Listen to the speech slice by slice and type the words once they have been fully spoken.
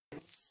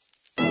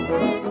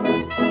What's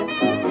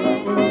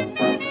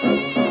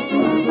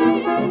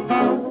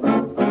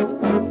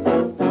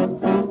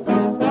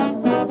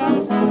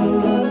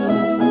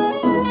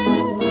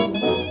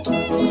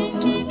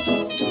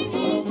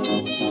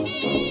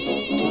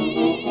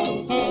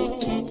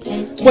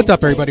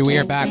up, everybody? We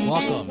are back.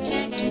 Welcome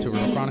to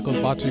Real Chronicles,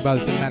 brought to you by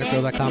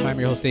thecinematicgirl.com. I'm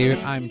your host, David.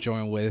 I'm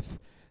joined with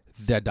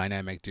the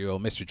dynamic duo,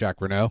 Mr.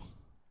 Jack Renault.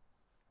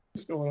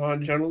 What's going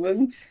on,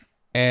 gentlemen?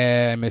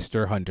 And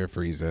Mr. Hunter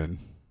Friesen.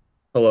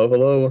 Hello,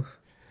 hello.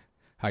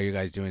 How are you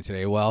guys doing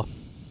today? Well,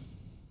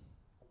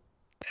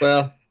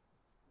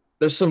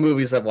 there's some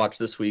movies I've watched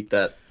this week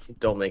that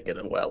don't make it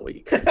a well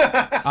week.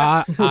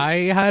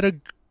 I had a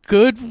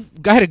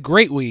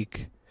great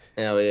week.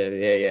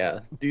 Yeah.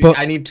 But,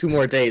 I need 2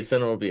 more days,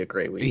 then it'll be a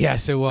great week. Yeah,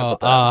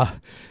 so,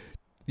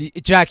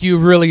 Jack, you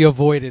really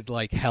avoided,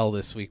 like, hell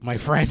this week, my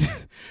friend.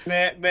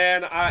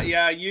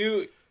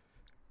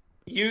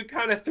 You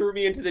kind of threw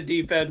me into the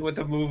deep end with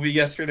a movie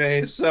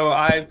yesterday, so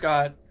I've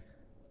got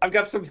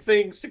some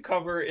things to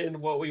cover in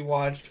what we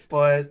watched,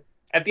 but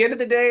at the end of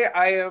the day,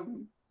 I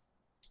am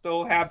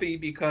still happy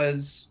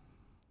because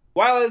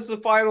while as the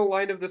final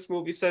line of this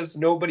movie says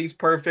nobody's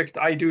perfect,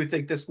 I do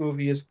think this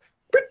movie is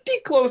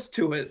pretty close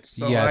to it,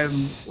 so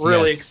I'm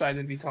really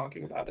excited to be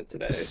talking about it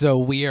today. So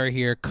we are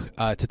here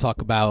to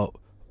talk about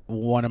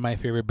one of my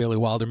favorite Billy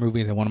Wilder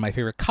movies and one of my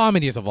favorite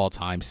comedies of all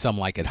time, Some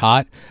Like It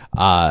Hot.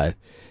 A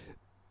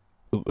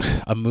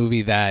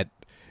movie that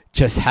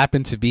just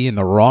happened to be in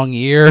the wrong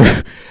year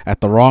at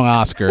the wrong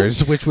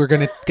Oscars, which we're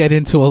going to get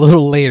into a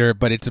little later,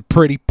 but it's a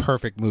pretty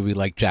perfect movie,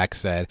 like Jack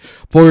said.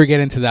 Before we get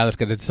into that, let's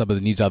get into some of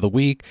the news of the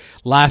week.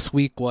 Last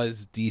week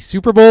was the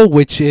Super Bowl,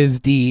 which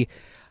is the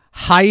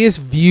highest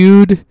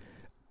viewed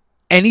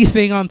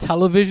anything on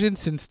television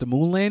since the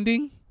moon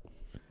landing.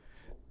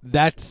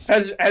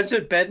 Has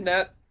it been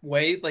that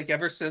way like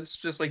ever since,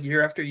 just like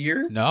year after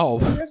year? No.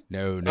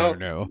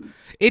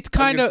 It's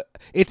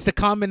it's the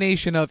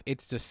combination of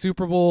it's the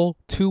Super Bowl,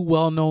 2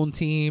 well-known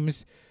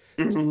teams,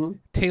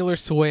 Taylor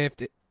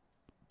Swift,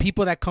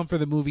 people that come for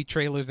the movie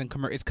trailers and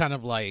it's kind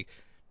of like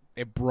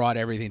it brought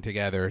everything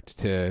together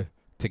to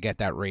get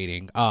that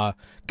rating.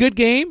 Good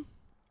game.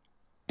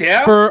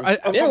 Yeah, for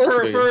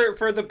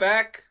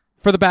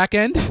the back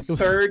end,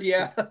 third,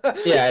 yeah.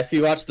 Yeah, if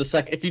you watch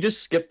if you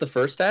just skip the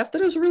first half,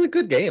 then it was a really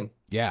good game.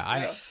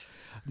 Yeah,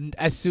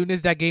 as soon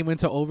as that game went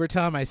to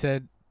overtime, I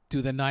said,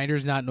 do the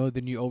Niners not know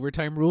the new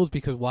overtime rules?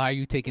 Because why are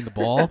you taking the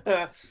ball?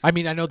 I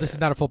mean, I know this is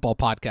not a football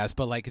podcast,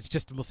 but like it's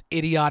just the most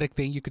idiotic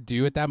thing you could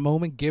do at that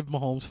moment. Give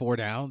Mahomes 4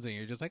 downs, and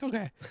you're just like,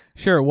 okay,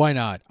 sure, why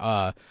not?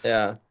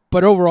 Yeah.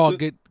 But overall,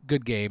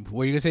 good game.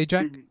 What are you gonna say,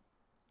 Jack?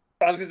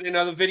 I was gonna say,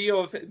 the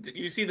video of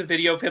you see the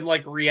video of him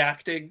like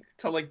reacting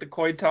to like the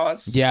coin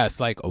toss. Yeah, it's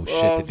like, oh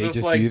shit, did they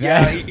just do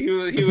that?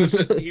 Yeah,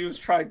 he was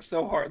trying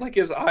so hard, like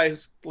his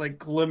eyes like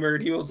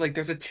glimmered. He was like,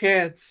 "There's a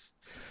chance."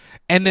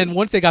 And then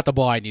once they got the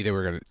ball, I knew they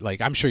were gonna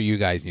I'm sure you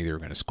guys knew they were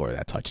gonna score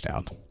that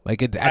touchdown.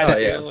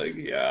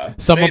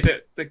 Someone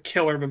the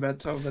killer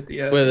momentum at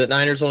the end. Where the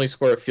Niners only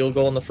scored a field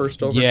goal in the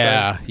first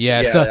overtime.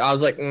 Yeah. So I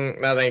was like,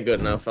 that ain't good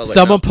enough.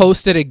 Someone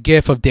posted a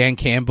GIF of Dan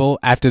Campbell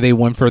after they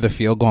went for the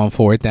field goal on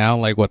 4th down.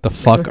 Like, what the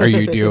fuck are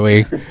you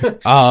doing?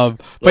 But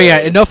yeah,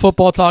 enough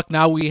football talk.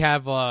 Now we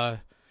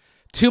have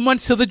 2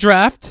 months till the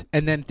draft,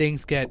 and then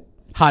things get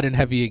hot and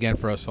heavy again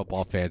for us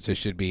football fans. So it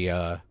should be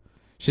a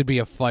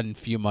fun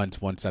few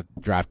months once that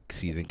draft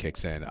season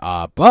kicks in.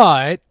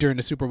 But during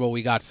the Super Bowl,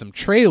 we got some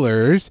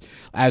trailers,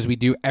 as we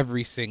do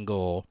every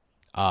single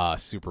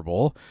Super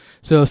Bowl.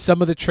 So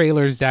some of the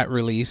trailers that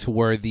released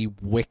were the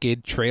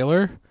Wicked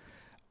trailer.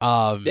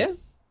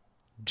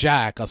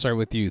 Jack, I'll start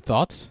with you.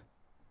 Thoughts?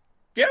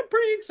 Yeah, I'm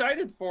pretty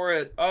excited for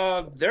it.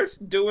 They're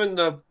doing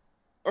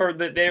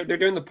they're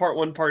doing the part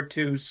 1, part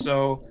 2.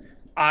 So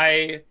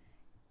I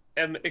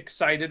am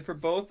excited for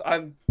both.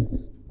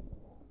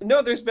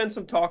 There's been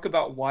some talk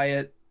about why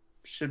it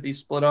should be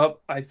split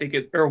up.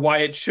 Why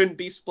it shouldn't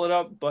be split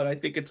up, but I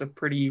think it's a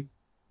pretty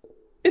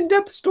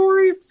in-depth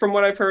story from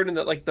what I've heard, and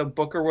that like the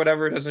book or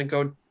whatever doesn't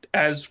go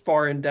as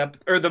far in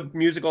depth, or the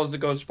musical doesn't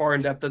go as far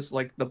in depth as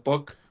like the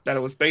book that it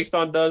was based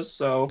on does.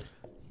 So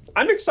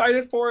I'm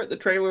excited for it. The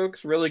trailer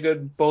looks really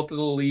good. Both of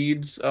the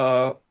leads,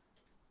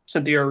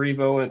 Cynthia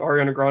Erivo and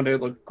Ariana Grande,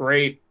 look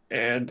great,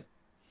 and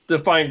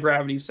Defying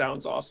Gravity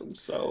sounds awesome.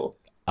 So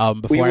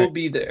we will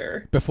be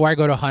there. Before I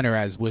go to Hunter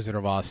as Wizard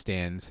of Oz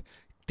stands,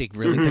 they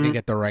really couldn't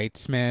get the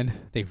rights, man.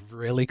 They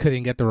really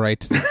couldn't get the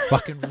rights to the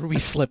fucking ruby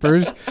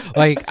slippers.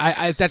 Like,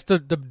 that's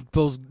the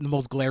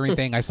most glaring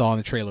thing I saw in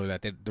the trailer,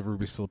 that the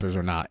ruby slippers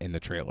are not in the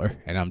trailer.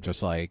 And I'm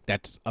just like,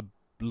 that's a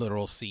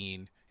literal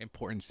scene,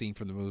 important scene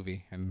from the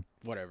movie, and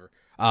whatever.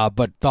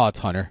 But thoughts,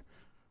 Hunter?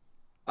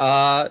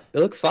 It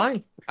looked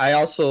fine. I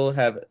also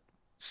have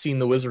seen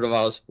The Wizard of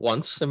Oz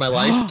once in my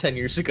life 10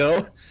 years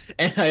ago,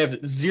 and I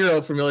have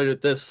zero familiarity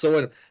with this. So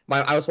when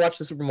I was watching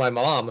this with my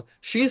mom,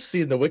 she's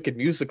seen the Wicked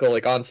musical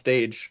like on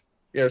stage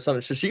or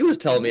something. So she was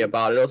telling me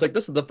about it. I was like,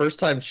 this is the first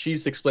time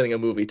she's explaining a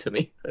movie to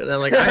me, and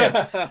I'm like, I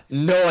have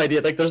no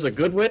idea. Like, there's a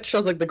good witch. I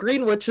was like, the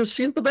green witch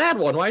she's the bad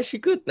one. Why is she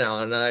good now?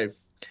 And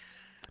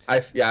I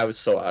I was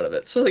so out of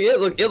it. So like,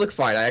 it looked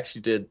fine. I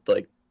actually did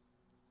like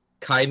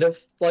kind of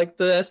like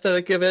the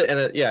aesthetic of it,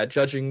 and yeah,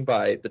 judging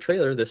by the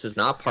trailer, this is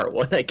not part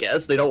one. I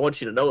guess they don't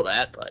want you to know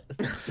that, but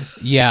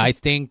Yeah, I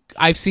think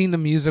I've seen the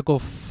musical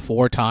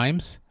 4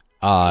 times.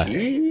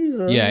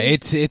 Jesus. Yeah,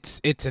 it's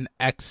an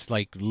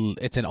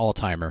it's an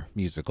all-timer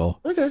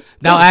musical. Okay.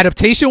 Now,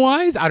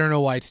 adaptation-wise, I don't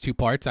know why it's 2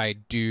 parts. I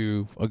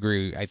do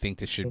agree. I think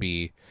this should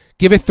be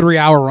give it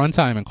 3-hour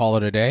runtime and call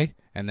it a day,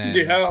 and then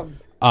Yeah.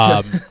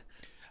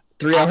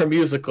 3-hour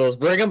musicals,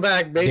 bring them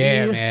back, baby.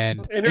 yeah,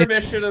 man.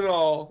 Intermission and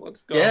all.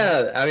 Let's go.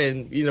 Yeah, I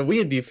mean,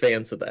 we'd be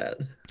fans of that.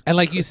 And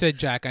like you said,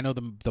 Jack, I know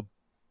the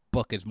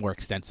book is more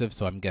extensive,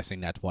 so I'm guessing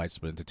that's why it's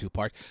split into 2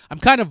 parts. I'm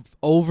kind of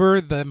over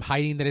them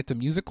hiding that it's a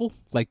musical,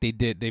 like they've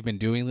been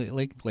doing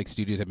lately, like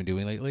studios have been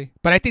doing lately.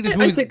 But I think this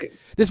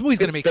movie's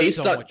going to make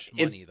so much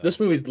money. Though. This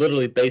movie's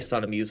literally based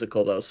on a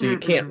musical, though, so you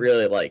can't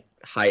really like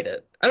hide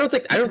it. I don't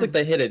think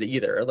they hid it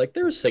either. Like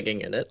they were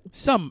singing in it.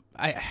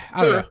 I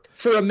don't know.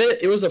 For a minute,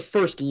 it was a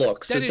first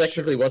look, so That it is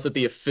technically true. wasn't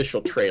the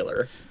official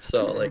trailer.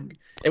 So like,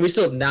 and we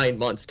still have 9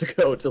 months to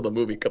go till the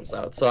movie comes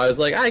out. So I was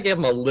like, I gave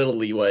them a little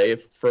leeway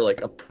for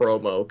like a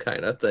promo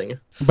kind of thing.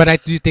 But I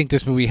do think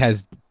this movie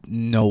has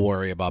no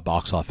worry about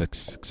box office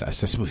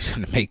success. This movie's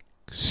going to make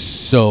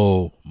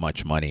so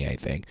much money, I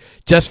think.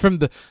 Just from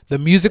the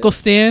musical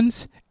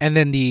stands and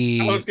then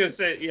I was gonna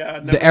say, yeah.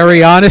 the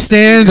Ariana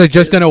stands are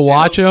just going to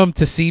watch them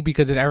to see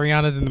because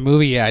Ariana's in the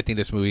movie. Yeah, I think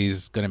this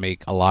movie's going to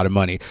make a lot of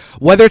money.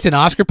 Whether it's an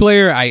Oscar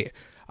player,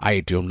 I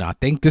do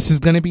not think this is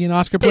going to be an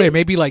Oscar player.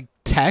 Maybe like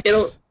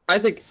Tex. I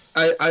think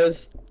I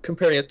was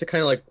comparing it to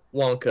kind of like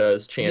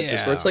Wonka's chances,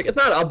 where it's like it's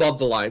not above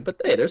the line,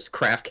 but hey, there's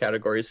craft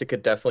categories. It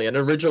could definitely an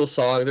original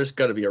song. There's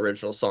gonna be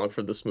original song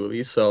for this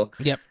movie, so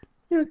Yep.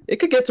 yeah, it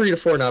could get 3 to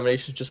 4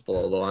 nominations just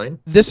below the line.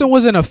 This one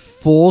wasn't a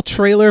full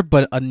trailer,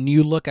 but a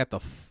new look at the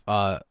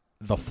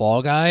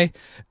Fall Guy.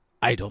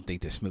 I don't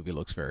think this movie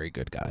looks very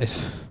good,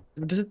 guys.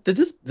 Did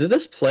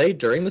this play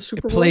during the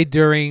Super Bowl? It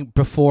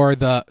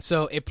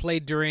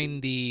played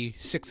during the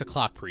 6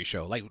 o'clock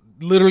pre-show, like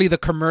literally the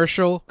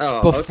commercial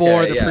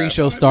before the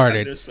pre-show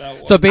started.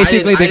 So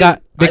basically, they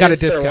got a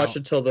discount. Watch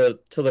it till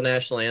the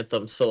national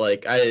anthem. So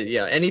like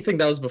anything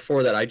that was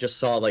before that, I just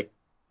saw like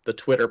the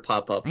Twitter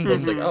pop up. I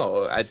was like,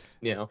 oh,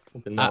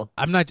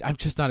 I'm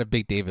just not a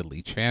big David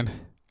Leitch fan.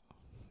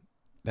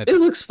 It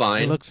looks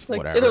fine. It looks like,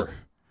 whatever.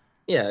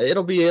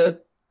 It'll be a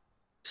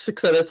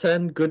 6 out of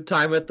 10, good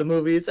time at the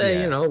movies.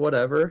 Hey,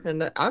 whatever,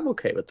 and I'm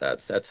okay with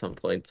that at some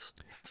points.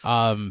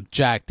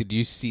 Jack, did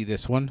you see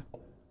this one?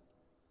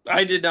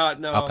 I did not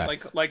know. Okay.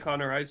 Like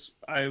Connor, I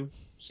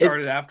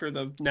started after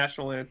the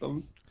national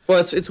anthem. Well,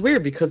 it's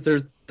weird because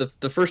there's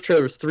the first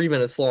trailer was 3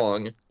 minutes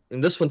long,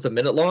 and this one's a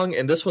minute long,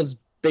 and this one's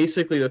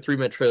basically the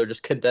 3-minute trailer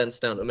just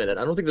condensed down to a minute.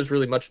 I don't think there's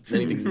really much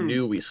anything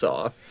new we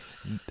saw.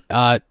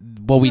 What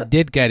we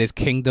did get is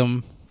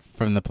Kingdom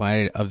from the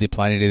Planet of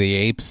the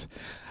Apes.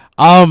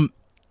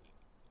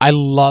 I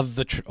love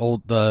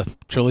the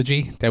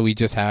trilogy that we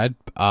just had.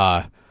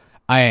 I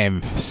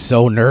am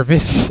so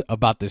nervous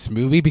about this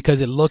movie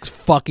because it looks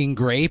fucking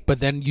great,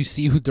 but then you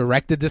see who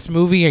directed this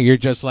movie and you're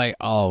just like,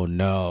 oh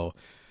no.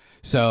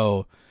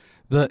 So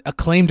the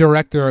acclaimed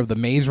director of The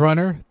Maze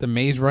Runner,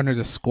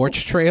 The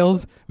Scorched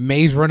Trails,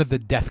 Maze Runner, The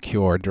Death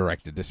Cure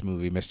directed this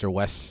movie, Mr.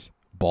 Wes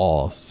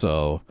Ball.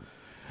 So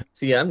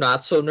see, I'm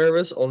not so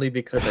nervous only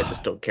because I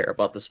just don't care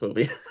about this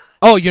movie.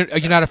 Oh, you're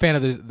not a fan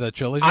of the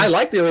trilogy? I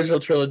like the original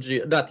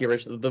trilogy, not the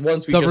original, the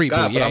ones we just reboot,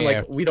 got. But I'm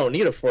like, we don't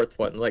need a fourth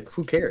one. Like,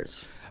 who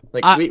cares?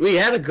 Like, we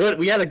had a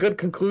good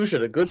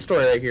conclusion, a good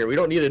story right here. We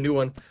don't need a new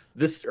one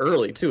this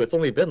early too. It's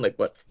only been like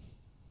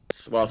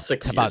 6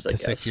 years. About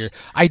 6 years.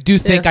 I do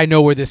think I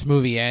know where this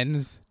movie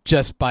ends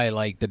just by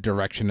like the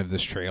direction of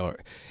this trailer.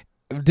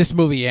 This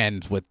movie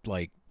ends with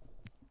like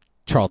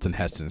Charlton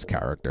Heston's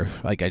character.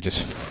 Like I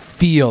just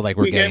feel like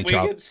we get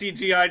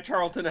CGI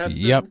Charlton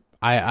Heston. Yep.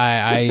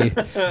 I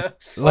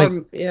like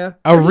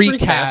a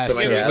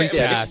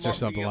recast or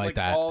something like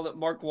that. All that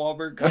Mark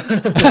Wahlberg.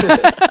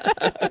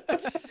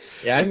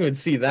 Yeah, I didn't even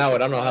see that one. I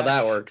don't know how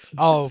that works.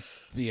 Oh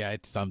yeah,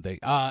 it's something.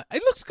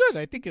 It looks good.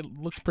 I think it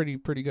looks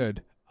pretty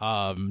good.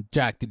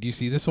 Jack, did you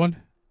see this one?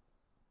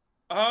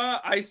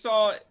 I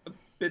saw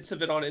bits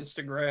of it on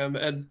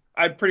Instagram, and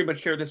I pretty much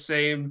share the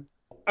same.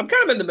 I'm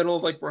kind of in the middle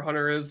of like where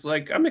Hunter is.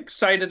 Like, I'm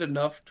excited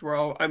enough to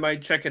where I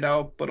might check it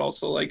out, but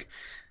also like,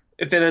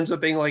 if it ends up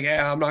being like,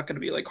 I'm not going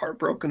to be like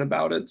heartbroken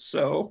about it.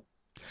 So,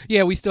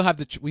 yeah, we still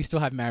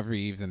have Matt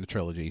Reeves in the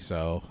trilogy,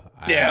 so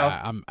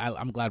yeah,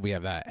 I'm glad we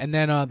have that. And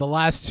then the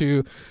last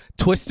two,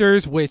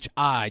 Twisters, which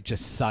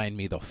just signed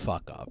me the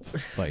fuck up.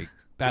 Like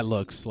that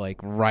looks like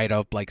right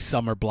up like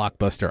summer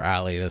blockbuster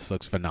alley. This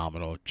looks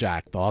phenomenal.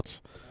 Jack,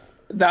 thoughts?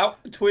 That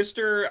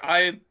Twister,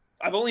 I've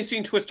only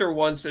seen Twister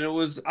once, and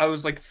I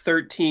was like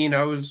 13.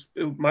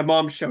 My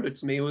mom showed it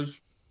to me. It was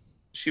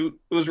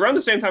around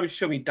the same time she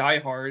showed me Die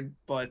Hard,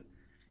 but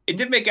it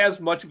didn't make as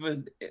much of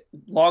a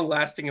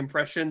long-lasting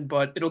impression.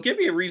 But it'll give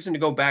me a reason to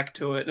go back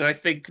to it, and I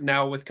think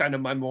now with kind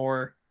of my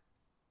more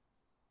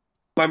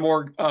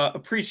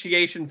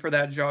appreciation for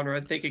that genre,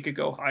 I think it could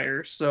go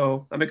higher.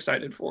 So I'm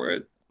excited for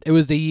it. it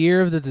was the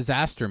year of the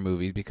disaster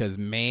movies because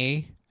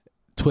May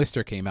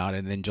Twister came out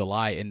and then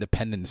July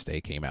Independence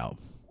Day came out.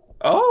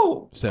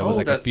 Oh, So it was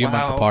like a few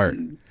months wow. apart.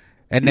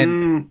 And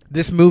then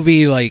this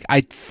movie, like,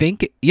 I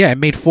think, it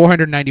made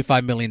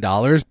 $495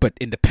 million, but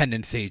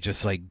Independence Day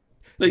just, like,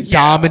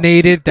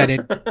 dominated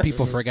that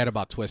people forget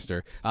about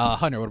Twister.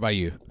 Hunter, what about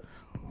you?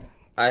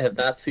 I have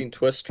not seen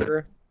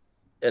Twister,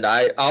 and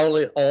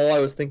all I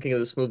was thinking of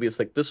this movie is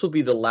like this will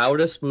be the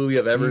loudest movie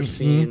I've ever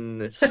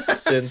seen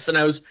since. And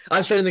I was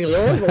trying to think,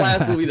 what was the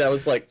last movie that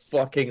was like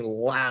fucking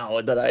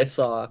loud that I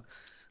saw?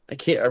 I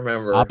can't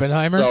remember.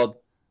 Oppenheimer. So,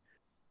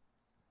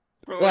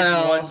 For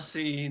like one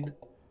scene.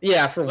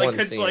 Yeah, for like,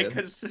 one scene. Like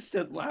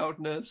consistent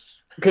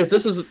loudness. Because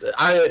this is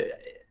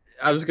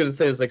I was gonna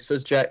say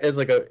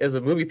as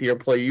a movie theater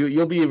player,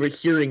 you'll be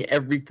hearing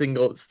every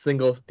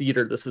single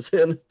theater this is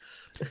in.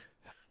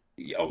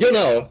 You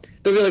know,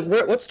 they'll be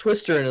like, "What's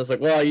Twister?" And it's like,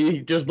 "Well,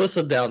 you just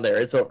listen down there.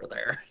 It's over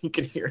there. You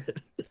can hear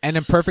it." And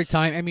in perfect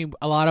time. I mean,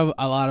 a lot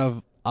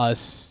of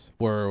us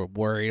were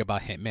worried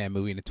about Hitman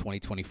moving to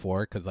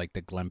 2024 because like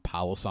the Glenn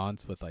Powell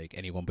songs with like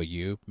Anyone But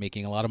You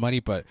making a lot of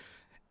money, but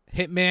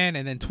Hitman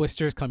and then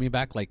Twister is coming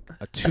back like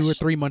 2 or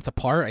 3 months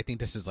apart. I think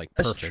this is like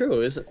perfect. That's true.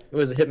 Was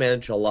it Hitman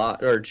in July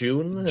or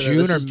June?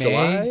 June or May,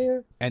 July?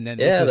 And then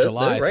this is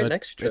July. They're right so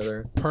next to each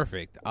other.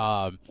 Perfect.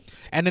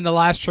 And in the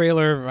last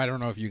trailer, I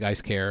don't know if you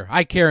guys care.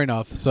 I care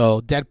enough.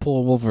 So Deadpool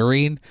and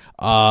Wolverine.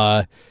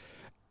 I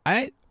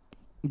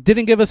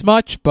didn't give us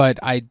much, but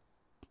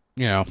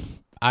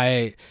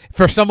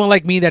for someone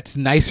like me that's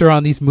nicer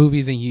on these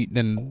movies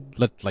than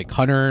like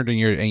Hunter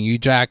and you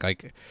Jack,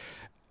 like.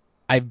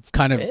 I'm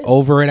kind of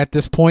over it at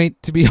this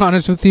point, to be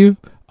honest with you.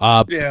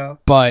 Yeah.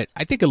 But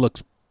I think it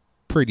looks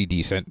pretty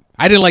decent.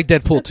 I didn't like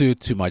Deadpool 2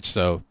 too much,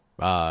 so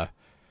yeah.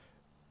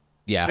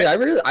 I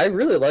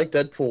really like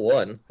Deadpool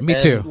 1.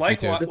 Me too.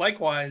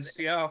 Likewise,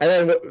 yeah.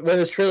 And then when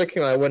this trailer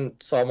came out, I went and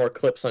saw more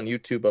clips on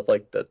YouTube of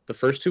like the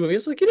first two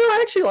movies. Like, I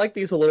actually like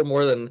these a little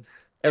more than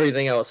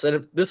everything else.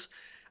 And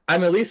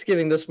I'm at least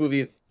giving this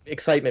movie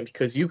excitement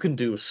because you can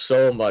do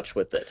so much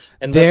with it.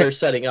 And what they're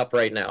setting up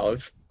right now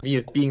of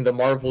being the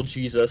Marvel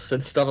Jesus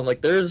and stuff. I'm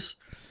like, there's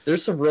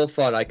some real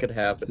fun I could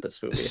have with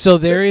this movie. So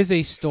there is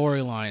a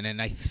storyline,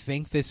 and I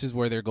think this is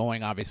where they're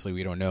going. Obviously,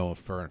 we don't know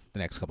for the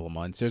next couple of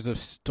months. There's a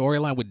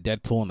storyline with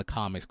Deadpool in the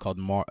comics called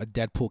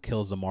Deadpool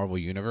Kills the Marvel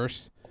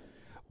Universe,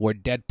 where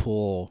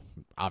Deadpool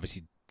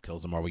obviously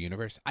kills the Marvel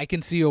Universe. I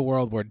can see a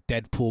world where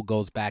Deadpool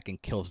goes back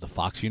and kills the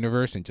Fox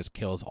Universe and just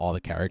kills all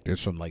the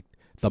characters from like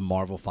the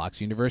Marvel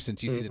Fox Universe,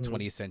 since you see the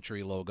 20th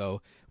Century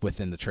logo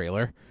within the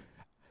trailer.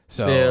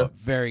 So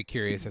very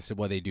curious as to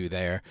what they do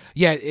there.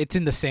 Yeah, it's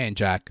in the sand,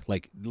 Jack.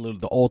 Like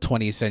the old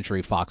 20th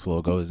Century Fox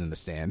logo is in the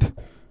stand.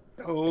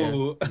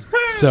 Oh, yeah.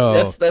 So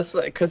that's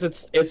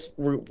because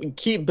we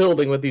keep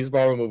building with these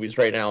Marvel movies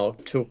right now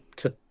to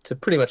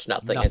pretty much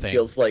nothing. It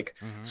feels like.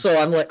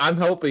 So I'm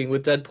hoping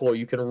with Deadpool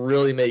you can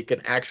really make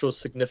an actual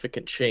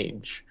significant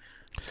change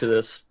to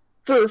this.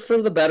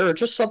 For the better,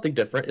 just something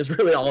different is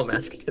really all I'm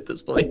asking at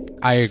this point.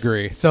 I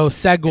agree. So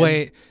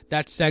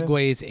that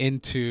segues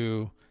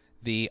into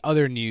the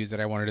other news that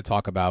I wanted to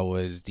talk about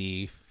was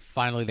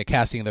finally the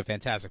casting of the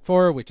Fantastic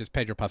Four, which is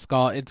Pedro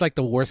Pascal. It's like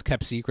the worst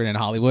kept secret in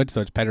Hollywood.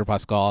 So it's Pedro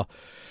Pascal,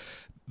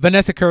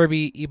 Vanessa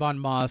Kirby, Ebon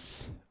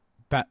Moss.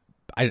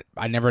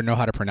 I never know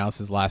how to pronounce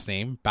his last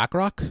name.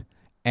 Bachrach.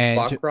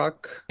 And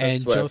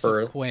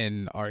Joseph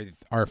Quinn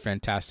are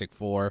Fantastic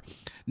Four.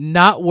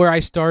 Not where I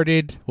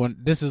started. When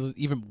this is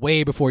even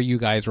way before you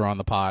guys were on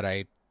the pod.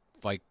 I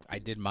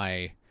did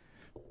my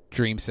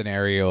dream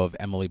scenario of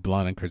Emily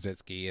Blunt and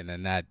Krasinski, and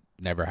then that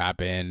never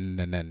happened.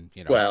 And then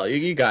Well,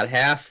 you got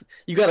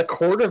a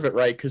quarter of it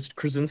right because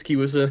Krasinski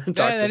was in Doctor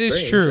Strange. That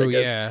is true.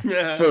 Yeah.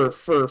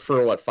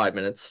 For what, 5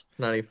 minutes?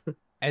 Not even.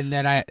 And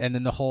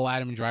then the whole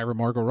Adam Driver,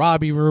 Margot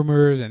Robbie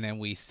rumors, and then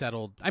we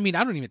settled. I mean,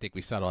 I don't even think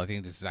we settled. I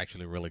think this is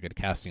actually really good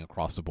casting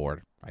across the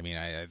board. I mean,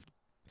 I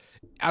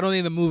don't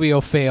think the movie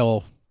will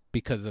fail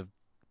because of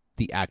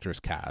the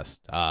actors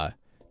cast. Do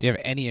you have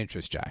any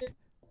interest, Jack?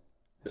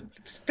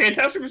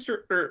 Fantastic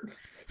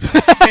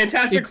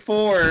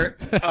Four.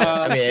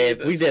 I mean,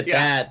 if we did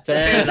that,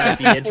 then I'd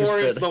be Fantastic Four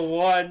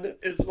interested.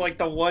 is like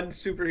the one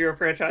superhero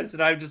franchise that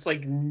I've just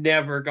like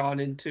never gone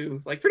into,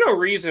 like for no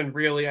reason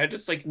really. I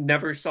just like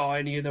never saw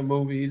any of the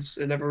movies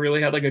and never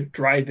really had like a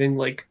driving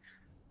like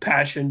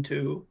passion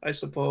to, I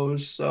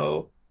suppose.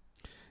 So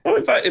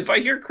if I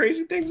hear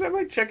crazy things, I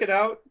might check it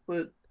out,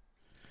 but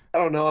I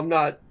don't know.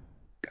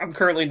 I'm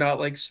currently not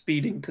like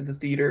speeding to the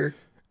theater.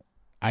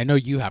 I know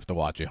you have to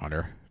watch it,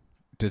 Hunter.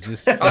 Does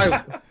this?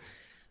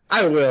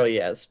 I will,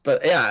 yes,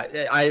 but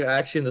yeah, I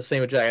actually in the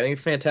same with Jack. I think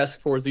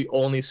Fantastic Four is the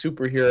only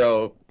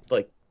superhero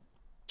like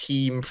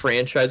team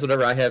franchise,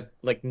 whatever. I have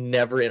like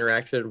never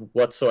interacted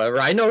whatsoever.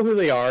 I know who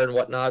they are and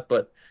whatnot,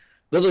 but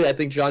literally, I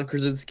think John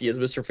Krasinski is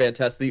Mr.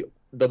 Fantastic,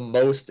 the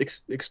most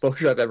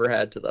exposure I've ever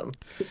had to them.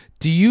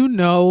 Do you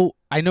know?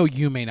 I know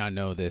you may not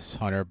know this,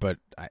 Hunter, but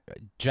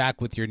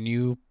Jack, with your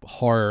new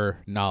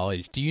horror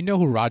knowledge, do you know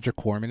who Roger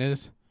Corman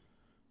is?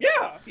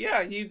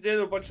 Yeah, he did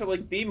a bunch of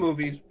like B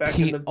movies back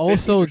in the 50s. He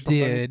also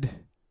did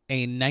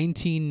a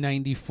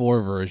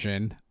 1994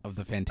 version of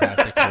the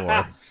Fantastic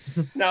Four.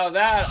 Now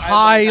that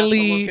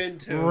Highly I have to look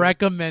into.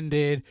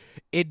 recommended.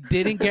 It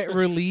didn't get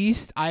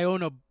released. I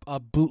own a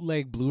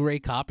bootleg Blu-ray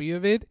copy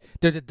of it.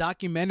 There's a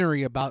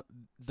documentary about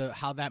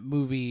how that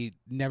movie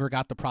never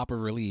got the proper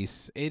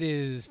release. It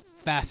is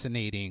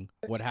fascinating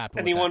what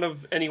happened. Anyone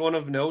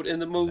of note in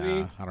the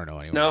movie? Nah, I don't know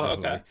anyone. No,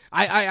 in the okay.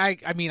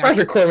 movie. I mean,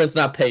 Roger Corman's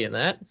not paying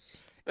that.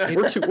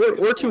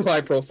 We're too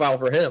high profile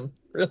for him,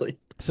 really.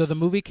 So the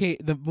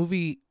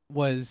movie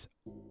was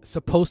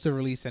supposed to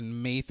release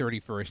on May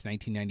 31st,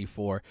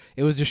 1994.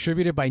 It was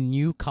distributed by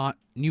New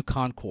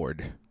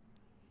Concord.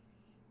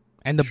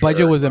 And the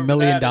budget was $1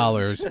 million.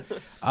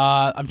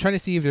 I'm trying to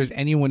see if there's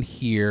anyone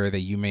here that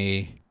you may.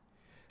 I'm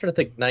trying to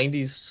think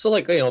 90s. So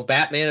like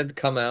Batman had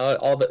come out.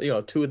 All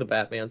the two of the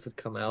Batmans had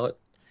come out at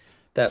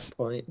that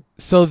point.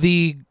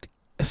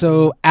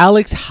 So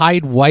Alex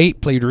Hyde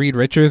White played Reed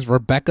Richards.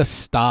 Rebecca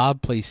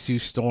Staub played Sue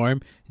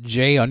Storm.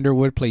 Jay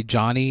Underwood played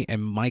Johnny,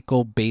 and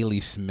Michael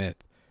Bailey Smith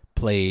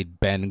played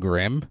Ben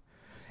Grimm.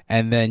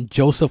 And then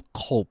Joseph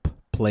Culp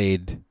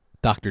played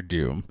Dr.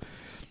 Doom.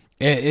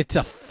 It's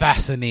a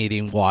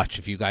fascinating watch.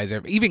 If you guys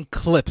ever, even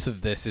clips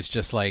of this, is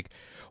just like,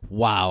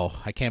 wow,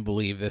 I can't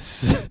believe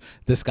this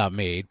got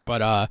made.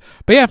 But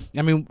yeah,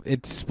 I mean,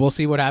 we'll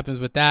see what happens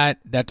with that.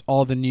 That's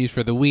all the news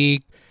for the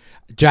week.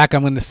 Jack,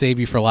 I'm going to save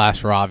you for last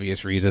for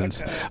obvious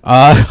reasons. Okay.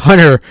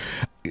 Hunter,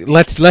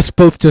 let's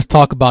both just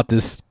talk about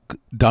this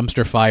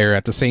dumpster fire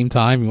at the same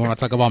time. You want to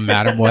talk about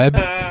Madam Web?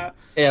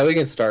 Yeah, we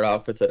can start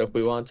off with it if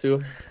we want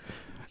to.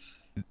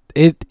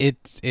 It's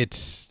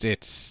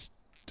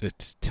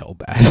so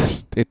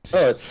bad.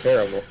 It's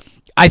terrible.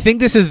 I think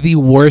this is the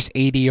worst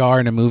ADR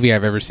in a movie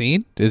I've ever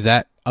seen. Is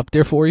that up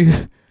there for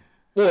you?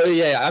 Well,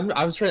 yeah, I'm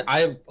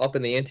up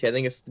in the ante. I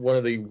think it's one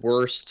of the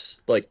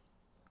worst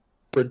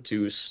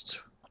produced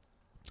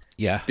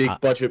big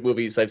budget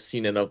movies I've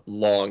seen in a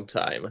long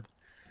time. In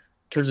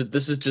terms of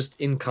this is just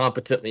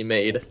incompetently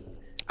made.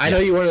 I know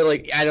you want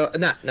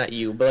to not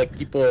you, but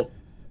people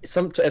at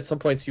some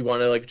points you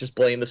want to just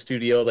blame the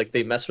studio,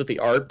 they mess with the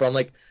art, but I'm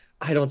like,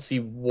 I don't see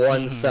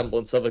one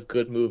semblance of a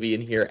good movie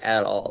in here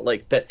at all.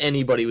 That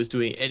anybody was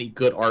doing any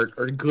good art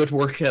or good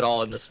work at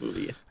all in this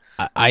movie.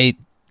 I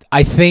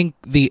think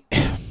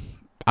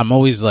I'm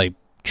always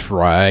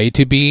try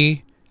to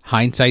be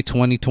hindsight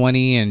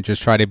 2020 and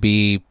just try to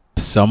be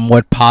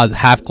somewhat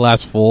half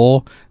glass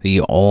full.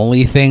 The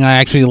only thing I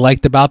actually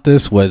liked about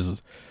this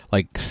was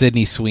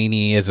Sydney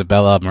Sweeney,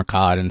 Isabella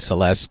Mercado, and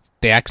Celeste.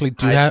 They actually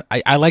do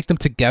I like them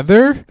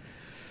together.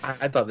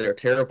 I thought they were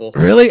terrible.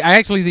 Really?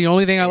 The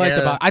only thing I liked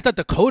about I thought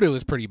Dakota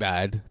was pretty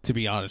bad, to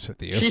be honest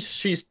with you.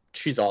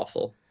 She's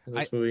awful in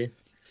this movie.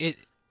 And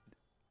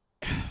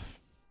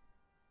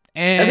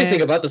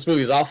everything about this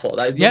movie is awful.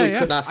 I really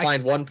could not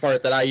find one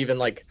part that I even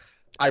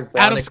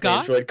ironically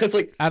enjoyed. Because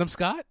Adam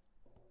Scott?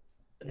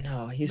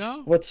 No,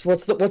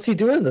 what's he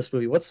doing in this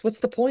movie? What's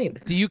the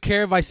point? Do you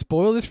care if I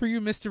spoil this for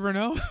you, Mr.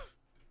 Renault?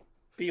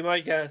 Be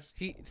my guest.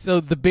 So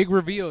the big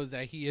reveal is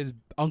that he is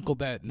Uncle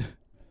Ben.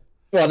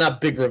 Well,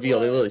 not big reveal.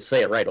 They literally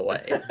say it right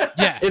away.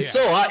 Yeah,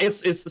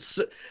 it's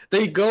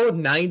they go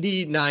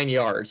 99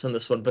 yards on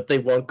this one, but they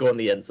won't go in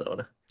the end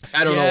zone.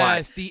 I don't know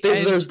why.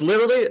 There's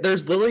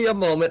literally a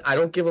moment. I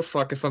don't give a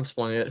fuck if I'm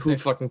spoiling it. Who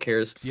fucking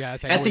cares?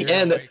 Yes. At the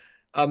end,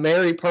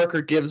 Mary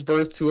Parker gives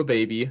birth to a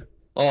baby.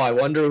 Oh, I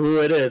wonder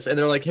who it is. And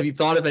they're like, "Have you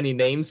thought of any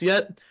names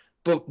yet?"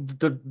 But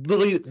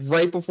literally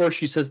right before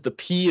she says the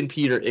P in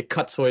Peter, it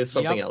cuts away to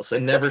something else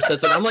and never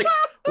says it. I'm like,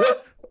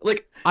 what?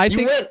 I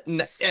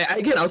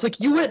was like,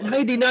 you went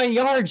 99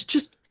 yards,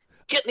 just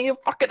get in the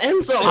fucking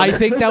end zone. I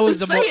think that was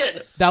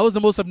the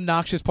most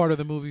obnoxious part of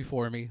the movie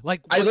for me. I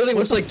literally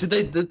was like, did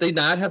they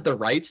not have the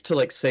rights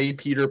to say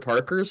Peter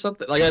Parker or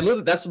something?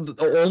 That's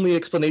the only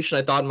explanation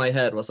I thought in my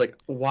head was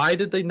why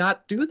did they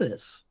not do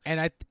this?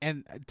 And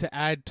to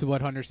add to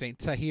what Hunter's saying,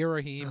 Tahir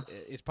Rahim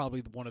is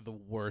probably one of the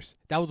worst.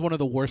 That was one of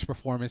the worst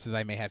performances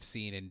I may have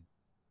seen in.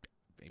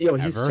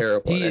 He's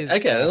terrible. He is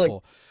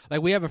awful.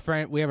 We have a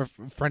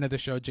friend of the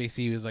show,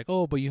 JC, who's like,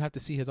 "Oh, but you have to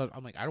see his."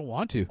 I'm like, I don't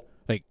want to.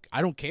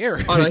 I don't care.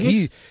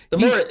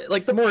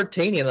 The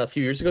Mauritanian a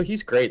few years ago,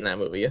 he's great in that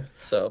movie.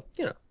 So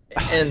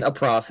and A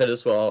Prophet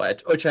as well,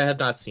 which I have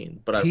not seen,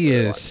 but he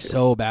is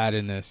so bad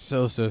in this,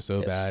 so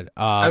bad.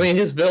 I mean,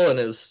 his villain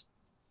is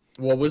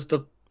what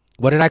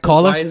did I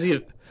call him? Why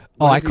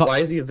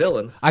is he a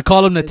villain? I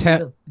call him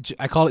the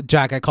I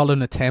call him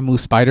the Tamu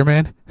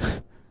Spider-Man.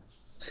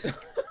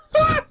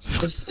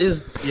 It's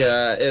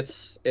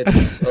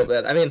so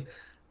bad. I mean,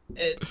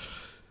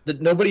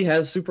 nobody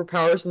has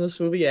superpowers in this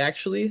movie,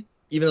 actually,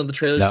 even though the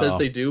trailer says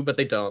they do, but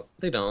they don't.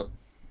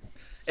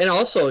 And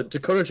also,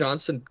 Dakota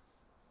Johnson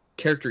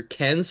character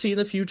can see in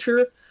the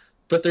future,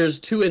 but there's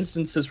two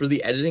instances where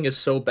the editing is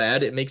so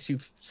bad it makes you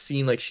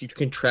seem like she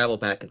can travel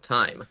back in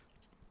time.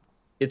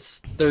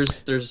 That's why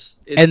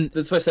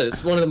I said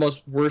it's one of the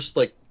most worst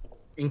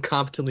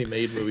incompetently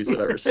made movies I've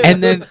ever seen.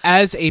 And then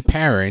as a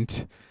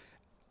parent,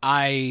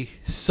 I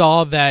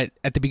saw that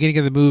at the beginning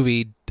of the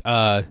movie,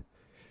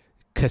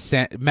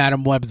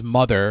 Madam Web's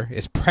mother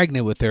is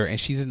pregnant with her, and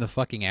she's in the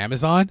fucking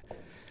Amazon.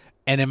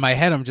 And in my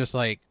head, I'm just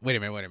like, wait a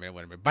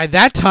minute. By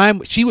that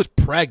time, she was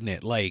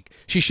pregnant. Like,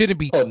 she shouldn't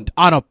be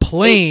on a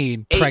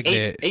plane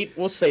pregnant.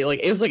 We'll say, like,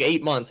 it was like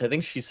 8 months, I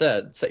think she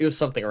said. So it was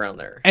something around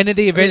there. And then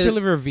they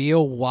eventually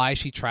reveal why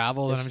she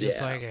traveled, and I'm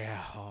just like,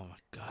 yeah, oh my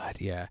god,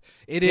 yeah.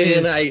 It is.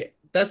 And I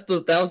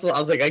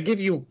was like, I give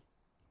you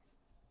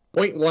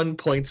 0.1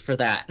 points for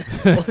that.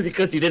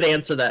 Because you did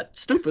answer that.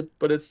 Stupid,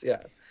 but it's,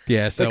 yeah.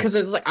 Yeah, so. Because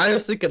it's like, I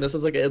was thinking this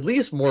is like at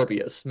least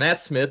Morbius. Matt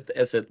Smith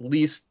is at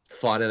least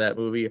fun in that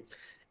movie.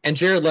 And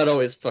Jared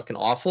Leto is fucking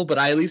awful, but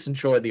I at least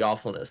enjoyed the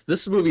awfulness.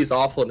 This movie is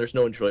awful, and there's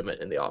no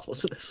enjoyment in the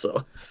awfulness.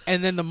 So,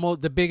 and then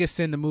the biggest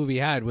sin the movie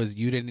had was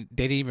they didn't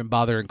even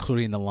bother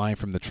including the line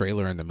from the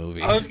trailer in the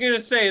movie. I was gonna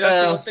say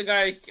that's the one thing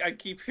I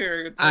keep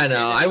hearing. It's I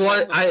know.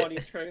 funny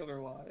trailer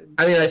line.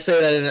 I mean, I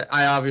say that, and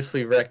I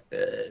obviously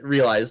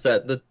realize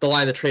that the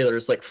line of the trailer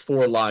is like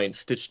 4 lines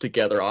stitched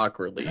together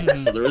awkwardly.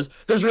 So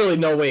there's really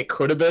no way it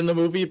could have been the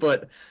movie,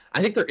 but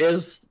I think there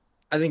is.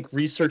 I think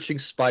researching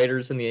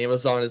spiders in the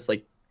Amazon is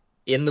like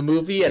in the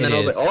movie, and then I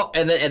was like, oh,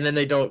 and then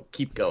they don't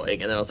keep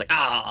going, and then I was like,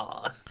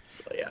 ah.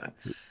 So yeah.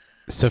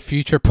 So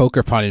future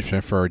poker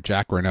punishment for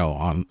Jack Renault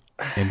on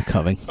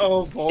incoming.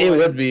 Oh boy, it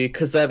would be,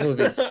 because that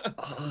movie's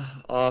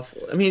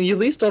awful. I mean, you at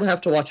least don't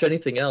have to watch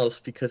anything else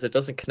because it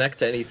doesn't connect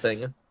to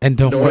anything. And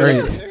don't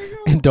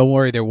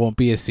worry, there won't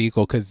be a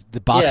sequel because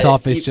the box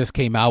office just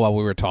came out while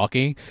we were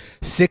talking.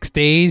 6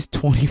 days,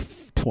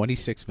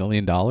 $26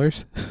 million.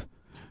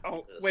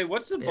 Oh wait,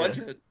 what's the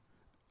budget?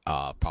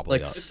 Probably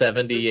like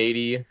 70,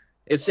 80.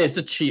 It's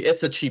a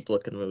cheap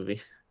looking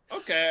movie.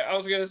 Okay, I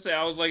was gonna say,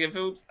 I was like,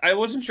 I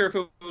wasn't sure if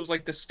it was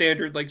like the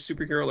standard like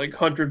superhero like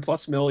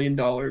 $100+ million.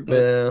 But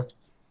yeah.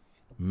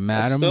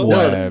 Madam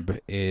Web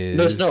is.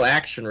 There's no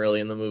action really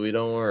in the movie.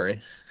 Don't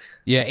worry.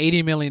 Yeah,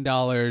 $80 million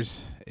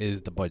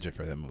is the budget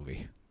for the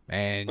movie,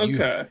 and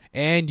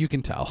you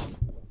can tell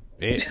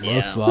it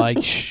looks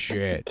like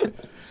shit.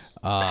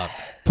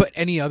 But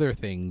any other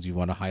things you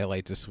want to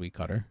highlight this week,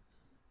 Cutter?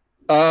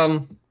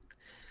 Well,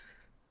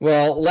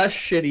 less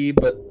shitty,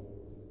 but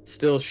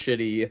still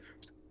shitty.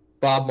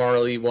 Bob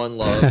Marley, One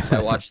Love.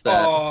 I watched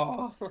that.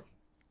 Oh.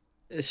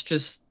 It's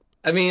just,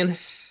 I mean,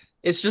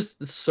 it's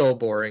just so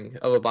boring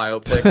of a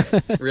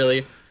biopic.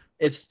 Really,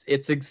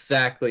 it's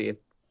exactly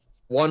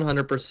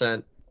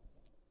 100%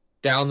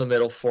 down the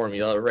middle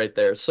formula right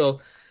there.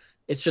 So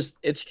it's just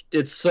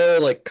it's so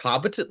like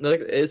competent. Like,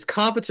 it's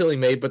competently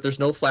made, but there's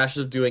no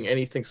flashes of doing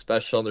anything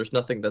special. And there's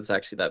nothing that's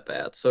actually that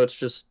bad. So it's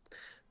just,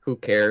 who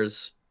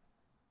cares?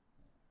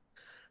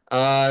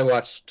 I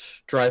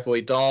watched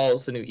Driveway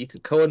Dolls, the new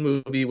Ethan Coen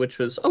movie, which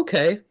was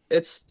okay.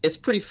 It's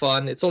pretty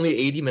fun. It's only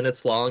 80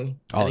 minutes long.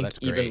 Oh, that's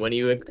great.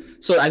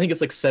 So I think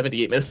it's like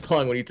 78 minutes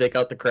long when you take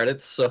out the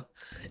credits. So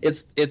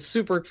it's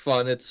super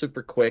fun. It's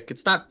super quick.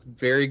 It's not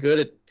very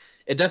good.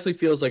 It definitely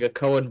feels like a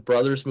Coen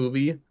Brothers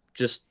movie,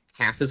 just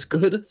half as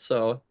good,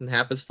 and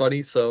half as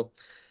funny. So,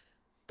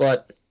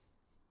 but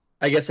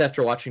I guess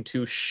after watching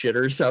 2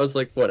 shitters, I was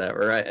like,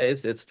 whatever.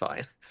 It's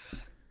fine.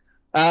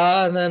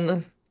 And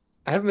then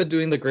I haven't been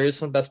doing the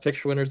greatest and best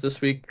picture winners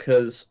this week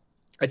because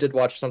I did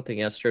watch something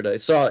yesterday.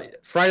 So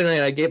Friday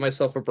night, I gave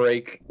myself a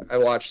break. I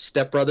watched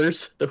Step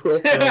Brothers, the Will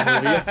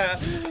Ferrell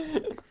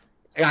movie.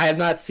 I have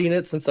not seen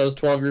it since I was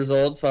 12 years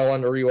old, so I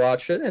wanted to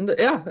rewatch it. And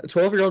yeah,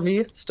 12-year-old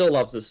me still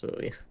loves this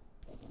movie.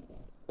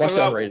 Watch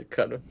the unrated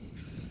cut.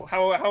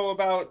 How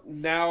about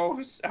now?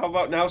 How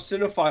about now,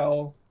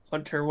 Cinephile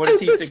Hunter? What does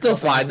he think? It's still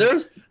fine.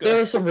 There's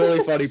some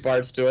really funny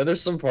parts to it.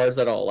 There's some parts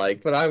I don't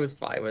like, but I was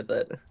fine with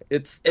it.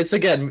 It's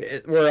again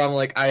where I'm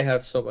like, I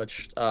have so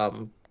much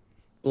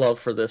love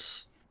for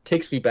this.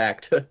 Takes me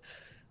back to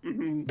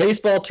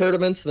baseball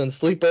tournaments and then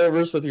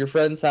sleepovers with your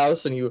friend's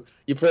house, and you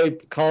play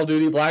Call of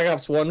Duty Black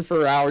Ops 1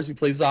 for hours. You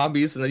play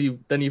zombies, and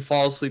then you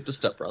fall asleep to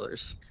Step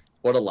Brothers.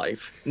 What a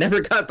life!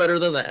 Never got better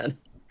than that.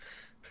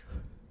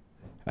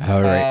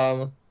 All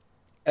right.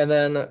 And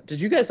then,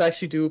 did you guys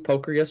actually do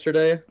poker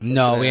yesterday?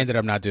 No, we ended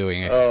up not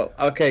doing it. Oh,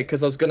 okay,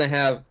 because I was going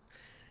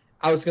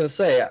to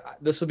say,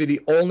 this will be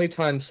the only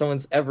time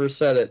someone's ever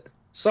said it.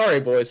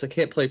 Sorry, boys, I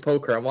can't play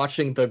poker. I'm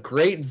watching The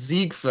Great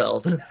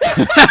Ziegfeld.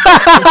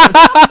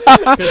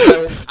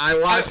 I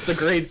watched The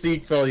Great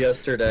Ziegfeld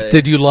yesterday.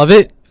 Did you love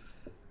it?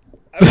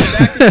 I mean,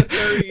 back in the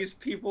 30s,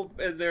 people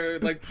in their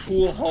like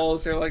pool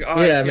halls, they're like,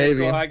 "Oh, yeah,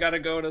 maybe I gotta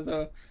go to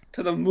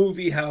the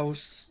movie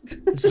house."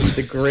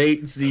 The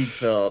Great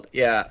Ziegfeld,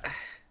 yeah.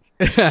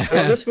 If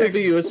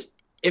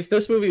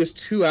this movie was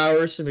 2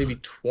 hours and maybe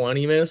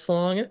 20 minutes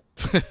long,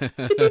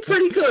 it'd be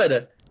pretty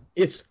good.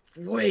 It's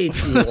way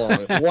too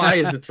long. Why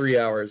is it 3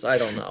 hours? I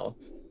don't know.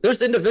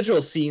 There's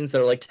individual scenes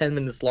that are like 10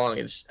 minutes long,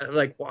 and I'm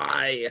like,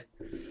 why?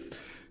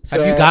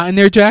 Have you gotten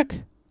there, Jack?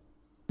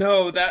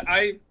 No,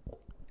 I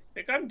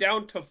think I'm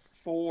down to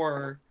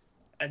 4,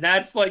 and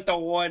that's like the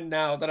one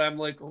now that I'm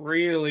like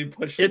really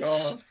pushing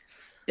off.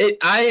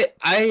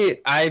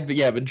 I've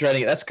been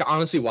dreading it. That's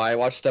honestly why I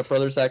watched Step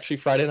Brothers actually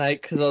Friday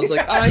night, because I was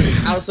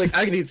like,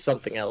 I need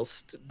something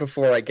else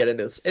before I get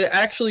into this. It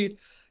actually,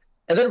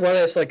 and then when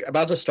I was like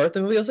about to start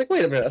the movie, I was like,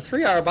 wait a minute, a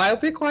 3-hour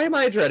biopic? Why am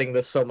I dreading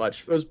this so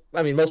much? It was,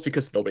 I mean, mostly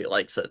because nobody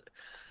likes it.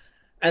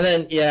 And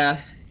then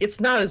yeah, it's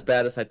not as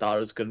bad as I thought it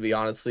was going to be.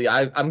 Honestly,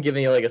 I'm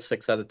giving it like a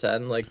 6 out of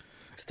 10, like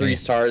 3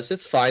 stars.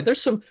 It's fine.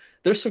 There's some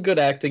good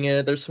acting in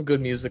it. There's some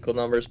good musical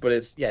numbers, but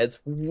it's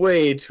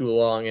way too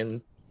long.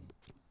 And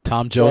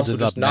Tom Jones also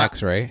is up just not-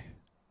 next, right?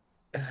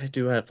 I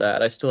do have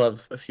that. I still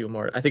have a few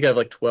more. I think I have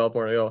like 12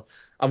 more to go.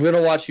 I'm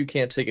gonna watch You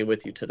Can't Take It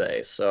With You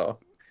today. So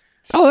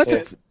Oh,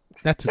 Yeah.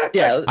 that's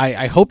yeah,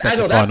 I hope I that's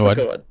know a that's fun a one.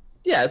 good one.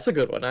 Yeah, it's a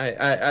good one.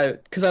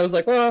 Because I was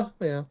like, well,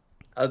 yeah,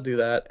 I'll do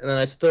that, and then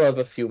I still have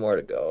a few more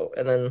to go,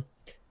 and then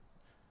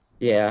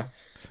yeah.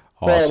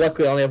 Well, Awesome.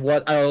 luckily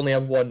I only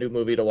have one new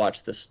movie to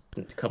watch this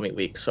coming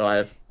week, so I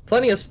have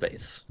plenty of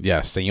space.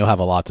 Yes, and you'll have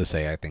a lot to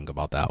say, I think,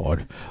 about that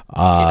one.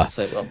 Yes,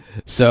 I will.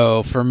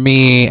 So for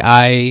me,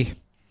 I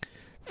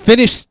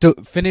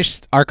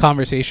finished our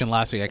conversation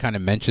last week. I kind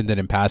of mentioned it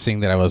in passing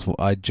that I was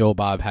Joe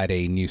Bob had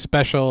a new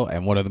special,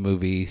 and one of the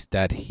movies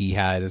that he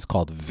had is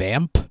called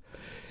Vamp.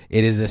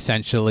 It is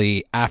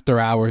essentially After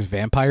Hours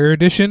Vampire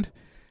Edition.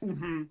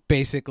 Hmm.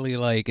 Basically,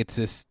 like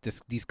it's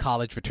these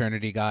college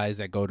fraternity guys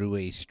that go to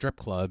a strip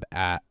club,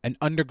 at an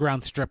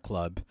underground strip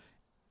club,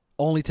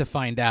 only to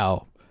find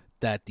out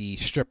that the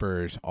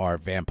strippers are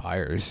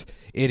vampires.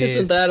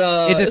 Isn't that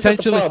it's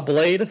essentially- a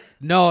Blade?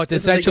 No, it's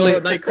Isn't they essentially go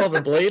to a nightclub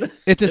in Blade?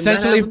 It's Isn't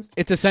that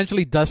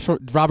essentially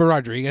happens? Robert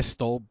Rodriguez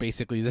stole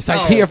basically this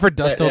idea for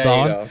Dust Till there you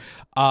Dawn. go.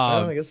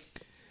 Well, I guess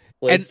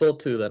Blade and- stole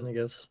two then. I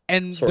guess.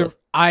 And Sort of.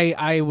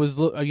 I was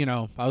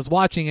I was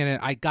watching it and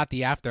I got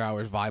the After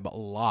Hours vibe a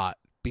lot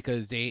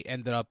because they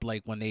ended up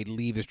like when they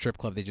leave the strip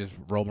club they just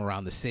roam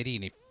around the city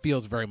and it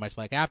feels very much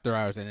like After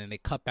Hours, and then they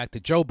cut back to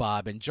Joe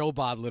Bob and Joe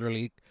Bob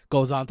literally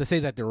goes on to say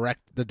that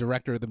the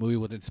director of the movie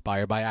was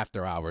inspired by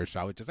After Hours. So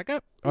I was just like, oh,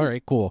 all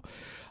right, cool.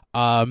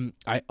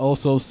 I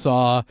also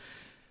saw.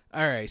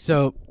 All right,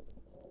 so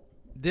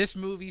this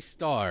movie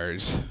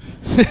stars.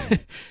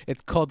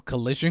 It's called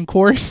Collision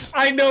Course.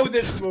 I know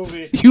this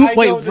movie. You I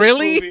wait, know this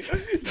really? movie.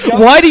 Yup.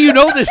 Why do you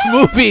know this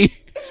movie?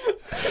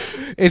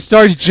 It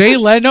stars Jay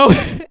Leno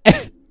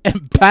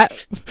and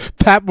Pat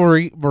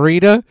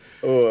Morita.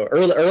 Oh,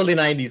 early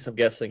 90s, I'm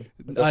guessing.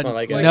 That's not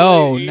my guess.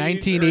 No, Like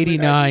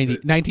 1989.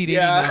 80s. 1989.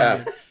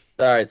 Yeah.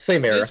 All right,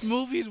 same era. This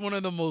movie is one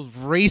of the most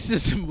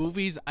racist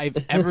movies I've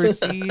ever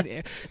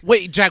seen.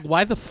 Wait, Jack,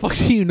 why the fuck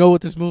do you know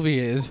what this movie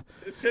is?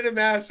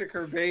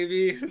 Cinemassacre,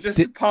 baby. Just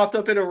Did- popped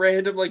up in a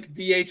random like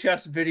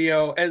VHS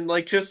video, and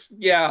like just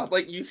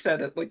like you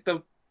said it, like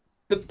the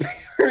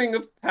pairing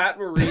of Pat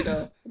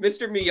Morita,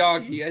 Mr.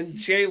 Miyagi, and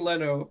Jay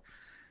Leno.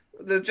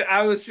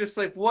 I was just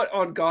like, what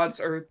on God's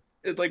earth?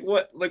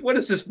 What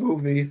is this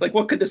movie? Like,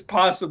 what could this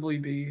possibly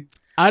be?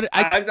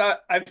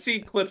 I've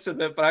seen clips of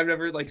it, but I've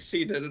never like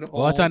seen it in a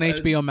whole. Well, it's on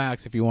HBO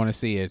Max if you want to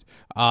see it.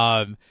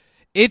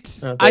 It's.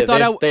 They, I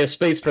thought they have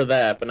space for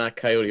that, but not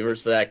Coyote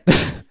versus Act.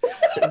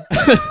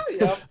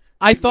 Yep.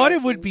 I thought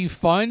it would be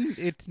fun.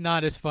 It's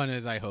not as fun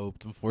as I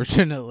hoped,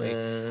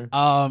 unfortunately.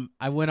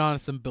 I went on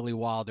some Billy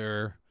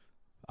Wilder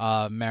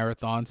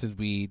marathon since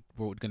we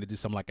were going to do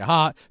something like a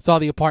hot. Saw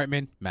The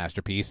Apartment,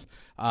 masterpiece.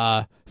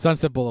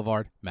 Sunset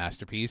Boulevard,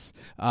 masterpiece.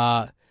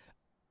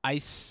 I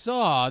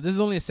saw, this is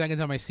only the second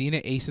time I've seen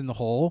it, Ace in the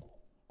Hole.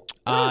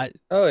 Oh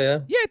yeah.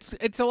 Yeah,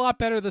 it's a lot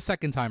better the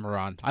second time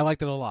around. I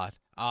liked it a lot.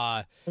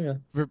 Yeah.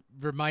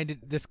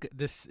 Reminded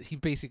this he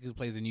basically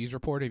plays a news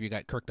reporter. If you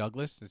got Kirk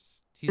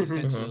Douglas, he's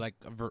essentially like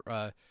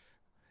a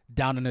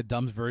down in the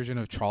dumps version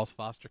of Charles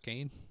Foster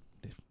Kane.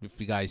 If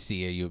you guys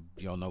see it,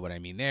 you'll know what I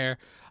mean there.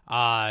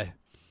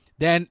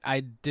 Then I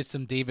did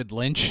some David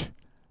Lynch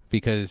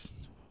because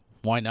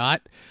why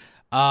not?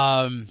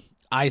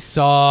 I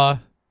saw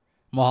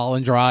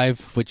Mulholland Drive,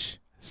 which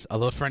a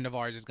little friend of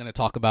ours is going to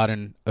talk about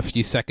in a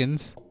few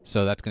seconds,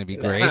 so that's going to be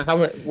great.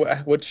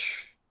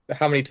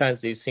 How many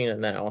times have you seen it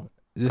now?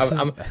 This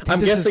I'm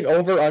this is- guessing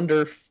over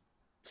under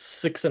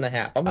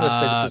 6.5. I'm gonna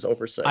say this is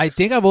over 6. I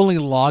think I've only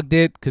logged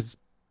it because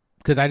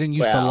I didn't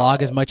used to Well,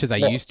 log as much as I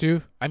well- used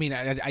to. I mean,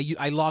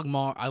 I log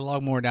more. I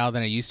log more now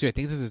than I used to. I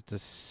think this is the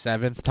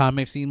 7th time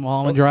I've seen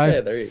Mulholland Drive.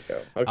 Yeah, there you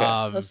go. Okay,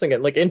 I Um, was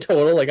thinking like in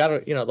total, like I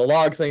don't, the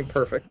logs ain't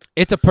perfect.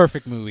 It's a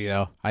perfect movie,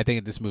 though. I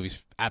think this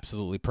movie's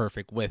absolutely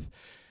perfect with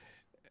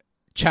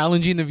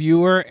challenging the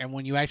viewer, and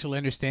when you actually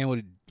understand what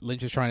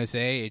Lynch is trying to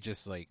say, it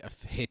just like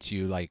hits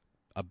you like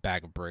a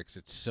bag of bricks.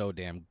 It's so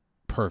damn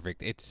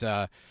perfect.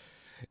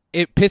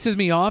 It pisses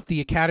me off. The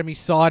Academy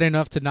saw it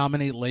enough to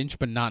nominate Lynch,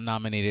 but not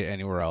nominate it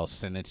anywhere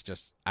else, and it's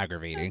just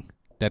aggravating.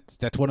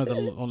 That's one of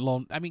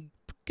the. I mean,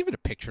 give it a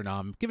picture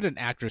nom, give it an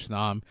actress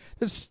nom,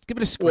 just give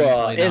it a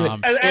screenplay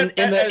nom.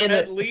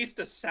 At least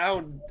a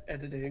sound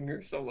editing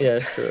or something. Yeah,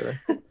 sure.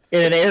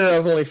 In an era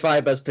of only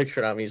 5 Best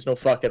Picture nominees, no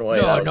fucking way.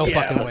 No Yeah,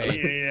 fucking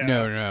way. yeah.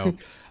 No.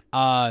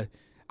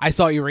 I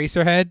saw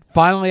Eraserhead.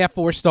 Finally at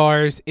 4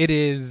 stars. It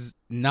is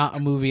not a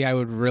movie I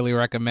would really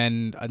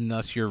recommend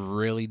unless you're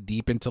really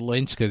deep into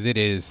Lynch, because it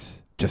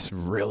is just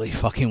really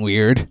fucking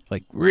weird.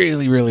 Like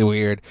really, really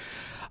weird.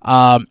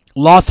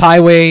 Lost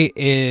Highway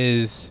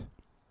is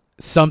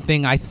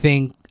something I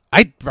think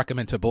I'd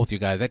recommend to both you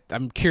guys.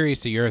 I'm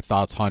curious to your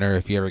thoughts, Hunter,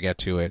 if you ever get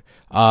to it.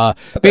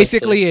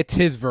 Basically, it's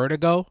his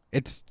Vertigo.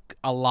 It's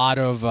a lot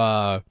of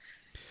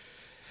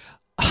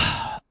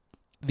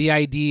the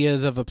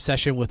ideas of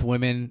obsession with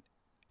women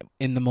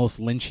in the most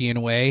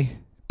Lynchian way.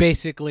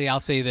 Basically, I'll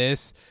say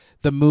this.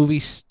 The movie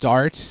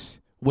starts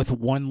with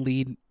one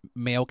lead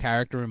male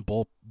character in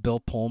Bill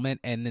Pullman,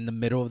 and in the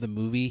middle of the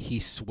movie, he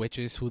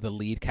switches who the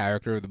lead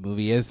character of the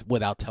movie is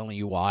without telling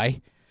you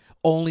why,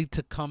 only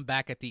to come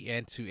back at the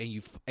end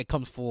it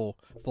comes full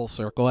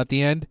circle at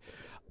the end.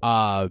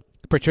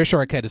 Patricia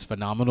Arquette is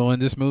phenomenal in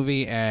this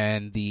movie,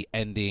 and the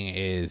ending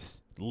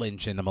is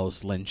Lynch in the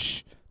most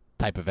Lynch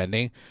type of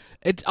ending.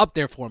 It's up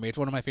there for me. It's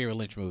one of my favorite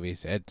Lynch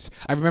movies.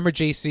 I remember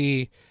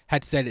JC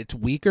had said it's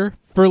weaker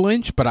for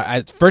Lynch,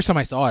 but first time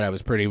I saw it, I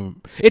was pretty.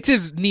 It's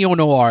his neo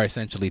noir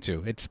essentially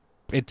too.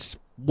 It's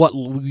what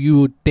you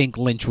would think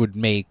Lynch would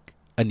make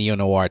a neo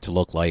noir to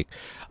look like.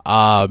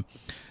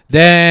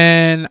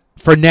 Then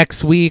for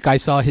next week, I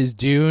saw his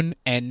Dune,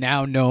 and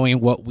now knowing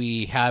what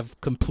we have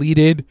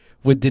completed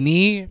with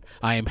Denis,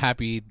 I am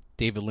happy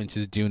David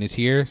Lynch's Dune is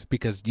here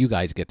because you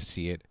guys get to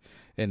see it,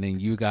 and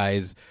then you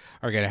guys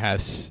are gonna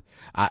have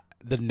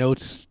the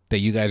notes that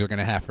you guys are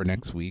gonna have for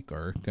next week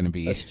are gonna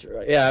be That's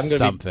true. Yeah, I'm gonna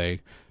something.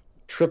 be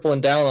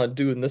tripling down on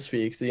Dune this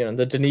week. So,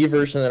 the Denis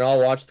version, and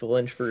I'll watch the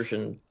Lynch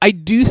version. I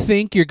do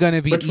think you're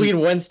gonna be between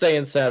Wednesday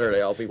and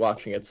Saturday. I'll be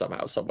watching it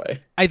somehow, some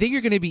way. I think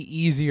you're gonna be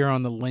easier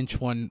on the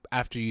Lynch one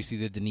after you see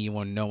the Denis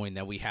one, knowing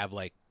that we have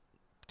like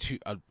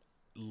a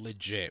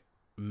legit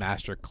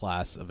master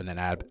class of an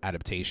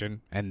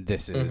adaptation, and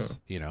this is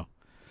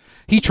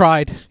he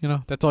tried.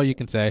 That's all you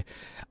can say.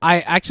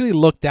 I actually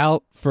looked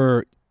out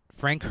for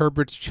Frank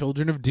Herbert's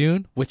Children of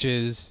Dune, which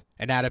is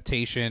an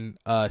adaptation,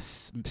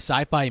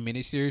 sci-fi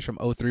miniseries from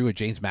 2003 with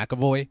James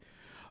McAvoy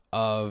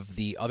of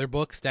the other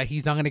books that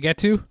he's not going to get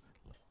to.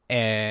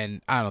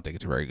 And I don't think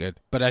it's very good,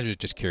 but I was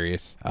just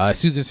curious.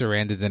 Susan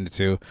Sarandon's in it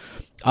too.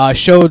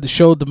 Showed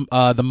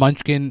the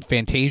Munchkin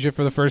Fantasia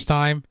for the first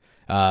time.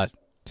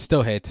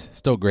 Still hits,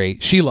 still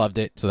great. She loved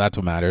it, so that's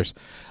what matters.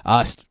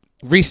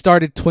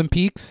 Restarted Twin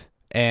Peaks,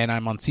 and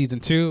I'm on season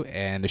 2,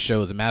 and the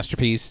show is a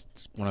masterpiece.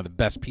 It's one of the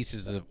best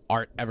pieces of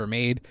art ever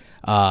made.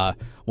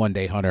 One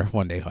Day Hunter.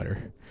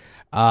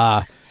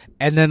 And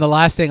then the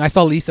last thing, I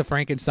saw Lisa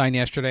Frankenstein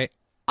yesterday.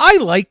 I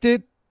liked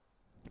it.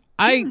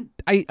 I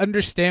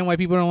understand why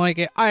people don't like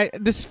it.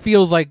 This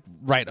feels like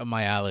right up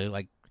my alley.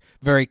 Like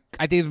I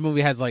think this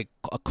movie has like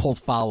a cult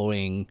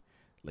following,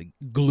 like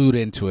glued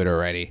into it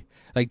already.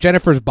 Like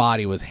Jennifer's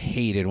Body was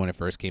hated when it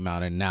first came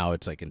out, and now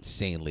it's like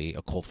insanely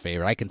a cult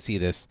favorite. I can see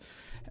this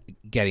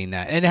getting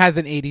that, and it has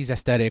an 80s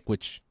aesthetic,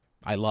 which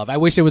I love. I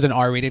wish it was an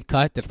R-rated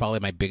cut. That's probably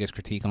my biggest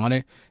critique on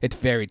it. It's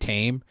very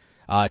tame.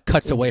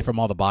 Cuts away from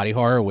all the body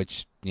horror,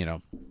 which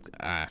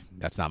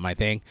that's not my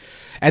thing.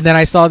 And then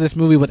I saw this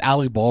movie with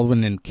Alec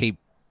Baldwin and Kim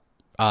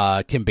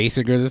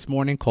Basinger this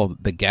morning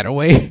called The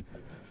Getaway.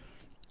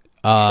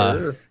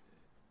 Sure.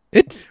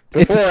 It's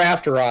before or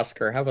after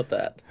Oscar. How about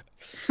that?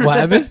 What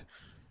happened?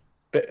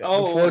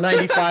 Before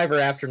 95 or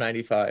after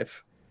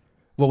 95?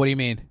 Well, what do you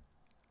mean?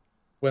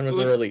 When was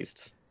it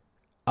released?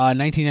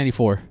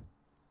 1994.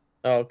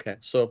 Oh, okay.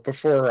 So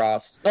before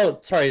Oscar. Oh,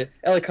 sorry.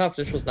 LA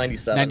Confidential was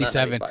 97.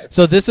 97.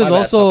 So this is my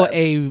also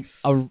bad.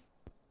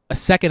 a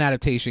second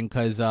adaptation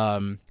because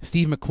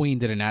Steve McQueen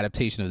did an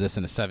adaptation of this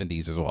in the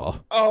 70s as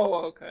well.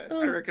 Oh, okay.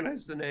 I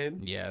recognize the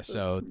name. Yeah.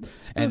 So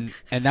and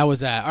that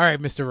was that. All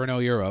right, Mr. Renault,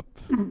 you're up.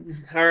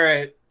 All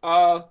right.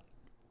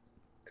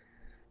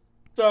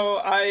 So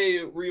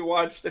I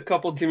rewatched a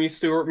couple Jimmy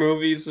Stewart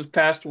movies this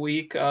past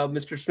week.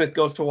 Mr. Smith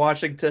Goes to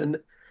Washington.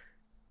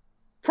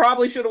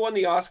 Probably should have won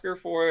the Oscar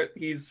for it.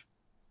 He's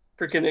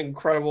freaking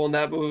incredible in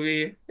that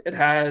movie. It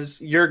has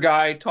your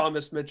guy,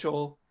 Thomas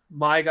Mitchell,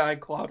 my guy,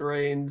 Claude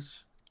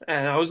Rains.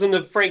 And I was in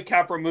the Frank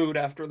Capra mood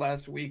after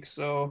last week,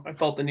 so I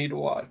felt the need to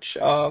watch.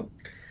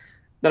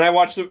 Then I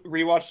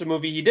rewatched the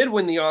movie he did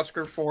win the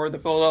Oscar for, The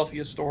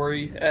Philadelphia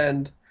Story,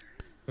 and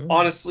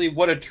honestly,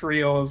 what a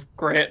trio of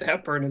Grant,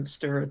 Hepburn, and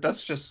Stewart.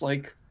 That's just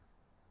like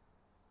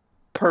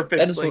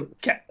perfect.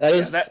 That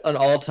is an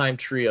all-time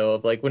trio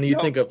of like when you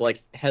think of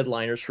like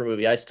headliners for a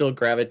movie. I still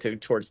gravitate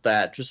towards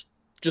that. Just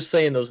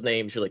saying those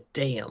names, you're like,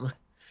 damn.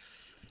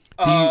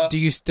 Do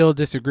you still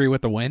disagree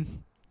with the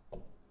win?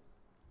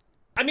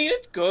 I mean,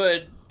 it's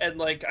good, and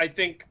like I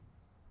think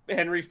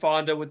Henry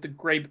Fonda with the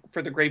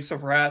Grapes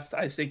of Wrath,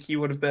 I think he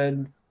would have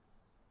been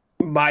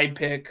my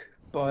pick,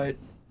 but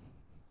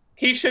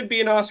he should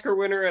be an Oscar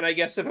winner, and I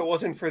guess if it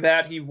wasn't for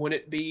that, he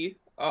wouldn't be,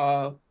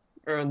 or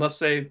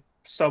unless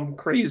some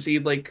crazy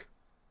like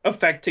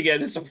effect to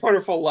get It's a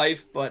Wonderful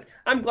Life. But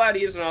I'm glad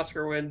he is an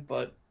Oscar win,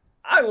 but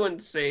I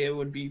wouldn't say it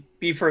would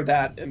be for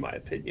that, in my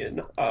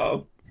opinion.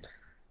 I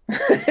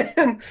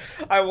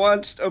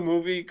watched a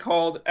movie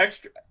called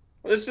Extra.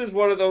 This is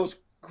one of those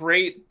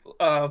great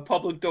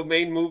public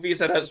domain movies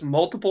that has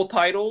multiple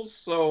titles.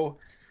 So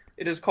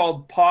it is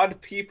called Pod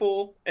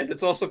People, and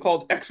it's also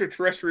called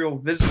Extraterrestrial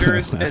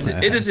Visitors, and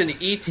it is an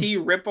E.T.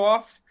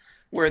 ripoff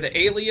where the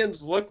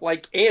aliens look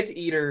like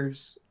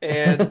anteaters.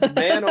 And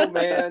man, oh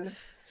man,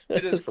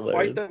 it is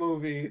quite the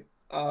movie.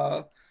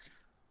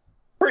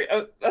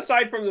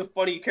 Aside from the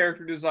funny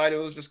character design, it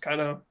was just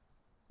kind of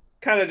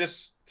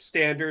just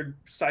standard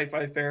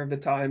sci-fi fare of the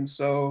time,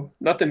 so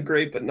nothing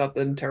great, but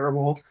nothing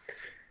terrible.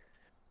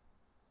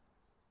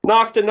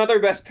 Knocked another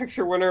Best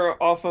Picture winner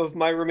off of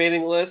my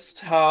remaining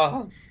list.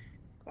 I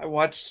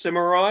watched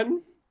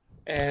Cimarron,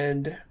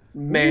 and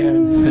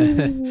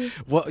man,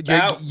 Well,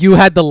 that- you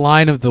had the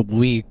line of the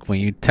week when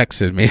you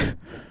texted me.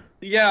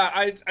 yeah,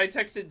 I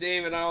texted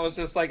Dave and I was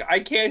just like, I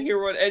can't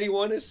hear what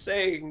anyone is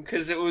saying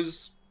because it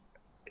was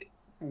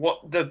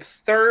the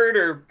third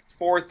or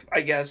fourth,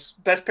 I guess,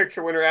 Best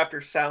Picture winner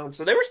after Sound.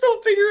 So they were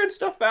still figuring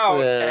stuff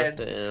out.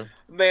 And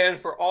man,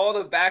 for all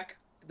the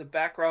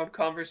background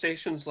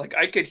conversations, like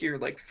I could hear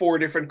like 4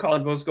 different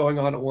convos going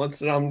on at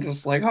once, and I'm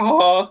just like,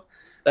 oh.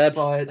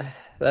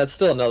 That's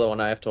still another one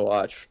I have to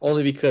watch,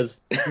 only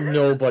because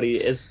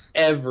nobody has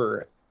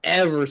ever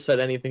said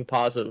anything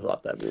positive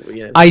about that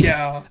movie.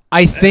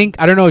 I think,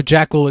 I don't know if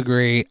Jack will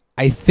agree,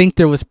 I think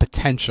there was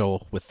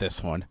potential with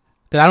this one.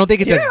 Because I don't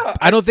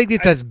think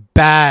it's as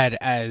bad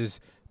as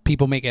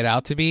people make it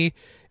out to be.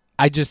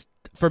 I just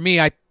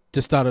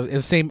thought it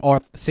was same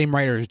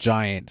writer as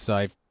Giant, so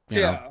I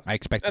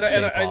expected the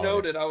same quality. I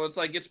noted, I was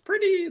like, it's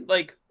pretty,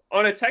 like,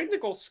 on a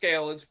technical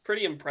scale, it's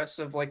pretty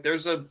impressive. Like,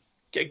 there's a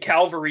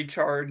cavalry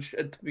charge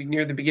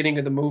near the beginning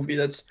of the movie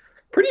that's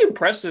pretty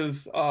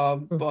impressive.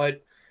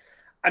 But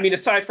I mean,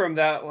 aside from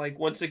that, like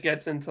once it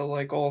gets into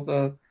like all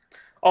the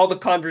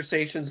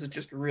conversations, it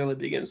just really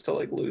begins to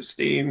like lose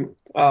steam.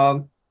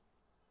 I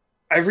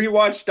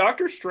rewatched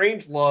Doctor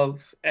Strangelove,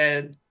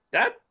 and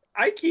that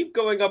I keep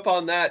going up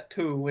on that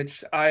too,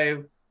 which I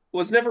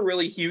was never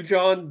really huge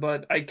on,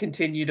 but I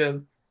continue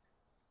to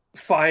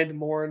find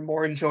more and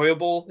more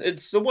enjoyable.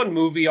 It's the one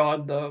movie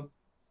on the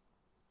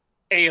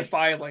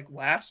AFI like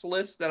laughs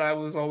list that I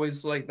was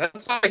always like,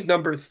 that's like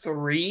number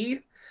 3,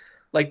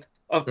 like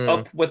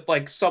up with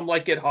like Some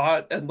Like It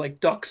Hot and like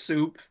Duck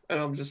Soup, and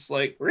I'm just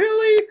like,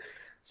 really?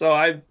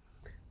 So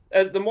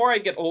the more I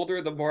get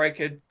older, the more I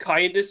could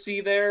kind of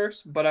see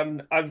theirs, but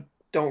I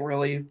don't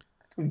really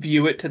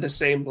view it to the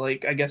same,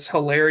 like, I guess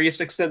hilarious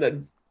extent that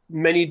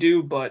many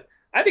do, but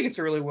I think it's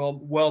a really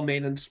well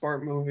made and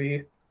smart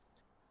movie.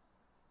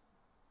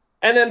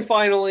 And then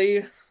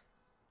finally,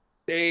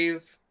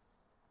 Dave,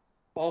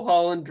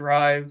 Mulholland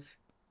Drive.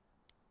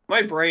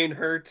 My brain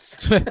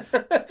hurts.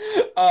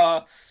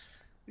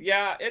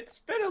 Yeah, it's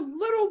been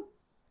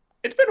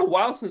a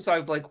while since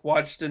I've like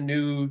watched a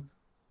new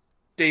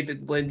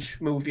David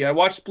Lynch movie. I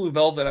watched Blue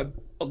Velvet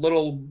a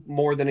little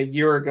more than a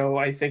year ago,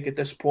 I think, at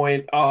this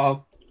point.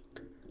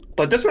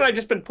 But this one I've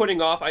just been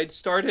putting off. I'd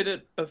started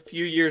it a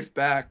few years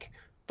back,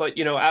 but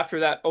after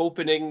that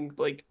opening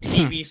like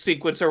TV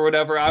sequence or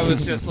whatever, I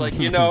was just like,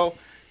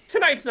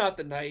 tonight's not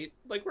the night.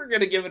 Like, we're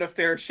gonna give it a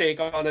fair shake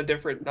on a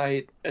different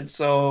night. And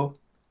so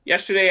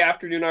yesterday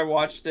afternoon I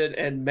watched it,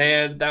 and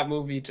man, that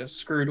movie just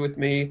screwed with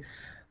me.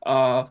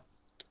 I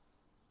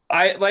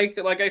like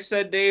I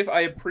said, Dave,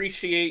 I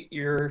appreciate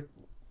your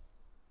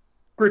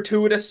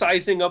gratuitous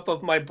sizing up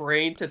of my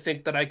brain to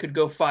think that I could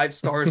go 5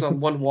 stars on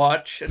one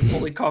watch and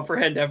fully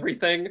comprehend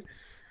everything.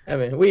 I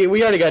mean,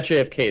 we already got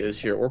JFK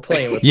this year. We're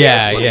playing with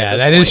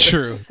that is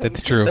true.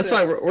 That's true. That's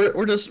why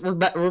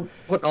we're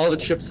putting all the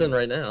chips in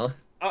right now.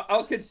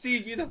 I'll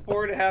concede you the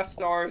 4.5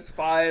 stars.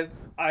 5,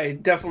 I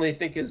definitely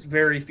think is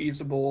very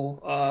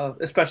feasible,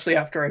 especially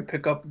after I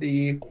pick up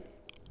the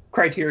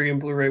Criterion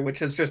Blu-ray, which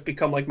has just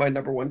become like my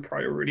number 1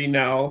 priority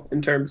now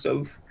in terms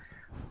of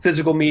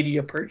physical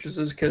media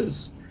purchases.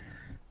 Because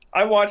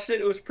I watched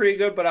it, it was pretty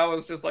good, but I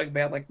was just like,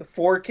 man, like the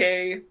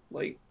 4K,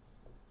 like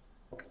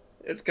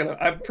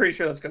I'm pretty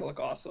sure that's gonna look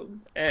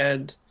awesome.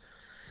 And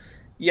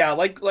yeah,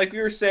 like we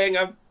were saying,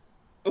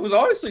 it was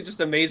honestly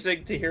just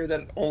amazing to hear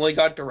that it only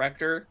got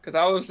director, because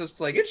I was just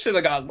like, it should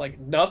have gotten like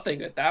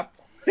nothing at that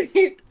point.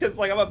 Because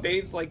like I'm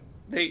amazed, I'm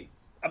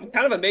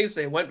kind of amazed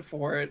they went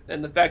for it,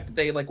 and the fact that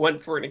they like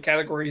went for it in a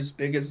category as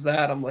big as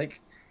that, I'm like,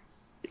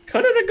 it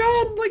couldn't have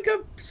gone like a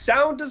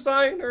sound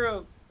design or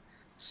a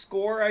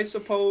score, I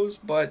suppose.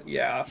 But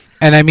yeah.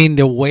 And I mean,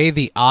 the way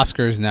the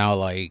Oscars now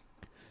like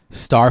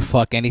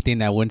starfuck anything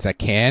that wins at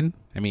Cannes.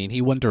 I mean,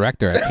 he won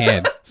director at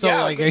Cannes, so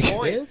yeah, like, good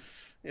point.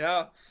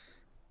 Yeah.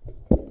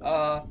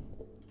 But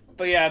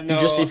yeah, no.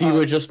 If he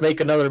would just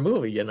make another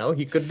movie,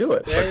 he could do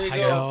it. There you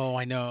go.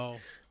 I know.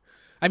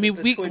 I mean,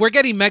 we're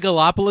getting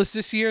Megalopolis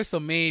this year, so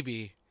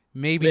maybe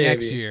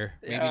next year.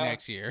 Maybe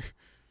next year.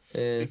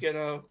 We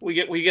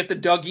get the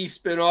Dougie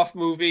spin-off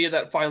movie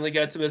that finally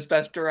gets him his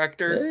best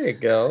director. There you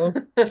go.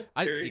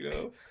 There you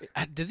go.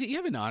 Does he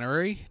have an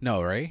honorary?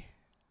 No, right?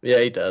 Yeah,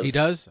 he does. He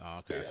does? Oh,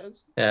 okay.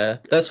 Yeah,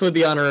 that's what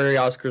the honorary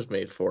Oscar's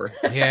made for.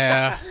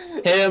 Yeah.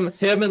 him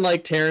and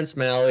like Terrence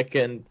Malick,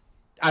 and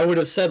I would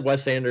have said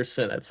Wes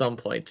Anderson at some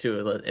point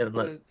too.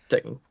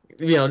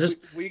 Just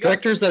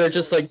directors that are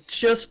just like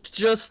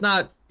just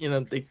not,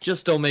 they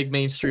just don't make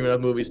mainstream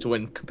enough movies to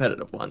win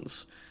competitive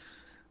ones,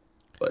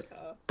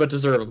 but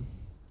deserve them.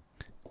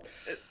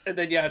 And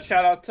then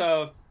shout out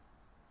to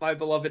my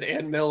beloved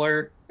Ann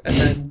Miller, and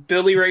then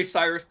Billy Ray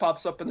Cyrus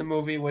pops up in the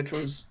movie, which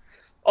was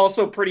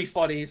also pretty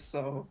funny.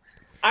 So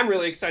I'm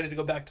really excited to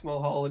go back to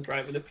Mulholland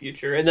Drive in the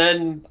future. And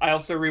then I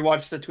also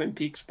rewatched the Twin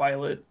Peaks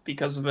pilot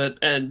because of it,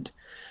 and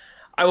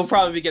I will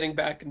probably be getting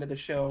back into the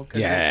show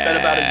because it's been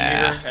about a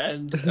year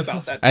and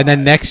about that. And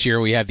then next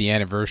year we have the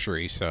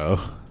anniversary. So.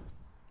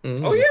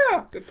 Oh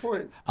yeah, good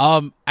point.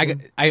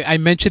 I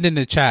mentioned in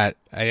the chat,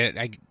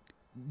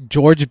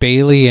 George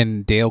Bailey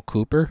and Dale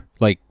Cooper,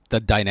 like the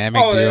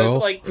dynamic duo.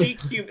 Like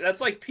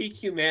that's like peak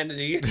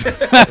humanity.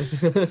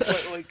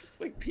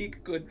 like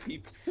peak good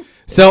people.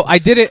 So I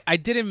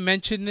didn't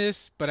mention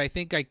this, but I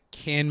think I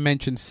can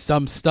mention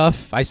some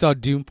stuff. I saw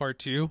Dune Part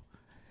 2.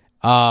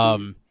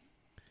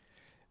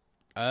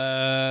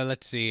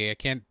 Let's see. I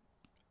can't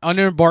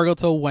under embargo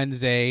till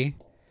Wednesday.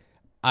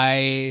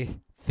 I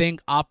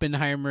think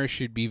Oppenheimer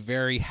should be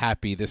very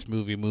happy this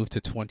movie moved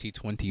to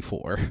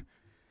 2024.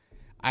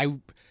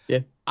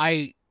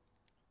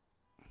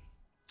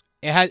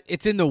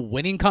 It's in the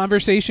winning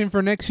conversation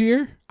for next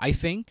year, I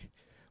think.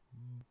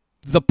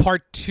 The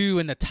part 2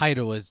 in the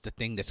title is the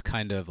thing that's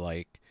kind of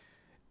like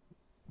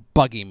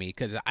bugging me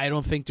because I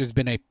don't think there's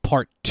been a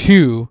part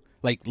 2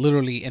 like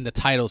literally in the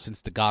title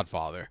since The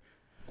Godfather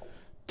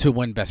to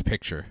win Best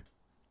Picture.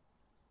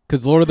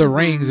 Because Lord of the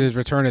Rings is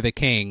Return of the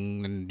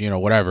King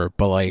and whatever,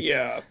 but like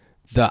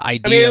the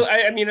idea.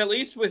 I mean, at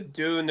least with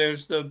Dune,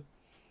 there's the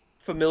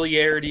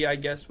familiarity, I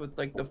guess, with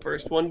like the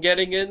first one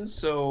getting in,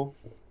 so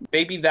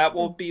maybe that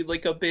won't be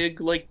like a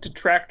big like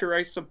detractor,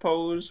 I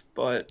suppose.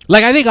 But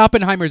like, I think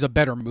Oppenheimer is a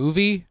better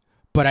movie,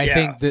 but I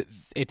think that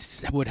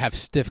it would have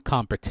stiff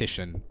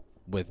competition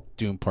with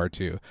Dune Part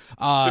 2.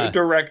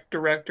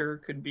 Director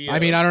could be. I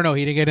mean, I don't know.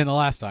 He didn't get in the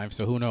last time,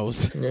 so who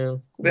knows?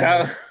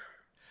 Yeah.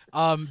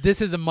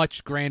 This is a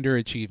much grander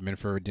achievement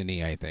for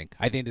Denis, I think.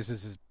 I think this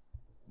is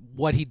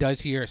what he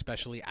does here,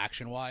 especially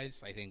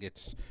action-wise. I think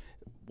it's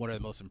one of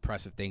the most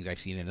impressive things I've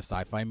seen in a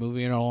sci-fi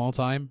movie in a long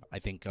time. I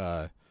think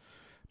Timothée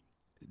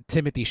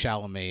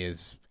Chalamet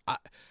is...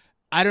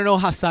 I don't know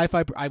how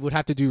sci-fi... I would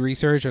have to do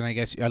research, and I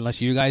guess unless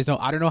you guys know,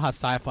 I don't know how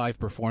sci-fi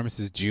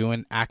performances do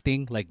in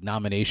acting, like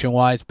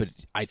nomination-wise, but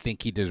I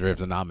think he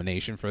deserves a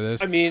nomination for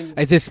this. I mean...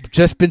 Has this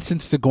just been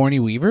since Sigourney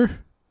Weaver?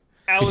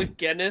 Alec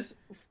Guinness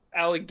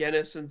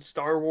in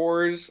Star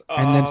Wars.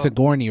 And then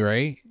Sigourney,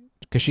 right?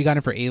 Because she got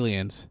him for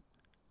Aliens.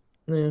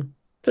 Yeah.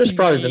 There's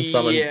probably been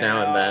some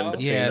now and then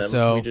between them.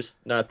 So we just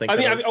not thinking.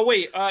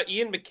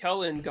 Ian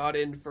McKellen got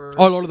in for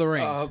Lord of the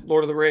Rings.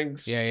 Lord of the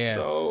Rings. Yeah.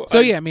 So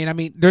I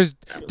mean, there's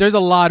a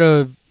lot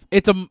of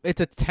it's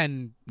a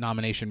 10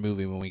 nomination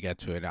movie when we get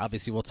to it.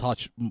 Obviously, we'll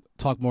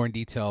talk more in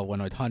detail when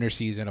Hunter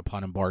sees it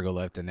upon embargo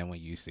lift, and then when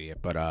you see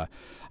it. But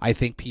I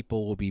think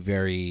people will be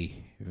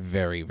very,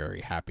 very,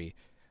 very happy.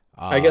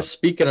 I guess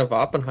speaking of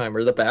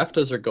Oppenheimer, the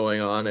BAFTAs are going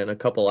on in a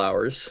couple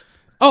hours.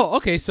 Oh,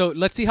 okay. So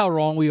let's see how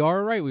wrong we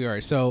are. Right, we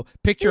are. So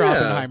picture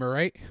Oppenheimer,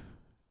 right?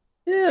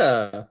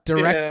 Yeah.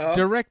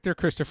 Director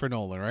Christopher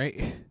Nolan,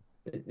 right?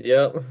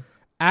 Yep.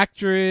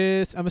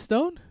 Actress Emma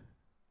Stone.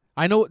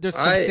 I know there's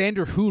some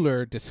Sandra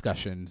Hüller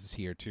discussions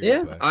here too.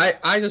 Yeah, but...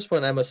 I just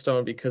went Emma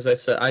Stone because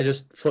I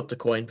just flipped a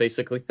coin.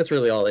 Basically, that's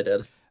really all I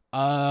did. In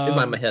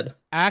my head.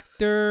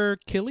 Actor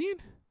Killian.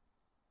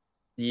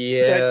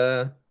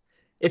 Yeah.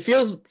 It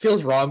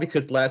feels wrong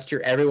because last year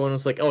everyone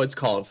was like, "Oh, it's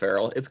Colin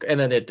Farrell," and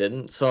then it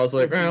didn't. So I was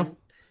like, "Well,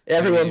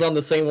 everyone's on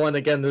the same one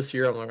again this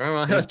year." I'm like,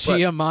 "Oh, if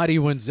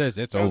Giamatti wins this,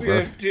 it's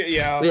over."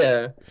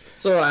 Yeah.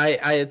 So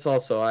it's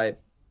also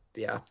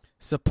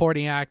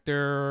Supporting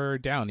actor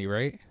Downey,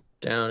 right?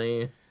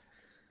 Downey.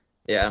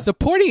 Yeah.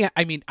 Supporting.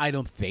 I mean, I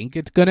don't think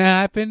it's gonna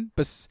happen.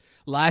 But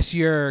last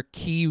year,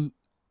 Key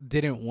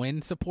didn't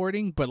win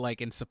supporting, but like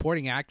in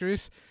supporting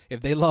actress,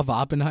 if they love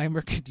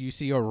Oppenheimer, could you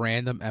see a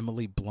random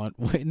Emily Blunt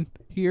win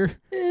here?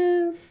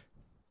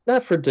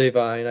 Not for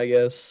Divine, I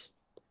guess.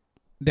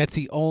 That's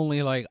the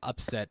only like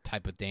upset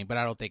type of thing, but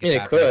I don't think it's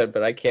it could,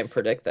 but I can't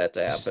predict that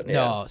to happen.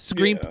 No,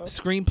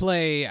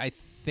 screenplay. I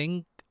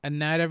think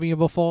Anatomy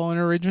of a Fallen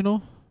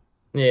original.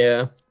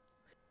 Yeah.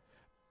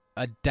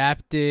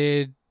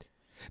 Adapted.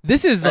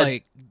 This is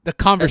like the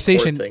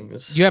conversation.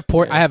 You have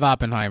I have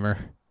Oppenheimer.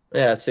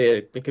 Yeah, see,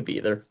 it could be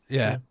either.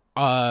 Yeah.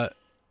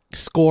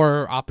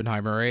 Score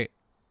Oppenheimer, right?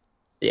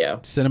 Yeah.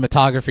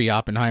 Cinematography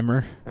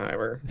Oppenheimer.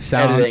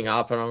 Editing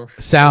Oppenheimer.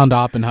 Sound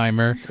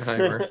Oppenheimer.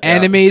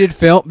 Animated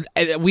film.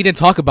 We didn't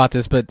talk about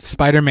this, but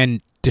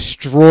Spider-Man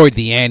destroyed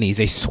the Annies.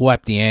 They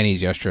swept the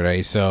Annies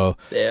yesterday. So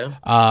yeah.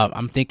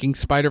 I'm thinking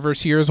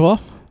Spider-Verse here as well.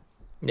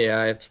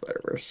 Yeah, I have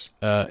Spider-Verse.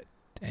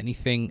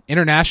 Anything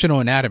International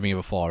Anatomy of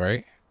a Fall,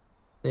 right?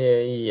 Yeah.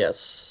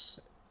 Yes.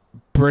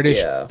 British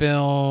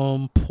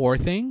film Poor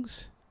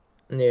Things?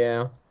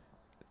 Yeah.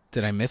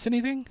 Did I miss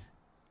anything?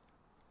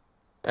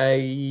 No,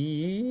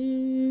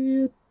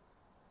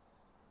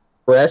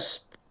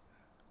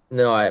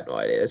 I have no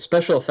idea.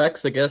 Special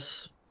effects, I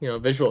guess.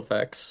 Visual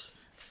effects.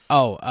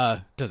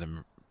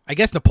 Doesn't... I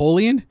guess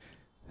Napoleon?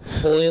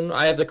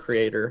 I have the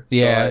creator.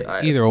 Yeah, so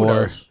either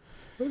or.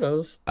 Who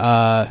knows?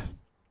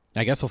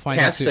 I guess we'll find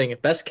casting,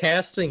 out. Best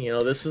casting.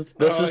 This is.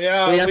 We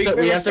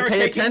have to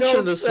pay attention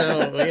to this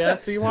now. We have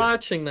to be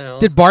watching now.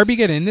 Did Barbie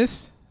get in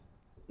this?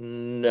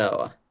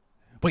 No.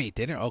 Wait,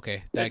 didn't?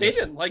 Okay. They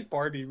didn't like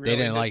Barbie. Really, they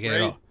didn't like it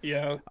at all.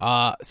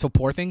 Yeah. So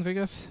Poor Things, I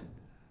guess.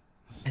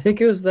 I think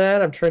it was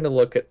that. I'm trying to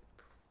look at.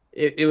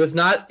 It was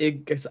not.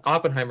 Because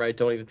Oppenheimer, I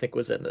don't even think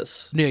was in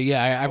this.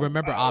 Yeah, I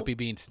remember wow. Oppie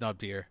being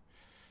snubbed here.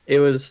 It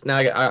was now.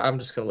 I'm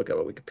just gonna look up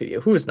on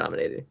Wikipedia who was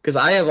nominated because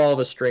I have All of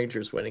Us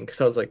Strangers winning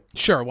because I was like,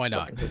 Sure, why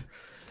not?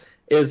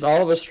 is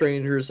All of Us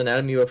Strangers,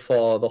 Anatomy of a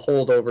Fall, The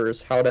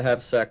Holdovers, How to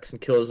Have Sex,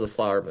 and Killers of the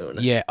Flower Moon.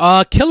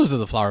 Yeah, Killers of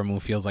the Flower Moon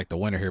feels like the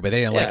winner here, but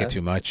they didn't like Yeah. it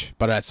too much.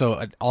 But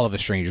All of the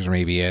Strangers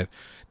maybe it.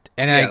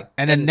 And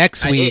Yeah. then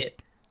next week,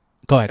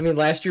 go ahead. I mean,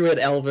 last year we had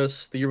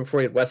Elvis. The year before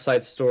we had West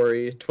Side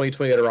Story.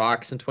 2020 we had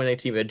Rocks, and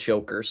 2019 we had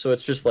Joker. So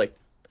it's just like,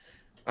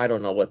 I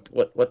don't know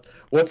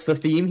what's the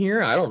theme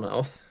here. I don't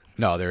know.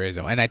 No, there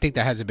isn't, and I think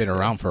that hasn't been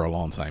around for a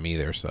long time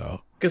either.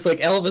 So Because like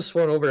Elvis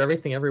won over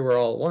Everything Everywhere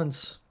All at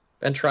Once,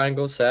 and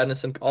Triangle,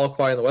 Sadness, and All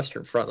Quiet on the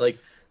Western Front. Like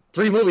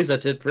 3 movies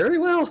that did very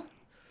well.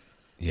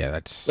 yeah,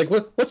 that's Like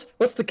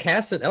what's the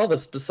cast in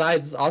Elvis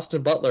besides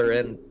Austin Butler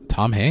and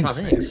Tom Hanks.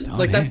 Tom man. Hanks? Tom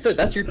Like Hanks.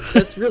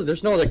 that's really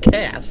there's no other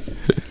cast.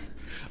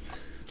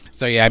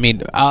 So yeah, I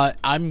mean,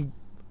 I'm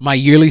my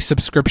yearly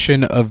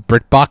subscription of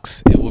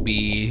BritBox. It will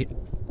be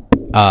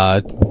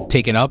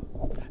taken up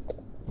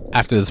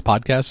after this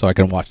podcast, so I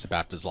can watch the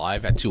BAFTAs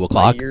live at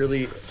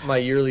 2:00. My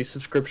yearly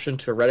subscription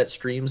to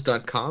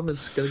RedditStreams.com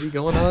is going to be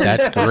going on.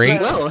 That's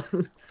great. Well,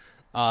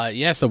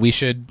 Yeah, so we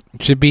should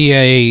be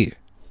a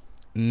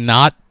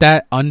not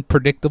that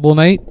unpredictable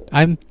night.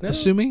 I'm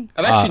assuming.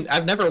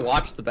 I've never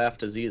watched the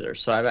BAFTAs either,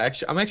 so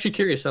I'm actually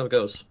curious how it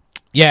goes.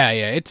 Yeah,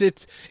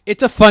 it's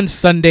a fun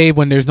Sunday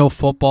when there's no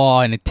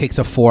football and it takes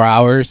up 4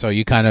 hours, so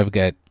you kind of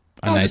get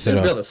a I'll nice just be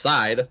little. on the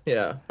side.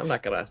 Yeah, I'm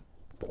not gonna.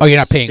 Oh, you're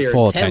not paying stare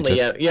full intently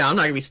attention. at. Yeah, I'm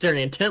not gonna be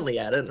staring intently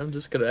at it. I'm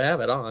just gonna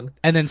have it on.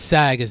 And then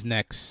SAG is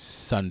next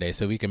Sunday,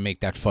 so we can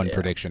make that fun Yeah.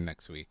 prediction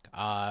next week.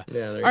 Yeah,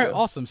 there you All right, go.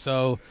 awesome.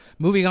 So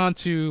moving on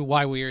to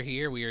why we are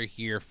here. We are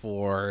here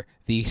for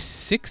the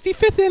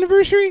 65th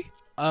anniversary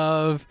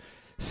of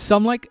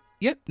Some Like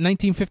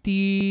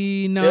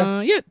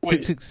 1959. Yeah,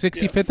 Wait,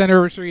 65th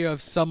anniversary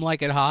of Some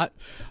Like It Hot.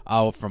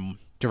 From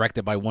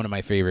directed by one of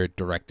my favorite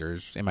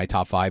directors in my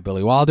top 5,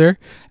 Billy Wilder.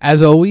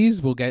 As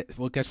always, we'll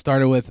get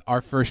started with our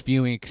first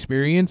viewing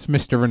experience.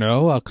 Mr.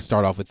 Renault, I'll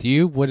start off with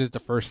you. When was the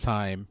first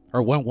time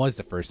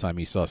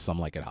you saw Some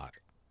Like It Hot?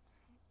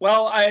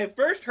 Well, I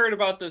first heard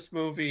about this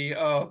movie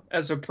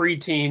as a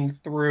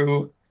preteen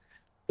through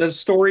the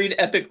storied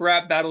epic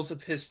rap battles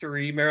of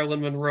history.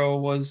 Marilyn Monroe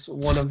was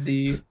one of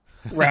the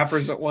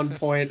rappers at one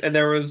point, and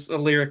there was a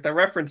lyric that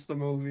referenced the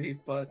movie,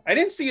 but I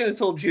didn't see it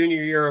until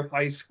junior year of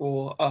high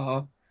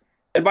school.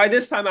 And by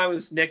this time, I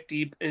was neck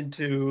deep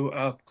into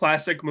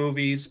classic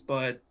movies,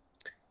 but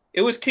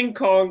it was King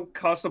Kong,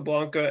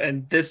 Casablanca,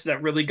 and this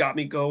that really got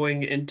me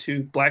going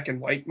into black and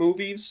white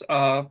movies.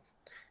 And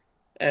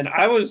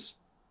I was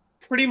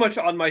pretty much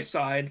on my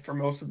side for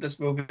most of this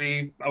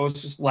movie. I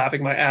was just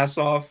laughing my ass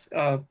off,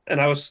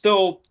 and I was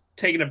still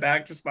taken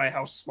aback just by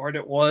how smart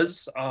it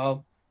was.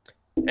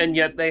 And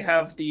yet they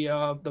have the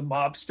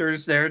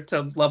mobsters there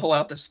to level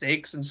out the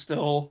stakes and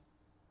still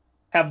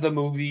have the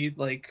movie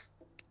like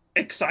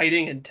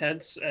exciting,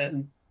 intense,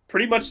 and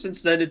pretty much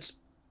since then it's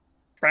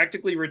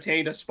practically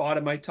retained a spot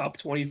in my top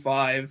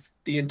 25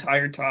 the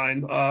entire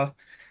time.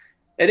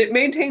 And it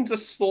maintains a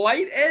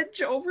slight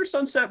edge over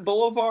Sunset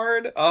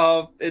Boulevard.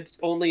 It's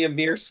only a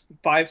mere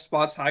 5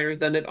 spots higher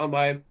than it on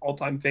my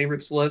all-time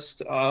favorites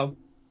list.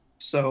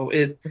 So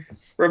it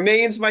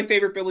remains my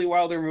favorite Billy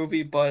Wilder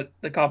movie, but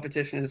the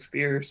competition is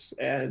fierce,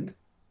 and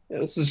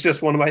this is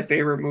just one of my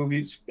favorite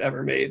movies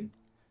ever made.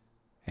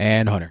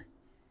 And Hunter.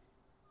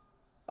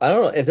 I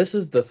don't know if this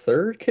is the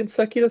 3rd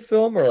consecutive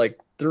film or like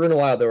through in a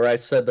while where I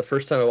said the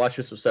first time I watched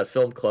this was at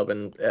Film Club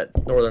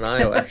at Northern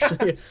Iowa.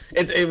 Actually,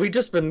 we've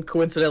just been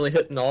coincidentally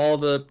hitting all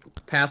the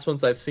past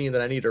ones I've seen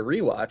that I need to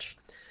rewatch.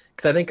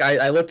 Because I think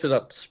I looked it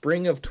up.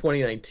 Spring of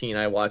 2019,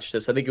 I watched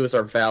this. I think it was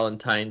our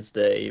Valentine's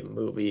Day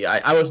movie.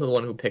 I wasn't the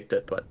one who picked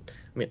it, but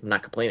I mean, I'm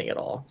not complaining at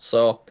all.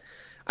 So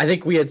I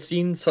think we had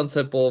seen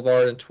Sunset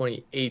Boulevard in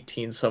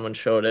 2018. Someone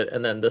showed it,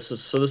 and then this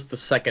is the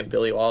second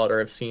Billy Wilder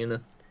I've seen.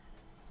 And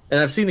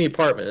I've seen The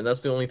Apartment, and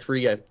that's the only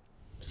 3 I've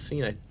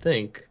seen, I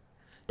think.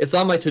 It's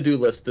on my to-do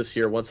list this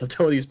year once I'm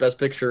done with these Best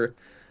Picture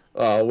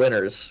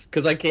winners.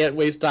 Because I can't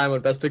waste time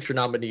on Best Picture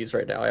nominees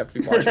right now. I have to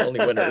be watching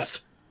only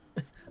winners.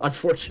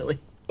 Unfortunately.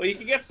 Well, you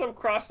can get some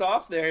crossed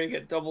off there. You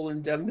get Double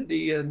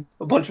Indemnity and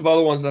a bunch of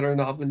other ones that are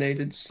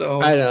nominated.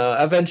 So I know.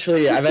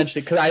 Eventually,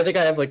 because I think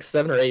I have like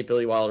 7 or 8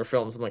 Billy Wilder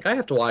films. I'm like, I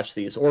have to watch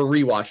these or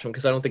rewatch them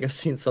because I don't think I've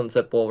seen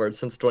Sunset Boulevard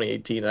since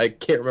 2018. I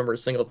can't remember a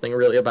single thing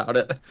really about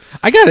it.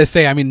 I gotta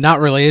say, I mean, not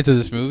related to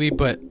this movie,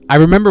 but I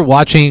remember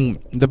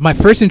watching my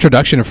first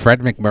introduction of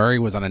Fred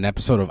McMurray was on an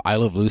episode of I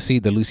Love Lucy,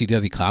 the Lucy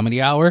Desi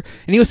Comedy Hour,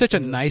 and he was such a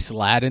nice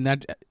lad in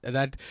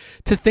that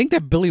to think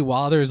that Billy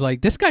Wilder is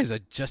like, this guy's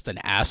just an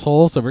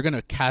asshole, so we're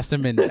gonna cast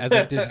him in as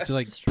this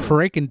like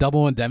prick in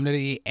Double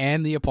Indemnity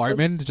and The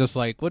Apartment. Just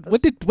like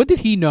what did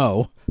he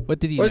know? What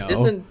did he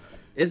know?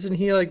 Isn't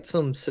he like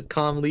some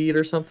sitcom lead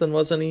or something?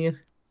 Wasn't he?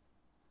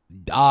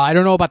 I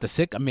don't know about the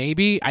sick.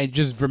 Maybe I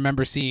just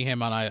remember seeing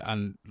him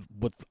on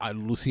with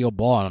Lucille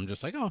Ball, and I'm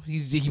just like, oh,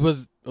 it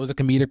was a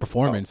comedic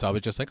performance. So I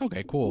was just like,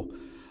 okay, cool.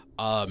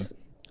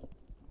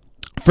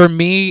 For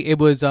me, it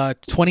was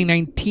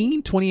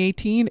 2019,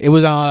 2018. It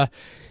was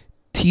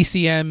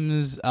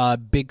TCM's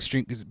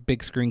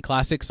big screen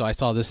classic. So I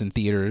saw this in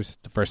theaters.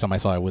 The first time I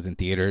saw it was in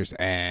theaters,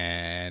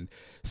 and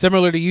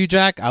similar to you,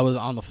 Jack, I was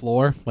on the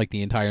floor like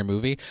the entire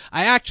movie.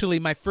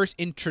 My first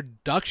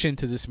introduction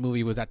to this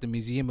movie was at the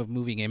Museum of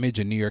Moving Image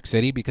in New York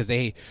City, because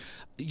we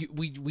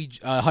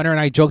Hunter and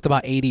I joked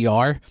about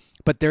ADR,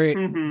 but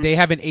they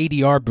have an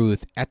ADR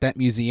booth at that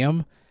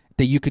museum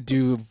that you could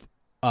do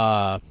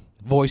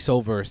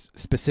voiceovers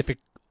specific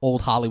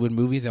old Hollywood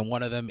movies, and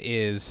one of them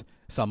is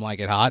Some Like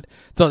It Hot.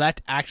 So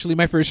that's actually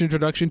my first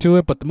introduction to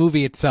it, but the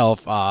movie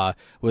itself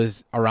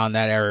was around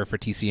that era for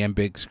TCM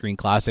Big Screen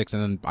Classics,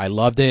 and I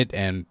loved it,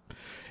 and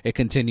it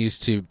continues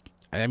to,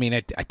 I mean,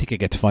 I think it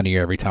gets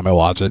funnier every time I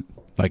watch it.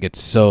 Like,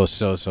 it's so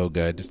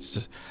good.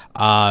 It's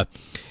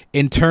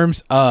in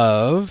terms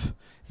of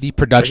the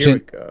production. Here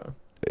we go.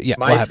 Yeah,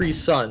 My Three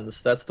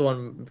Sons. That's the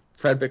one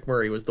Fred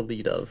McMurray was the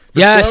lead of. For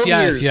Yes.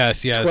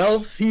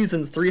 12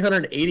 seasons,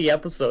 380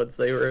 episodes.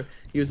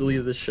 He was the lead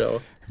of the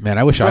show. Man,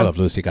 I wish I Love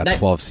Lucy got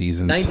 12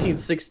 seasons.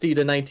 1960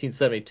 to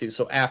 1972,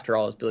 so after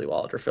all his Billy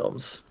Wilder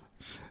films.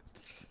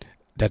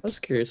 I was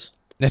curious.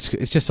 It's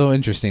just so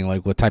interesting,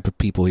 like what type of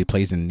people he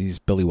plays in these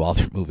Billy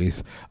Wilder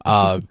movies.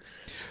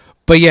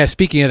 But yeah,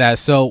 speaking of that,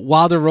 so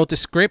Wilder wrote the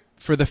script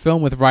for the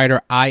film with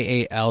writer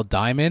I.A.L.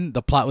 Diamond.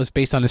 The plot was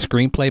based on a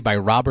screenplay by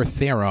Robert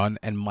Theron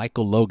and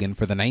Michael Logan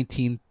for the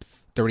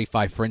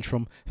 1935 French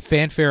film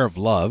Fanfare of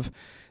Love.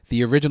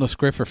 The original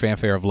script for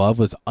Fanfare of Love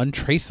was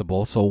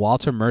untraceable, so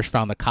Walter Murch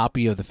found a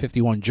copy of the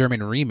 1951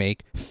 German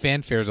remake,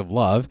 Fanfares of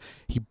Love.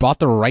 He bought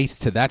the rights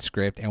to that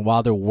script, and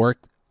Wilder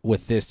worked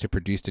with this to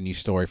produce the new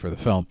story for the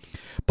film.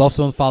 Both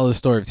films follow the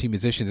story of two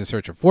musicians in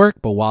search of work,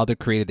 but Wilder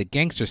created the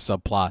gangster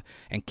subplot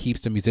and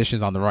keeps the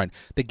musicians on the run.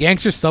 The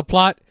gangster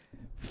subplot,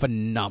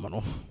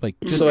 phenomenal. Like,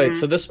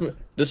 so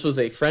this was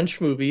a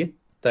French movie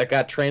that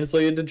got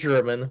translated to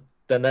German,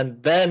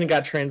 then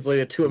got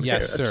translated to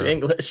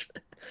English.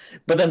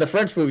 But then the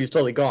French movie is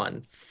totally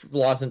gone,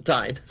 lost in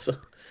time. So,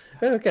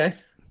 okay.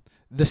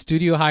 The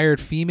studio hired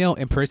female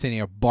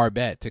impersonator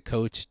Barbette to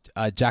coach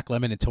Jack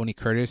Lemmon and Tony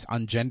Curtis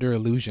on gender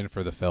illusion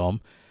for the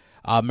film.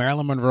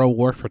 Marilyn Monroe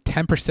worked for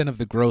 10% of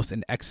the gross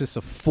in excess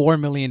of $4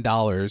 million,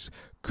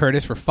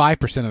 Curtis for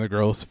 5% of the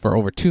gross for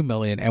over $2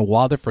 million, and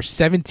Wilder for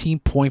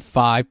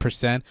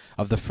 17.5%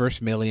 of the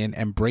first million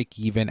and break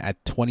even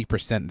at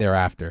 20%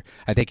 thereafter.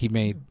 I think he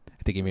made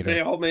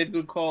They all made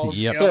good calls.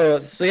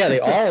 Yep. So yeah,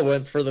 they all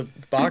went for the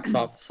box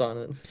office on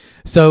it.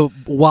 So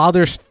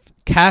Wilder's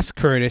cast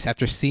Curtis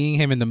after seeing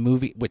him in the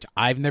movie, which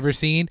I've never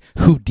seen,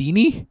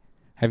 Houdini.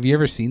 Have you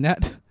ever seen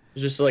that?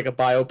 It's just like a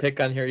biopic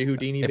on Harry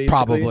Houdini, basically.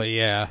 Probably,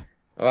 yeah.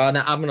 Well,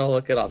 now I'm gonna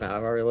look it up now.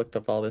 I've already looked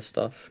up all this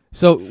stuff.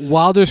 So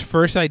Wilder's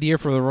first idea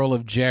for the role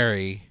of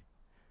Jerry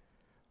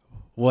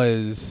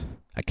was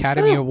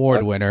Academy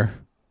Award winner.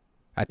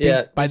 I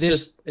think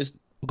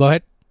go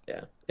ahead.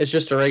 Yeah, it's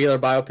just a regular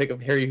biopic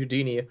of Harry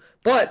Houdini,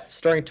 but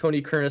starring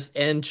Tony Curtis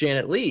and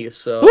Janet Leigh.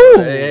 So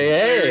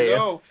There you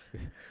go.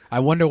 I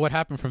wonder what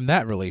happened from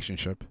that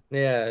relationship.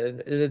 Yeah,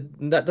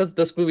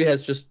 this movie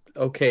has just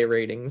okay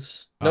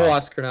ratings. No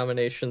Oscar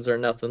nominations or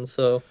nothing.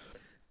 So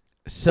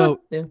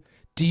yeah.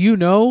 Do you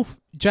know,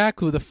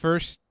 Jack, who the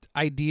first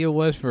idea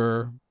was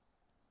for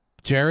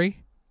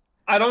Jerry?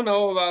 I don't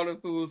know about if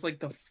it was like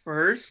the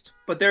first,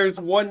 but there's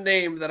one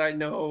name that I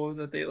know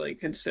that they like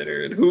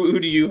considered. Who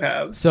do you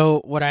have? So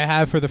what I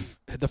have for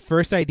the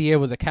first idea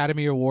was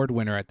Academy Award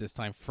winner at this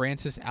time,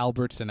 Francis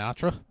Albert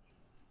Sinatra.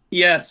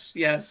 Yes,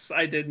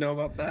 I did know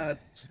about that.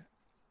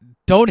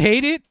 Don't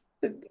hate it.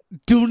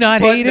 Do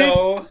not hate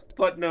it.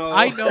 But no.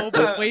 I know,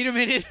 but wait a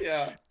minute.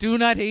 Yeah. Do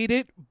not hate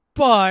it.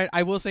 But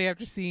I will say,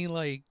 after seeing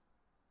like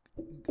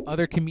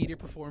other comedic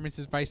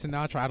performances by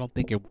Sinatra, I don't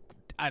think it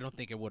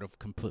would have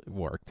completely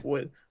worked.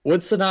 Would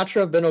Sinatra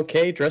have been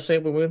okay dressing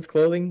up in women's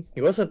clothing? He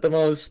wasn't the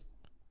most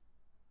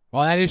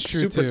that is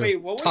true too.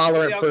 Wait,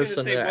 tolerant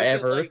person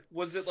ever.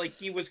 Was it like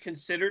he was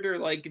considered, or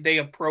like they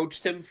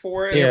approached him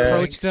for it? They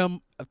approached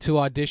him to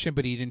audition,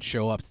 but he didn't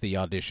show up to the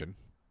audition.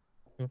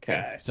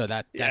 Okay. So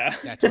that's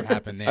what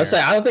happened there.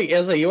 I don't think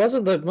he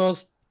wasn't the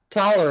most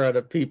tolerant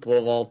of people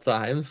of all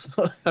time. So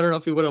I don't know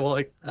if he would have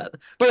liked that.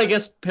 But I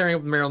guess pairing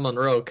up with Marilyn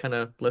Monroe kind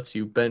of lets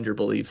you bend your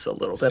beliefs a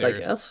little bit, I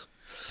guess.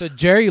 So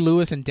Jerry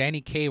Lewis and Danny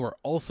Kaye were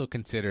also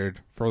considered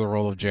for the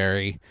role of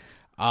Jerry.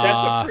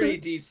 That's a pretty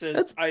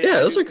decent.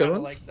 Those are good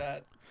ones. Like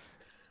that.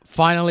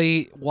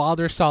 Finally,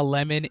 Wilder saw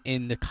Lemmon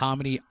in the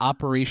comedy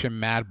Operation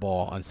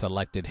Madball and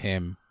selected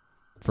him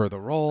for the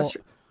role.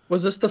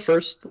 Was this the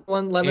first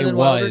one Lemmon and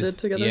Wilder did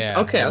together? Yeah.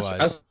 Okay, I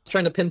was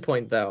trying to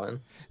pinpoint that one.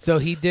 So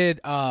he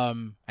did. I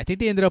think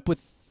they ended up with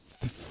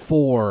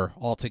 4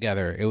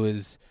 altogether. It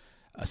was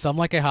Some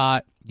Like It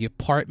Hot, The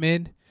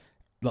Apartment,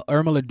 the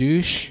Irma La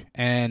Douche,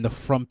 and the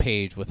Front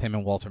Page with him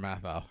and Walter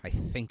Matthau. I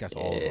think that's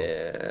all of them.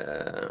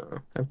 Yeah,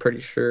 I'm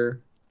pretty sure.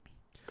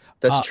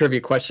 That's a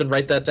trivia question.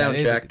 Write that down,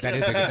 Jack. That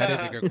is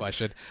a good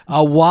question.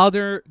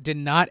 Wilder did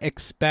not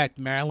expect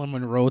Marilyn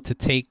Monroe to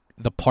take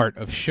the part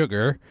of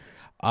Sugar.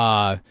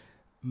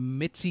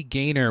 Mitzi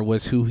Gaynor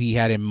was who he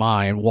had in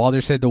mind.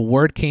 Wilder said the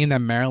word came that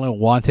Marilyn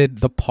wanted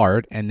the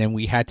part, and then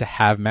we had to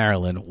have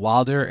Marilyn.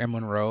 Wilder and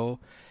Monroe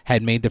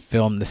had made the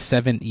film The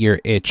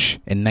 7-Year Itch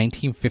in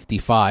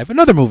 1955.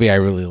 Another movie I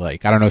really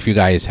like. I don't know if you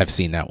guys have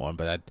seen that one,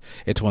 but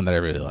it's one that I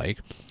really like.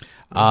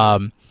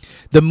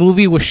 The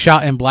movie was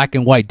shot in black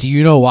and white. Do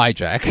you know why,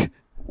 Jack?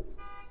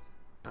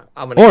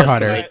 I'm gonna Or guess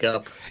Hunter. the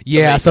makeup.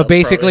 Yeah, so makeup,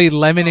 basically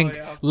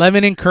probably.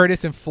 Lemon and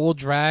Curtis in full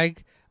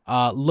drag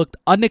looked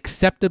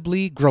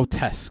unacceptably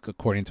grotesque,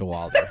 according to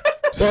Wilder.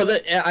 Well,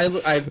 I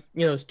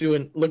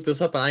looked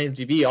this up on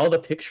IMDb. All the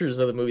pictures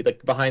of the movie,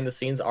 like behind the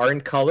scenes, are in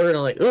color, and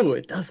I'm like, ooh,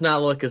 it does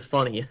not look as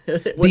funny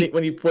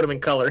when you put them in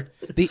color.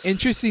 The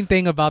interesting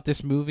thing about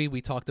this movie,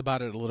 we talked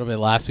about it a little bit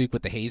last week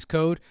with the Hays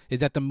Code,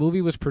 is that the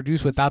movie was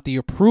produced without the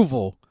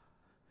approval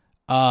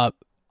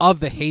of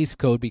the Hays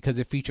Code because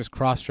it features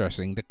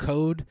cross-dressing. The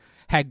code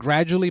had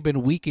gradually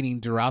been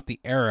weakening throughout the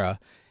era,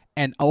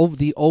 and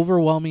the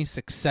overwhelming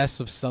success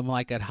of Some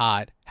Like It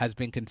Hot has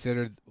been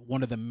considered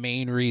one of the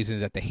main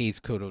reasons that the Hays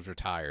Code was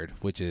retired,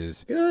 which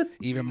is Good.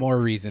 even more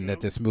reason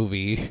that this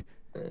movie...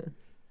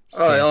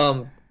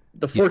 The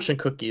Fortune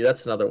Cookie,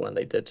 that's another one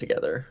they did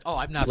together. Oh,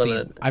 I've not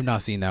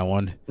seen that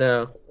one.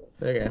 No.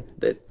 Okay.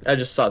 I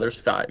just saw there's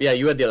 5. Yeah,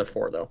 you had the other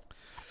 4, though.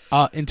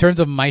 In terms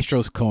of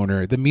Maestro's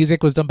Corner, the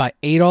music was done by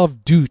Adolf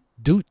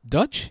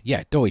Deutsch?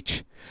 Yeah,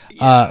 Deutsch.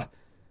 Yeah.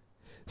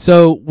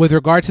 So with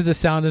regard to the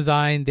sound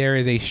design, there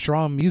is a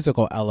strong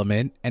musical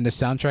element, and the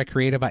soundtrack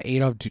created by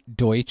Adolf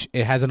Deutsch,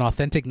 it has an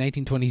authentic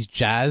 1920s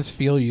jazz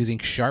feel using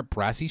sharp,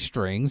 brassy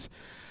strings.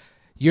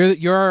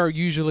 You're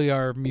usually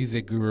our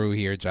music guru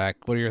here,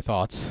 Jack. What are your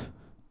thoughts?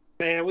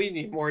 Man, we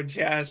need more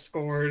jazz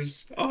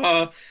scores.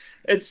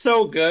 It's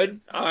so good.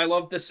 I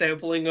love the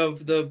sampling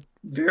of the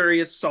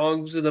various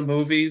songs in the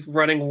movie.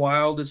 Running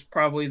Wild is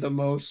probably the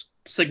most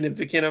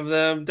significant of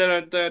them.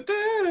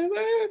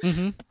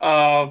 Mm-hmm.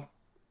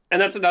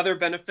 And that's another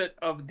benefit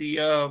of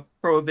the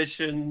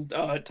Prohibition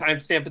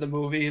timestamp of the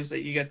movie is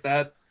that you get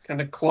that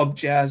kind of club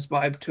jazz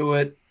vibe to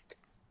it.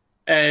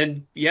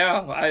 And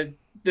yeah,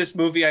 this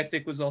movie I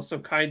think was also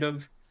kind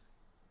of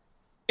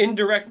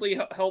indirectly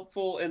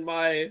helpful in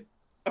my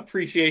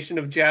appreciation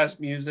of jazz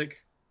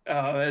music.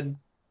 And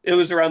it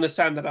was around this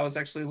time that I was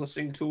actually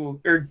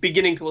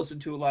beginning to listen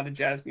to a lot of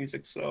jazz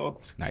music.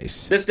 So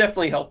Nice. this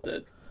definitely helped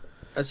it.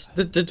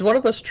 Did one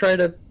of us try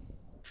to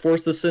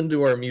force this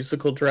into our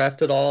musical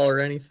draft at all or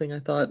anything? I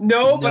thought.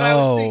 No, but I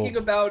was No. thinking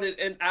about it,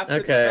 and after the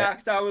Okay.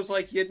 fact, I was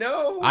like,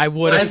 I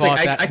would have thought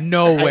that.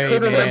 No way, I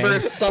couldn't man.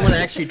 remember if someone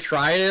actually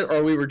tried it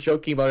or we were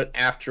joking about it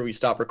after we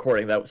stopped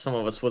recording. That some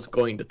of us was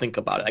going to think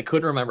about it. I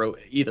couldn't remember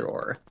either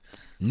or.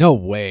 No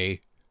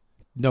way.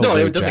 No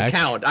way, it doesn't Jack.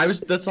 count.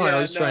 That's why Yeah,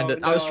 I was trying to.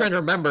 I was no. trying to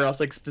remember. I was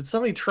like, did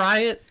somebody try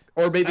it,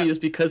 or maybe it was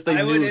because they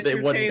I would knew they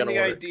wasn't entertain gonna the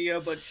work. idea,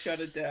 but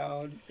shut it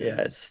down. Yeah,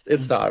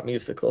 it's not a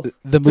musical. The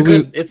It's a movie.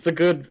 good.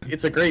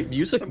 It's a great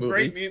music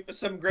movie.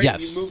 Some great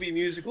Yes. movie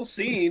musical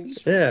scenes.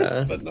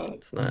 Yeah, But not.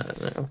 it's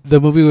not. No. The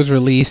movie was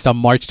released on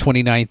March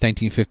 29th,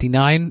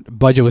 1959.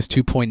 Budget was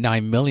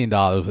 $2.9 million,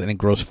 and it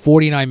grossed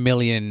 $49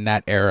 million in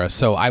that era.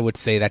 So I would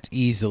say that's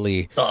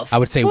easily, I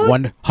would say, What?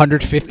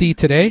 150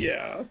 today.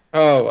 Yeah.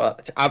 Oh,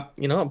 I'm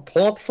pulling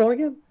up the phone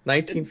again.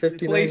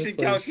 1959. Inflation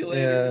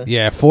calculator.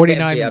 Yeah. Yeah,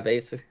 49. Yeah,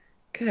 basic.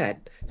 God.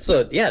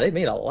 So yeah, they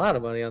made a lot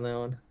of money on that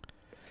one.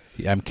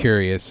 Yeah, I'm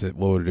curious, what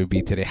would it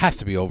be today? It has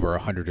to be over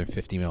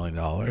 $150 million.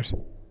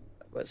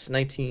 What's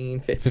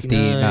 1959?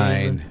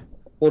 59.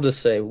 We'll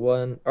just say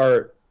what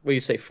do you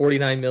say,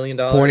 $49 million?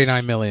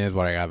 49 million is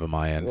what I have in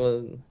my end.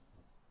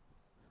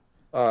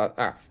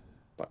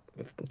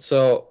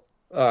 So,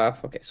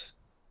 okay.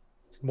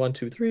 1,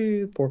 2,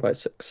 3, 4, 5,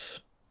 6.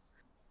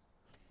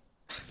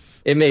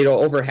 It made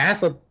over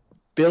 $500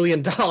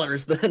 million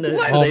then. in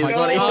What? Oh today's my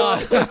money.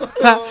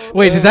 God.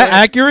 Wait, is that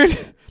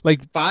accurate?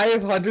 Like,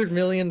 $500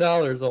 million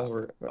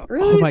over. oh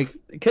Really? my,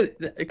 Could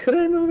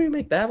a movie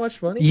make that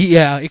much money?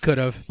 yeah, it could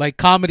have. Like,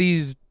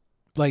 comedies,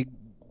 like,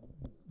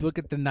 look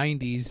at the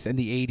 90s and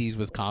the 80s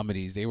with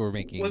comedies. They were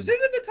making. Was it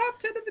in the top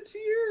 10 of its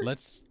year?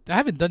 I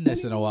haven't done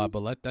this in a while,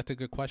 but that's a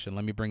good question.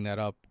 Let me bring that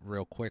up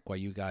real quick while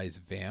you guys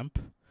vamp.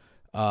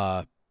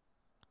 Top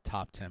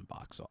 10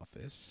 box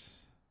office.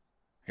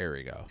 Here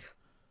we go.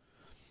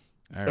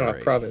 All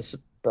right. Problem is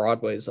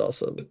Broadway's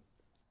also.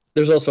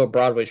 There's also a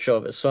Broadway show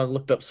of it, so I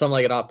looked up Some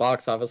Like It Hot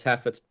box office.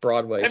 Half its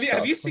Broadway Have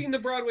stuff. you seen the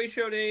Broadway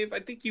show, Dave? I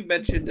think you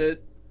mentioned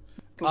it.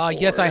 Before.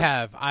 Yes, I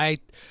have.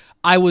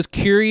 I was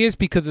curious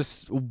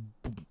because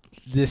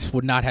this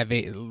would not have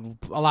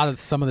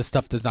some of the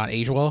stuff does not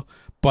age well,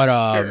 but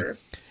Sure.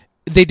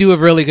 they do a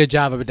really good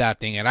job of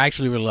adapting it. I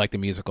actually really like the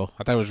musical.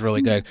 I thought it was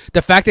really good.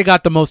 The fact it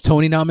got the most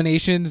Tony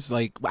nominations,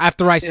 like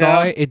after I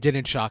saw it, it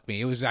didn't shock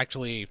me. It was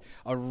actually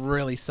a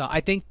really I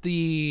think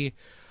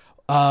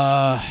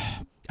I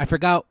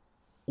forgot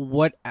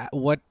what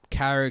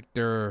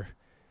character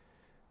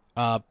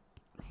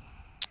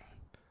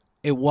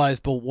it was,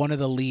 but one of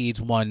the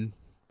leads won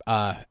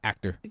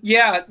actor.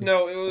 Yeah,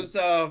 no, it was.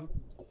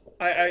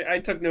 I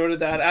took note of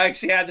that. I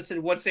actually had this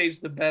in what saves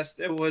the best.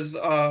 It was.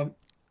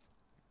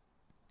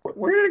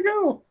 Where did it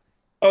go?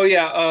 Oh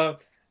yeah.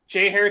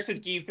 Jay Harrison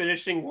Key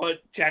finishing what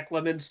Jack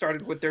Lemmon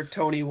started with their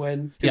Tony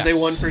win. Because Yes.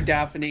 they won for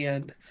Daphne,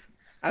 and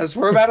as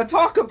we're about to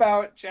talk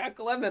about, Jack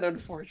Lemmon,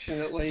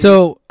 unfortunately.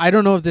 So I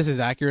don't know if this is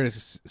accurate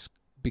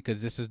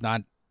because this does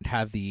not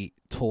have the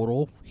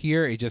total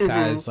here. It just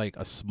has like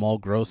a small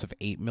gross of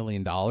 $8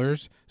 million.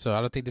 So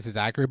I don't think this is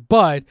accurate.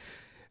 But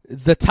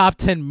the top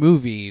 10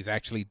 movies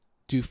actually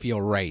do feel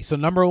right. So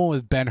number 1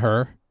 was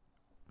Ben-Hur.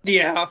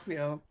 Yeah.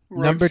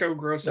 Number- Show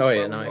gross. Oh as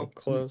yeah, well. no,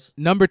 close.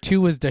 Number 2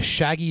 was The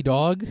Shaggy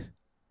Dog,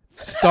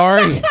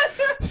 starring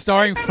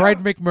Fred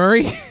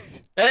McMurray.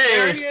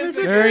 Hey,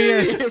 There he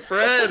is.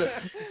 Fred.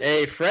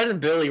 Hey, Fred and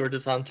Billy were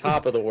just on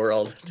top of the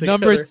world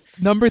together.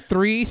 Number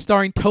 3,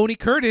 starring Tony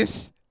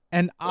Curtis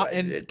and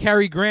What?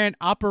 Cary Grant,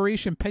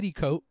 Operation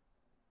Petticoat.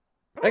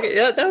 Okay,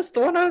 yeah, that was the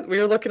one we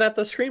were looking at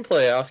the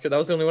screenplay, Oscar. That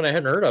was the only one I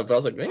hadn't heard of. But I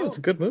was like, man, it's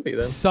a good movie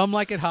then. Some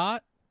Like It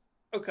Hot,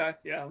 Okay,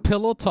 yeah.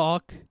 Pillow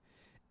Talk,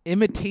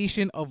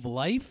 Imitation of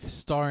Life,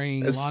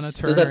 starring Lana is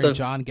Turner that the- and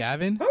John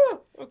Gavin.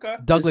 Oh, okay.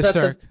 Douglas that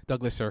the- Sirk.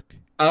 Douglas Sirk.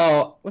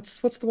 Oh, what's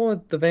the one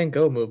with the Van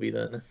Gogh movie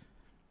then?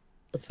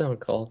 What's that one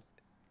called?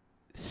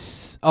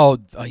 Oh,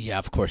 yeah,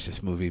 of course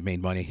this movie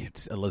made money.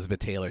 It's Elizabeth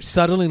Taylor.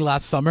 Suddenly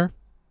Last Summer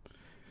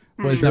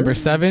was number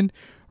 7.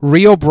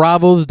 Rio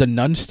Bravo's The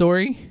Nun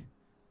Story.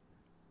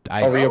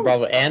 Rio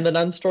Bravo and the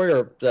Nun Story,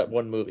 or that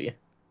one movie?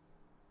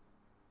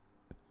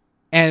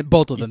 And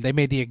both of them. They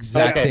made the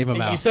exact Okay. same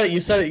amount. You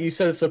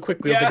said it so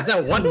quickly. I was like, is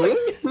that one movie?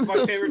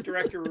 My favorite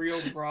director, Rio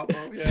Bravo.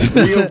 Yeah.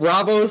 Rio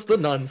Bravo's The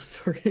Nun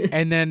Story.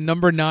 And then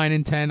number 9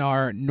 and 10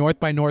 are North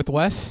by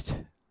Northwest.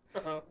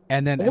 Uh-huh.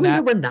 And then Only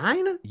number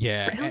 9?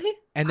 yeah. Really?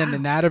 And then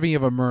Anatomy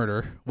of a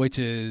Murder, which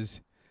is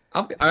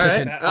All such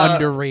right. an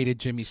underrated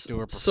Jimmy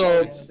Stewart So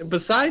performance.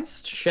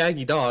 besides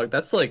Shaggy Dog,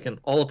 that's like an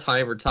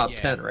all-timer top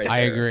 10 right there. I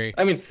agree.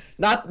 I mean,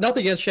 nothing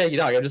against Shaggy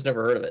Dog. I've just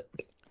never heard of it.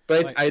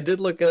 But Like- I did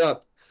look it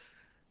up.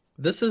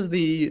 This is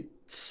the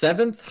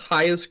 7th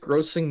highest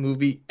grossing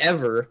movie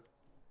ever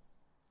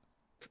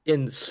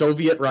in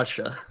Soviet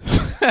Russia.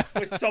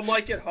 With Some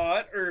Like It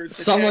Hot or the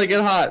Some Like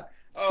It Hot.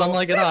 Oh. Some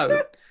Like It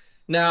Hot.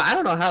 Now, I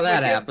don't know how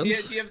that Wait,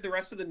 happens. Do you have the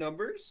rest of the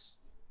numbers?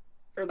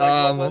 Or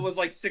like what was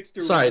like 6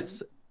 through Sorry, 1?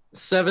 it's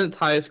 7th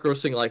highest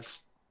grossing like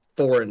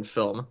foreign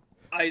film.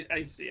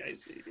 I see.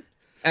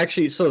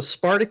 Actually, so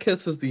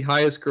Spartacus is the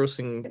highest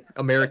grossing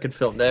American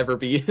film to ever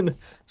be in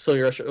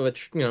Soviet Russia,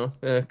 which,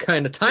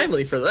 kind of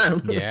timely for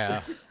them.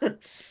 Yeah.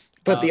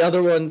 But the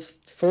other ones,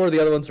 4 of the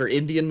other ones are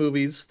Indian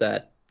movies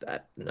that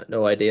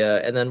no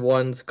idea. And then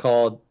one's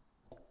called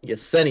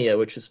Yesenia,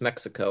 which is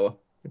Mexico,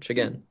 which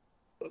again,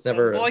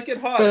 never. Some Like It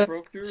Hot But-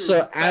 broke through.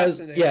 so as-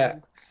 Fascinating. yeah.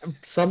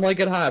 Some Like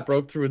It Hot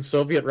broke through in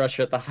Soviet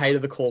Russia at the height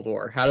of the Cold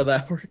War. How did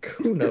that work?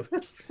 Who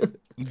knows?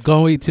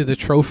 Going to the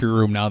trophy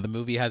room now, the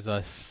movie has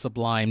a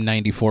sublime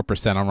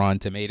 94% on Rotten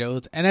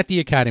Tomatoes. And at the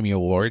Academy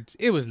Awards,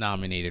 it was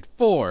nominated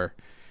for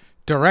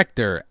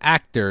Director,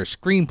 Actor,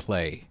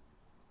 Screenplay,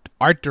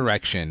 Art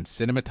Direction,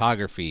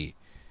 Cinematography.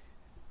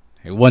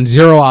 It won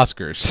 0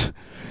 Oscars.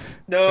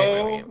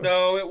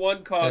 No, it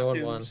won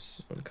costumes.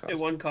 One costume. It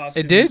won costumes.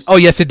 It did? Oh,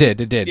 yes, it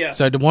did. It did. Yeah.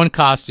 So it won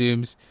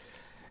costumes.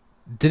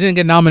 Didn't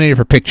get nominated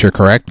for picture,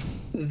 correct?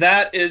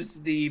 That is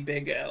the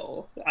big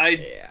L.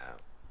 Yeah.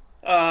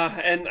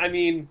 And I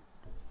mean,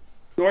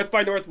 North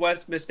by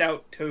Northwest missed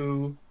out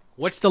too.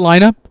 What's the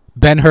lineup?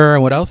 Ben-Hur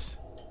and what else?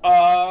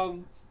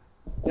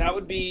 That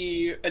would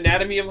be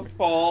Anatomy of a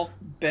Fall,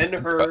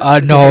 Ben-Hur.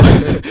 No.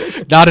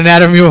 Not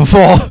Anatomy of a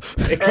Fall. It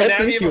or could be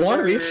Anatomy if of you a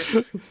want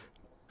to be.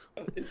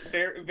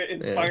 Murder.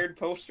 Inspired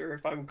poster,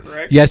 if I'm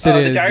correct. Yes, it The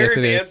is. Diary Yes,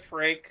 of it Anne is.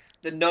 Frank,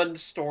 The Nun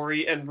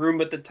Story, and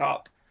Room at the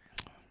Top.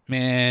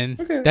 Man,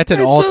 Okay. that's an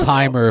Alright, so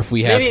all-timer if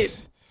we have... maybe-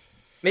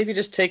 Maybe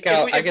just take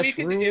out, Room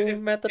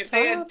at the if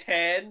they had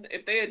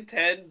top.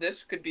 10,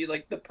 this could be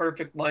like the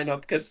perfect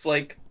lineup because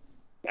like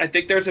I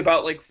think there's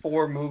about like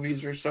 4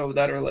 movies or so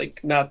that are like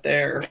not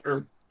there.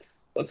 Or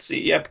let's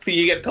see, yeah,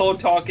 you get Pillow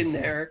Talk in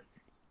there,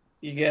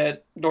 you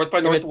get North by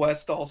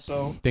Northwest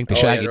also. think the Oh,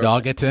 Shaggy yeah,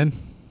 Dog gets in?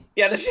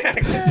 Yeah, the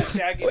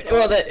Shaggy.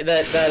 Well,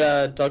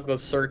 that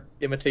Douglas Sirk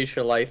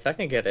Imitation of Life, that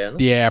can get in.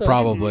 Yeah, So-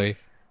 probably.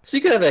 So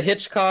you could have a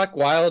Hitchcock,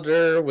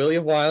 Wilder,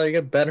 William Wyler, you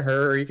get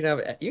Ben-Hur, you can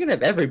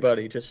have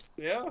everybody just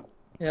Yeah.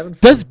 having fun.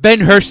 Does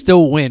Ben-Hur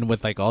still win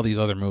with like all these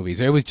other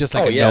movies? It was just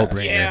like Oh, a yeah.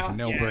 no-brainer.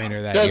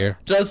 No-brainer that year.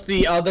 Does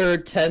the other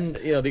 10,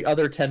 the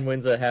other 10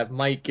 wins I have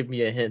might give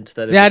me a hint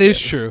that That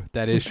is good. true.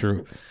 That is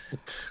true.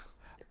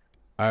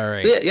 All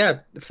right. So yeah,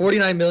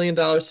 $49 million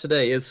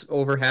today is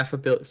over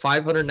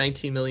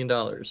 $519 million.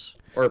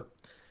 Or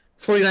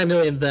 $49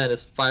 million then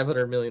is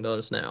 $500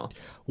 million now.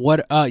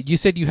 What you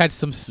said you had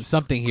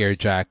something here,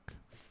 Jack.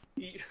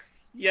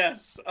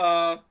 Yes.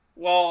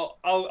 Well,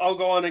 I'll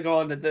go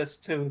on to this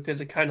too because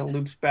it kind of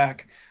loops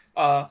back.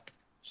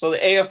 So the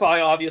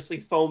AFI obviously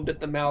foamed at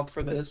the mouth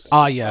for this.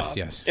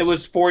 Yes. It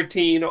was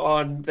 14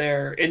 on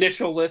their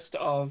initial list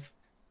of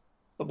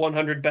the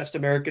 100 best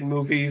American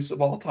movies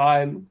of all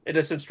time. It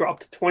has since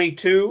dropped to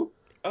 22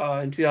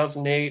 in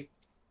 2008.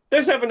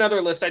 There's have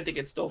another list. I think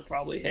it still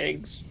probably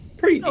hangs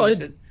pretty Oh,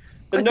 decent.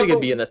 I think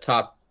it'd be in the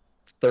top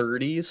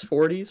 30s,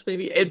 40s,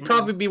 maybe. It'd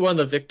probably be one of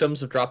the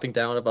victims of dropping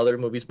down of other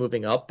movies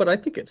moving up, but I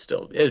think it'd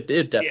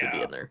definitely be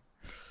Yeah. in there.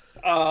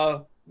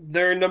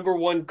 Their number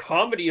one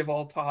comedy of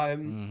all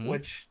time,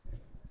 which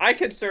I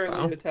can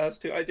certainly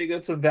attest to. I think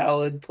that's a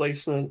valid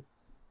placement.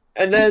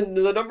 And then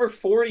the number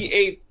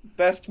 48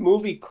 best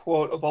movie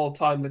quote of all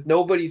time with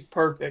Nobody's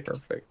Perfect,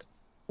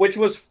 which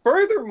was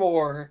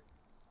furthermore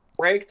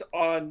ranked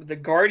on the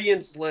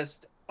Guardian's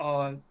list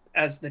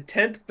as the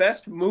 10th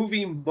best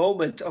movie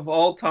moment of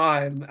all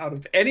time out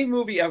of any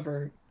movie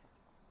ever.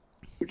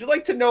 Would you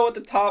like to know what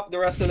the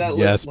rest of that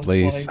Yes, list looks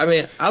please. like? I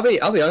mean, I'll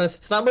be honest,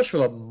 it's not much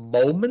of a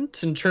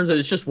moment in terms of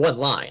it's just one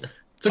line.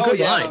 It's a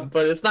good line,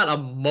 but it's not a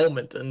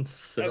moment in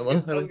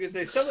cinema. I was gonna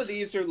say some of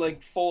these are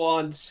like full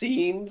on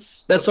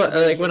scenes. That's what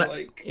when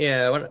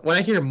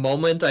I hear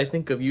moment, I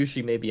think of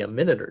usually maybe a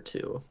minute or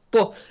two.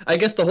 Well, I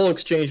guess the whole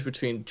exchange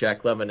between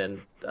Jack Lemmon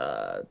and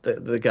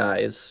the guy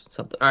is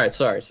something. All right,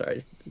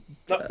 sorry.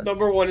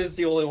 Number one is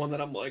the only one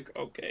that I'm like,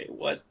 okay,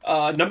 what?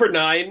 Number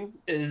 9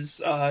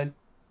 is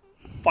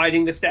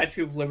fighting the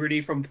Statue of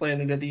Liberty from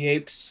Planet of the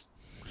Apes.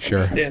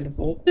 Sure.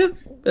 Understandable. Yeah,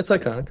 that's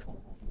iconic.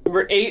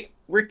 Number 8,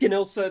 Rick and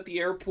Ilsa at the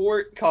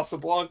airport,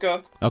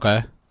 Casablanca.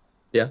 Okay.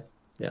 Yeah.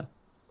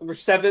 Number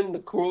 7, the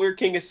Cooler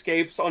King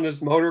escapes on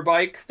his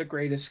motorbike, The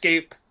Great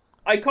Escape.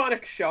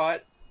 Iconic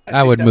shot.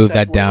 I would move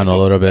that down a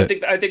little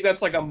bit. I think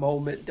that's like a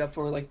moment,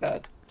 definitely like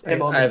that.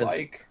 Him on the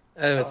bike.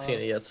 I haven't seen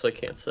it yet, so I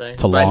can't say.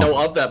 But I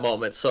know of that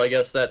moment, so I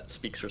guess that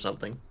speaks for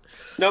something.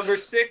 Number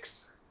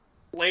 6,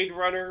 Blade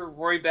Runner,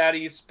 Roy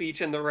Batty's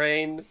speech in the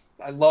rain.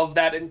 I love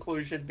that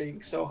inclusion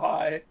being so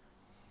high.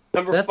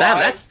 Number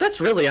 5. That's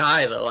really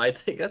high though. I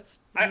think that's.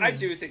 I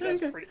do think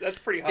that's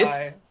pretty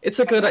high. It's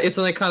an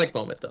iconic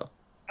moment though.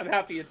 I'm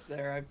happy it's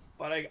there,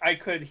 but I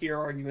could hear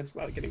arguments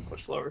about it getting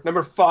pushed lower.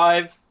 Number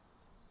 5,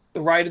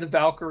 The Ride of the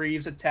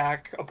Valkyries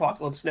attack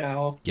Apocalypse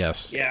Now.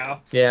 Yes. Yeah.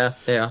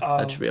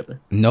 That should be up there.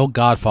 No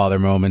Godfather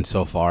moment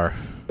so far.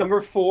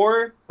 Number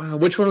 4. Wow,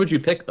 which one would you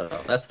pick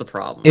though? That's the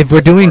problem. If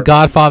we're doing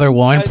Godfather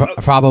 1,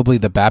 probably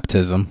the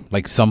baptism,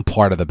 like some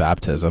part of the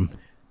baptism.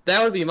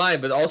 That would be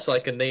mine, but also I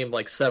can name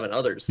like 7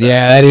 others.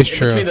 Yeah, that is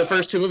true. Between the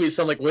first 2 movies,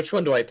 so I'm like, which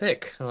one do I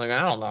pick? I'm like,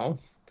 I don't know.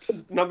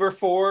 Number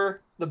 4,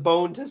 The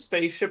Bone to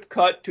Spaceship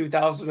Cut,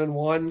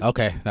 2001.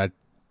 Okay,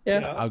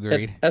 Yeah,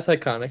 agreed. That's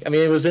iconic. I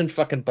mean, it was in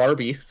fucking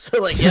Barbie,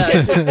 so like, yeah,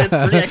 it's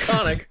pretty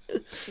iconic.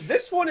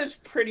 This one is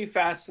pretty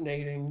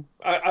fascinating.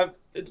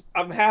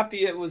 I'm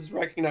happy it was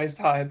recognized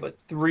high, but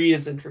 3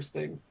 is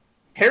interesting.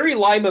 Harry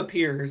Lime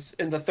appears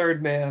in The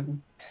Third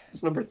Man.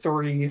 It's number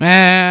 3. See, I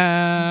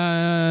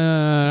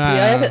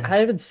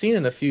haven't seen it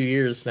in a few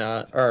years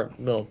now, or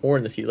no, more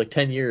than a few, like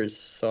 10 years.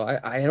 So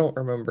I don't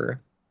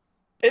remember.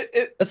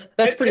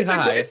 That's pretty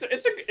high.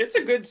 It's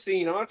a good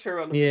scene. I'm not sure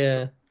about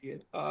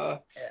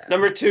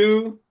number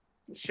 2,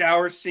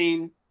 shower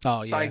scene.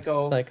 Oh yeah.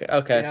 Psycho. Like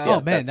okay. Yeah.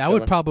 Oh man, that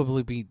would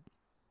probably be.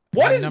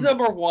 What is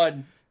number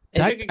 1?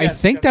 I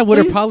think that would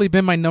have probably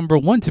been my number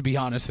 1, to be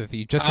honest with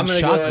you, just in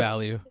shock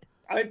value.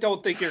 I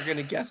don't think you're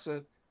gonna guess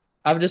it.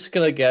 I'm just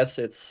gonna guess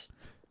it's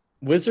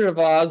Wizard of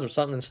Oz or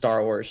something in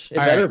Star Wars. It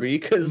better be,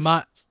 because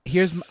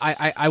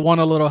I want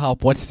a little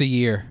help. What's the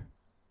year?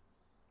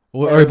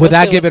 Or would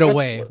that give it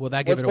away? Will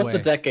that give it away? What's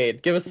the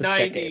decade? Give us the 90s.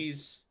 decade.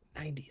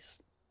 90s.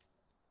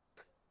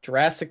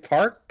 Jurassic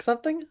Park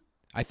something?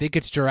 I think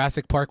it's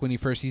Jurassic Park when he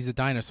first sees a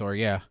dinosaur.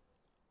 Yeah.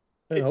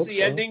 It's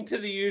the ending to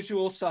The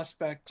Usual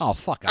Suspects. Oh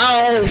fuck!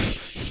 Oh,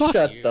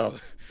 shut the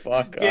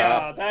fuck up.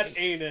 Yeah, that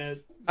ain't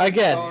it.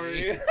 Again,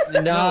 Sorry.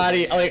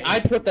 naughty. Like I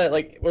put that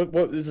like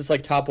what is this,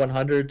 like top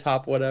 100,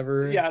 top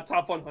whatever? Yeah,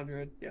 top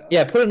 100. Yeah.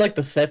 Yeah, put in like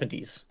the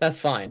 70s. That's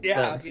fine.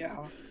 Yeah.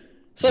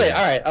 So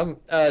yeah, all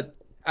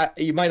right.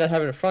 You might not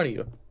have it in front of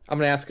you. I'm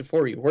gonna ask it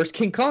for you. Where's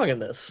King Kong in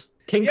this?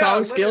 King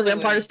Kong scales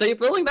Empire State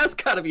Building. That's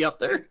got to be up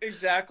there.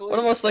 Exactly. One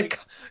of the most like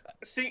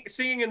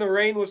Singing in the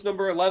Rain was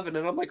number 11,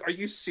 and I'm like, are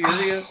you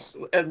serious?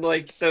 And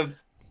like the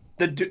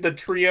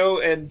trio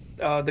and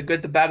the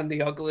Good, the Bad, and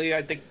the Ugly.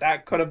 I think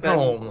that could have been.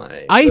 Oh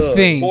my! I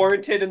think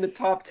warranted in the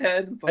top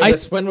 10. But I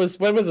guess when was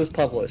this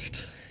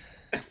published?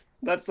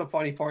 That's the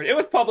funny part. It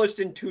was published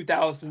in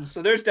 2000,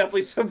 so there's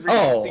definitely some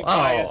recency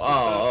bias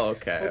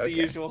with The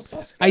Usual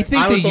Suspects. I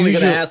think I was only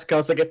going to ask. I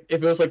was like, if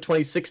it was like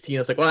 2016, I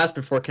was like, well, that's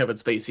before Kevin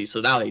Spacey, so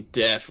now they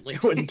definitely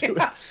wouldn't do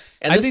it.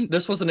 And I think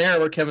this was an era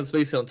where Kevin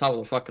Spacey on top of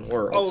the fucking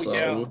world. Oh so.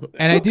 yeah.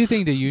 And I do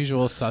think The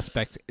Usual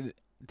Suspects,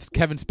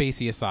 Kevin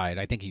Spacey aside,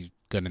 I think he's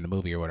good in the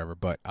movie or whatever,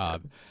 but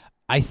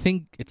I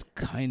think it's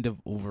kind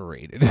of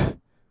overrated.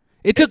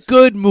 It's a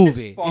good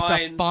movie. It's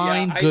a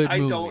fine, good movie. I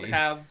don't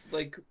have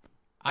like.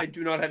 I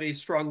do not have a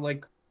strong,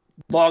 like,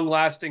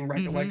 long-lasting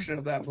recollection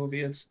of that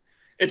movie. It's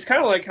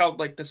kind of like how,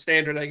 like, the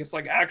standard, I guess,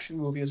 like, action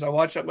movie is. I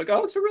watch it, I'm like,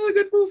 oh, it's a really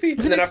good movie. And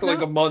then after,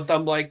 like, a month,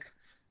 I'm like,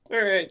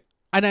 all right.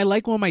 And I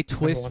like when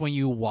when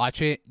you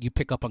watch it, you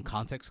pick up on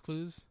context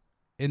clues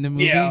in the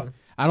movie. Yeah.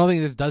 I don't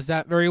think this does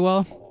that very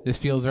well. This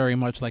feels very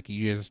much like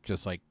you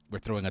just like, we're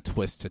throwing a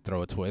twist to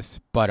throw a twist.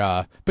 But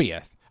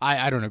yes,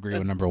 I don't agree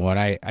with number 1.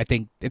 I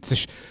think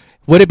it's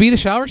would it be the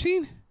shower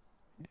scene?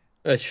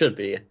 It should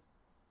be.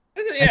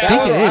 Yeah,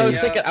 think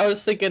it I is.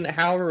 was thinking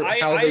how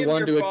I they Am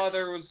wanted Your to.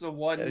 Father was the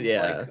one.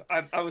 Yeah.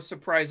 Like, I was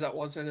surprised that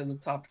wasn't in the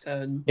top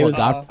 10. It was.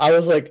 God- I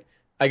was like,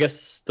 I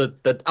guess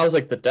I was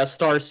like the Death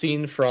Star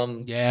scene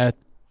from Yeah,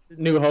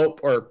 New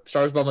Hope or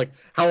Stars, but I'm like,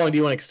 how long do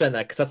you want to extend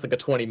that? Because that's like a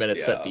 20-minute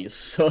set Yeah. piece.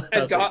 So I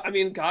And was like, I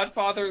mean,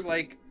 Godfather,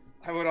 like,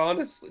 I would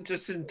honestly,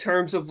 just in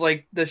terms of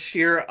like the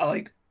sheer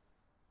like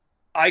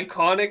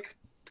iconic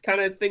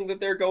kind of thing that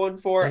they're going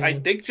for, I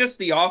think just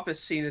the office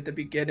scene at the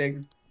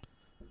beginning,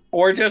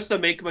 or just the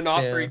make an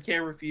offer Yeah. you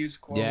can't refuse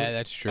quote. yeah,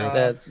 that's true.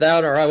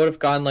 that or I would have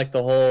gone like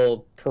the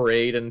whole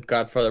parade and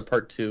Godfather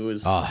Part 2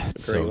 is Oh, a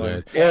it's great so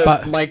one. good. Or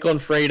But- Michael and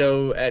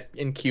Fredo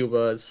in Cuba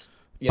is.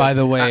 By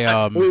the way,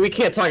 we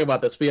can't talk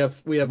about this. We have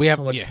so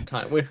much yeah.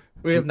 time.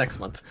 We have next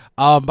month.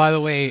 By the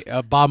way,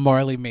 Bob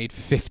Marley made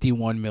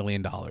 $51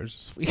 million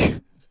this week.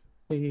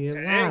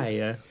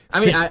 Why? I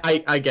mean,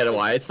 I get it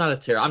why. It's not a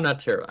terrible. I'm not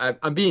terrible.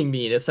 I'm being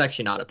mean. It's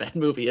actually not a bad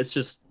movie. It's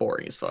just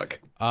boring as fuck.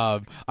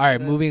 All right,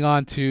 moving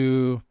on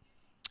to,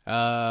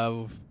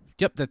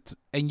 yep, that's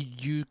and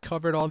you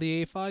covered all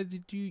the A5s.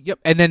 Did you? Yep,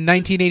 and then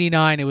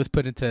 1989, it was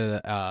put into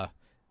the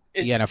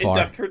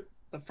NFR.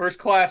 The first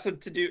class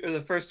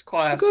the first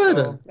class. Good.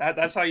 So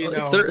that's how you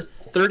know.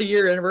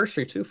 30-year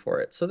anniversary too for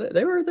it. So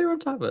they were on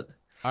top of it.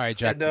 All right,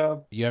 Jack.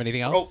 And, you have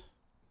anything else?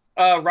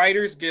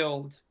 Writers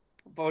Guild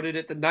voted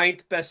it the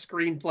 9th best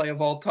screenplay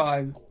of all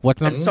time.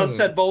 What's And number?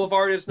 Sunset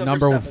Boulevard is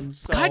number 7.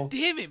 So God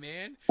damn it,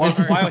 man! Wow.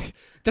 All right,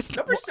 that's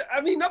number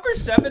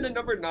 7 and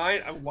number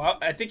 9.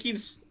 I think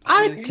he's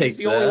take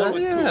the only one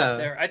with that, 2 yeah. up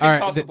there. I think All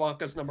right,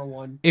 Casablanca's number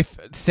 1. If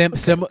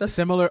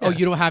similar. Oh, Yeah.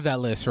 you don't have that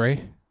list,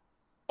 right?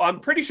 I'm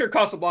pretty sure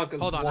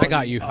Casablanca's Hold on, 1. I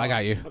got you.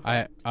 Okay.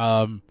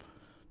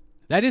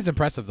 That is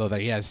impressive though that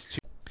he has 2.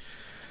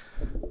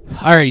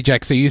 All right,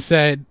 Jack. So you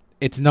said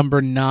it's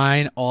number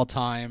 9 all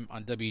time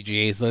on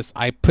WGA's list.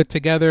 I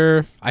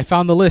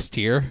found the list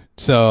here.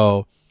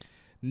 So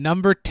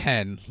number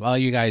 10. Well,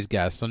 you guys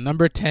guess. So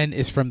number 10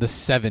 is from the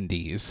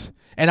 70s,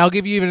 and I'll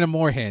give you even a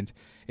more hint.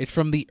 It's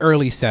from the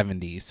early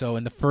 70s. So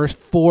in the first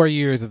 4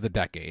 years of the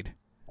decade.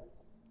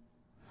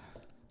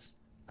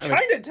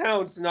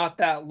 Chinatown's not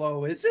that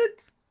low, is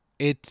it?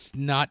 It's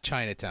not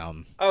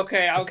Chinatown.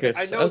 Okay, I know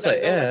was that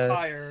like, that's yeah.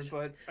 higher,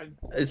 but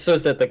So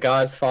is that The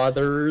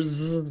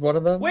Godfather's one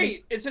of them?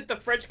 wait, is it the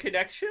French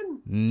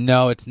Connection?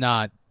 No, it's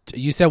not.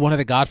 You said one of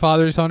the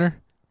Godfathers, Hunter?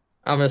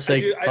 I'm gonna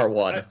say part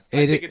 1. I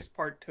It- think it's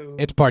part 2.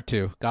 It's part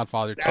 2.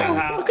 Godfather 2.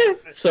 Ah. Okay,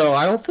 so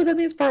I don't think that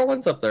means part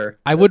 1's up there.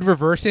 I would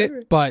reverse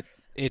it, but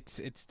it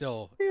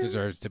still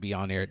deserves to be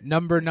on here.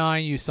 Number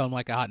 9, You Sound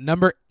Like a Hot.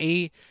 Number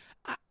 8,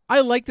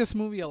 I like this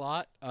movie a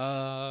lot.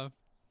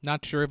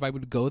 Not sure if I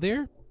would go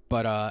there,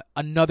 but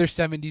another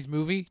 70s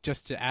movie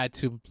just to add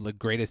to the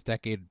greatest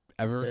decade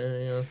ever.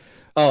 Yeah.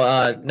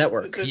 Oh,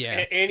 Network. Is this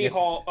Yeah, Annie it's-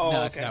 Hall? Oh, no,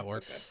 okay. it's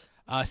Network.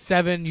 Okay.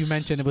 7, you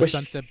mentioned it was Which-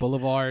 Sunset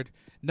Boulevard.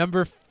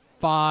 Number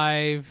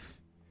 5,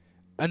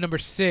 number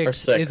 6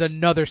 6. is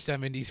another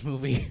 70s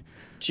movie.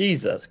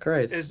 Jesus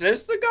Christ. Is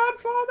this The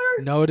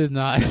Godfather? No, it is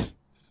not.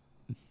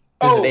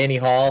 Is Oh. it Annie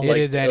Hall? It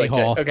is Annie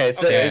Hall. Okay,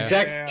 so Okay,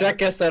 Jack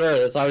guessed that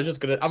earlier, so I was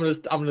just I'm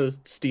gonna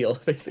steal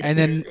basically. And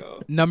There then you go.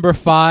 number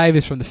 5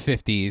 is from the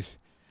 50s.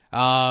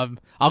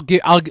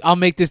 I'll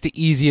make this the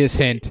easiest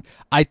hint.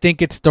 I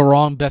think it's the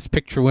wrong Best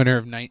Picture winner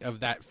of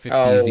that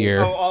 50s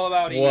year. Oh, All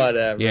About Eve.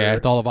 Whatever. Yeah,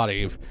 it's All About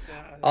Eve.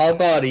 All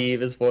About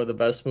Eve is one of the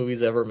best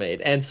movies ever made,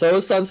 and so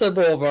is Sunset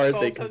Boulevard.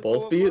 They can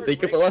both be. They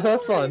can both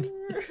have fun.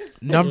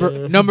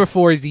 Number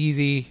 4 is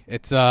easy.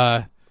 It's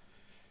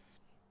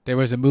there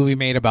was a movie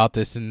made about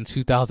this in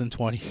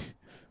 2020.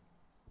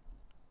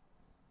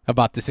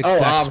 About this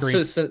exact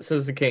screen.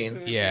 Citizen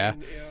Kane. Yeah.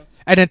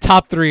 And then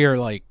top 3 are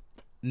like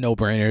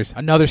no-brainers.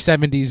 Another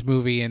 70s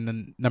movie in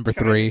the number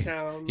 3.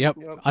 Chinatown, Yep.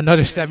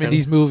 Another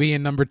 70s movie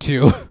in number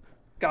 2.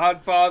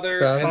 Godfather,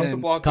 And then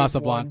Casablanca.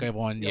 Casablanca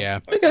 1, yeah.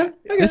 Okay.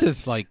 This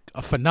is like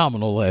a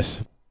phenomenal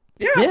list.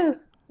 Yeah. Yeah.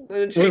 And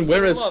When Shakespeare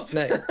in was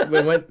Love.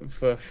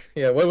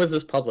 when was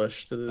this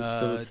published? Does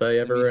it say Let me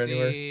ever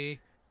anywhere? see.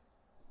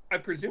 I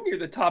presume you're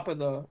the top of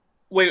the.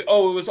 Wait, it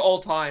was all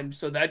time.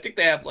 So I think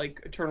they have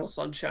like Eternal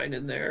Sunshine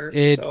in there.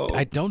 So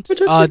I don't. Which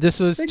was This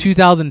was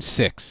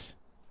 2006,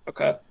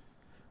 okay.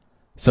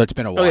 so it's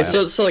been a while. Okay,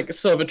 so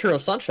if Eternal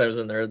Sunshine was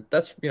in there,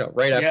 that's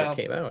right after Yeah. it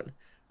came out.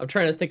 I'm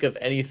trying to think of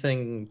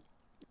anything.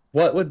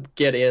 What would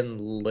get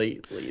in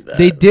lately? Then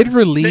They did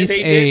release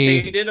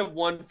They did a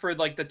one for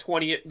like the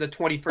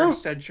 21st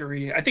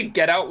century. I think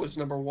Get Out was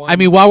number 1. I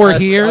mean, while we're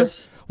That's- here,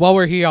 that's- I'll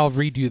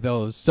redo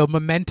those. So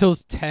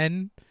Memento's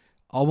 10,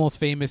 Almost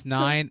Famous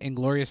 9,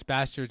 Inglourious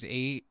Bastards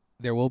 8,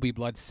 There Will Be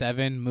Blood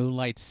 7,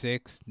 Moonlight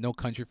 6, No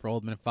Country for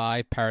Old Men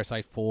 5,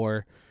 Parasite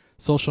 4,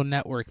 Social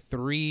Network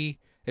 3,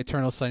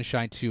 Eternal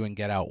Sunshine 2, and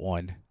Get Out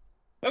 1.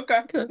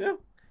 Okay. Yeah.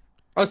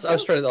 I was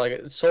trying to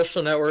like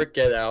Social Network,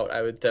 Get Out.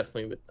 I would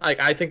definitely.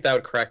 I think that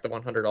would crack the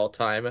 100 all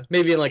time.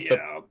 Maybe in like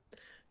the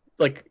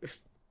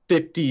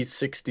 50,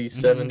 60,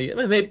 70. I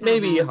mean,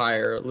 maybe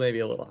higher, maybe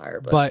a little higher.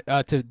 But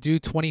to do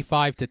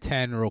 25 to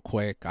 10 real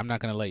quick, I'm not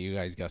going to let you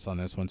guys guess on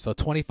this one. So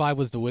 25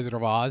 was The Wizard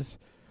of Oz.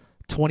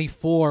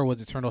 24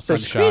 was Eternal for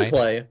Sunshine.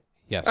 screenplay,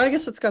 Yes. I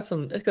guess it's got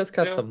some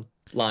Yeah. some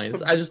lines.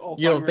 Some I just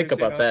you don't think Alzheimer's,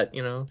 about that,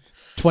 you know.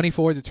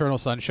 24 is Eternal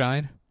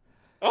Sunshine.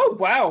 Oh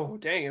wow,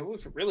 dang, it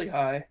was really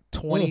high.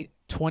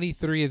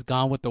 23 is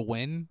Gone with the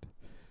Wind.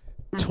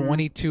 Mhm.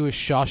 22 is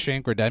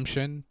Shawshank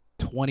Redemption.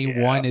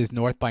 21 is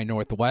North by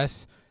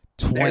Northwest.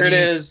 20 There it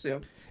is.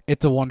 Yep.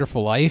 It's a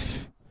Wonderful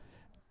Life.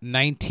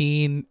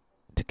 19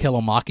 To Kill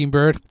a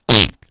Mockingbird.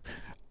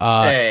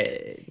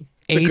 Hey,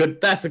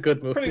 eight- that's a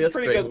good movie. That's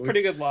a great movie.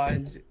 Pretty good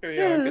lines.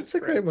 Yeah, good it's a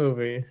great scripts.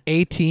 movie.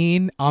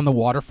 18 On the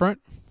Waterfront.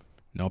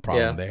 No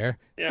problem there.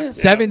 Yeah.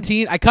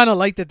 17, I kind of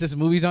like that this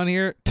movie's on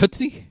here.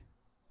 Tootsie.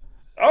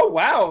 Oh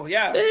wow,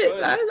 yeah.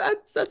 good.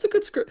 That's a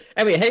good script.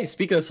 I mean, hey,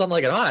 speaking of Some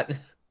Like It Hot,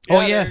 Oh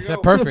there yeah, you that's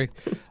go. perfect.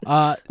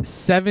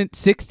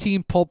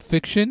 16 Pulp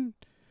Fiction.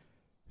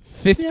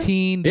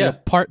 15 The Yeah.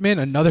 Apartment,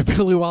 another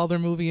Billy Wilder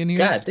movie in here.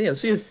 God damn,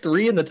 she has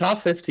 3 in the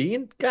top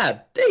 15.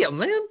 God damn,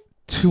 man.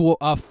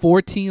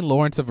 14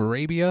 Lawrence of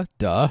Arabia.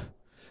 Duh.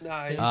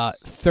 Nice.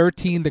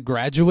 13 The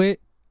Graduate.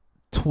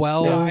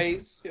 12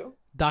 nice. Yep.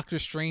 Doctor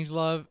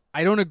Strangelove.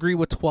 I don't agree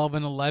with 12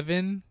 and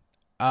 11.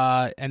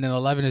 And then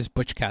 11 is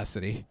Butch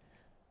Cassidy.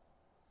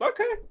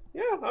 Okay.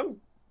 Yeah,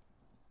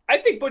 I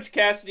think Butch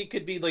Cassidy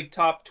could be like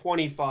top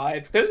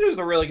 25 because it was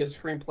a really good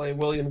screenplay,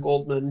 William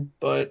Goldman,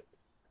 but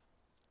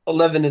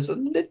 11 is a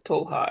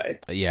little high.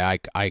 Yeah,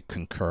 I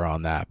concur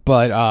on that.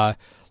 But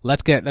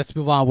let's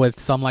move on with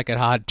Some Like It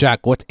Hot.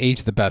 Jack, what's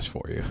aged the best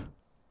for you?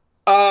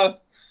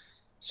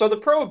 So the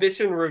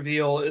Prohibition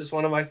reveal is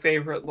one of my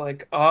favorite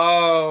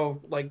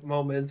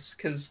moments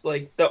because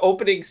like the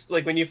openings,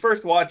 like when you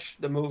first watch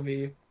the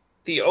movie,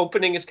 the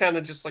opening is kind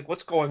of just like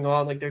what's going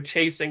on, like they're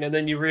chasing, and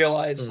then you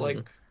realize like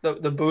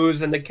the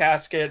booze in the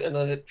casket, and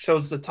then it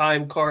shows the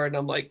time card, and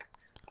I'm like,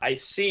 I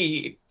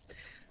see.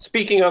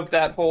 Speaking of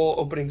that whole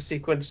opening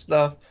sequence,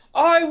 the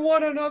 "I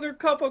want another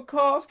cup of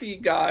coffee"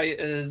 guy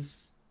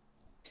is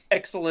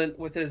excellent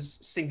with his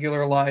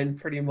singular line,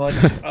 pretty much.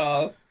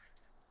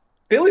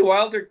 Billy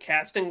Wilder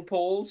casting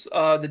polls,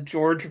 the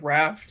George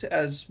Raft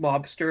as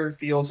mobster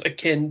feels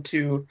akin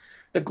to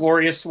the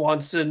Gloria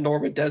Swanson,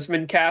 Norma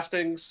Desmond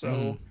casting.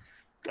 So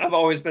I've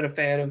always been a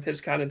fan of his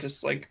kind of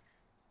just like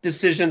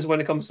decisions when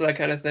it comes to that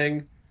kind of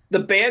thing. The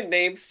band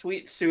name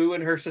Sweet Sue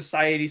and her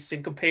Society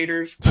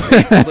Syncopators,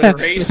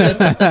 alliteration.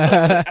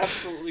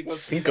 Absolutely go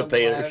see them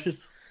live.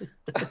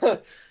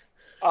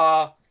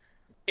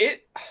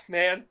 Syncopators.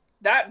 Man,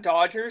 that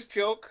Dodgers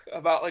joke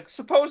about like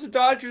suppose the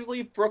Dodgers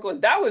leave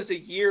Brooklyn, that was a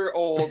year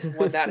old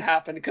when that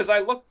happened because I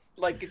looked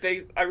like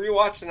I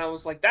rewatched and I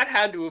was like that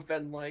had to have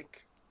been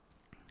like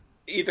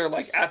either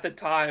like at the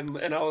time,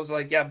 and I was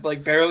like yeah,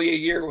 like barely a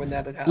year when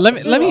that had happened.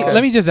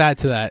 Let me just add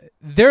to that.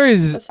 There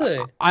is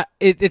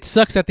it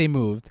sucks that they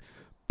moved,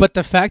 but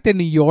the fact that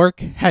New York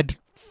had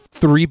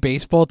 3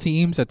 baseball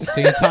teams at the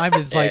same time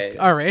is like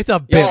all right, it's a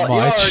bit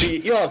much.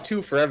 You all have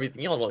 2 for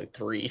everything. You all have only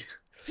 3.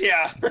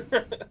 Yeah.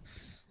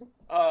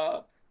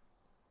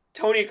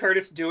 Tony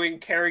Curtis doing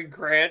Cary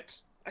Grant,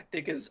 I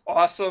think, is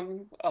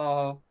awesome.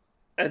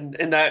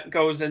 And that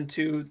goes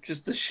into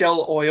just the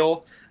Shell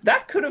Oil.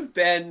 That could have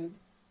been.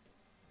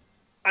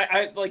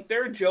 I like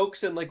there are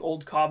jokes in like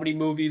old comedy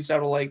movies that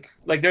are like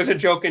there's a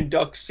joke in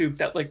Duck Soup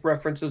that like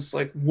references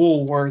like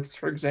Woolworths,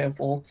 for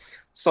example.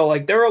 So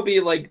like there will be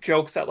like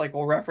jokes that like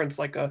will reference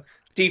like a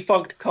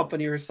defunct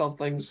company or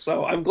something.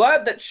 So I'm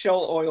glad that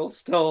Shell Oil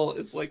still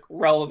is like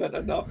relevant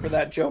enough for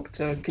that joke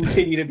to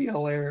continue to be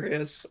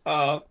hilarious.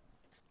 And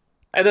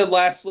then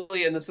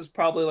lastly, and this is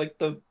probably like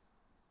the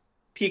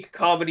peak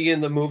comedy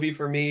in the movie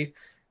for me,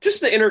 just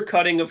the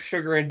intercutting of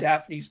Sugar and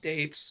Daphne's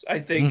dates, I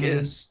think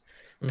is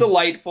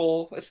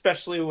delightful,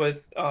 especially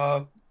with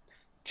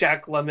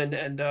Jack Lemmon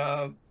and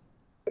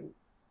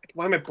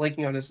why am I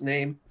blanking on his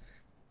name?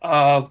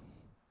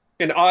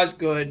 And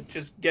Osgood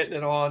just getting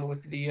it on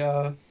with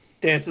the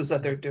dances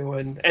that they're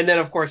doing, and then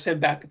of course him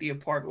back at the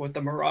apartment with the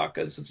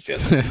maracas is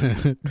just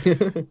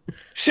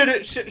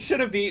should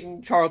have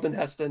beaten Charlton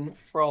Heston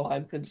for all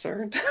I'm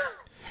concerned.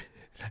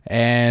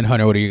 And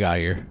Hunter, what do you got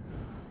here?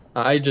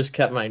 I just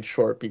kept mine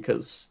short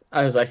because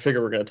I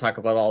figured we're going to talk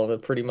about all of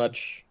it pretty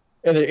much.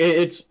 And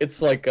it's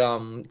like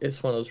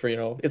it's one of those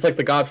where it's like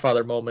the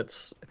Godfather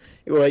moments.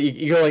 Well,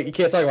 you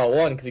can't talk about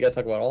one because you got to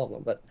talk about all of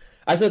them. But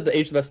I said the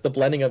HBS, the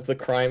blending of the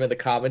crime and the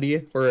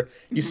comedy, where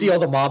you see all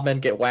the mob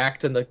men get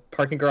whacked in the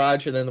parking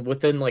garage, and then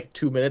within like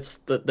 2 minutes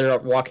they're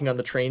walking on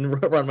the train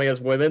runway as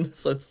women.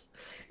 So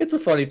it's a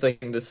funny thing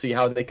to see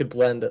how they could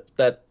blend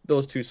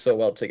those two so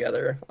well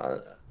together.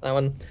 That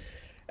one,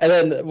 and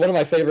then one of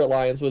my favorite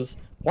lines was,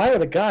 "Why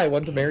would a guy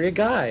want to marry a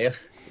guy?"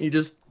 You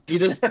just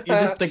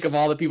think of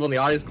all the people in the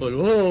audience going,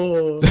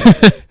 "Whoa!"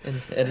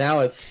 and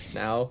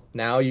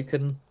now you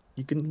can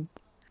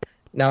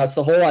now it's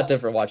a whole lot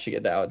different watching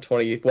it now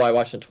I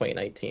watched it in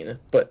 2019,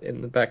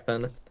 but back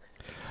then.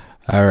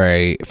 All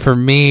right, for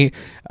me,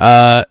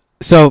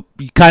 so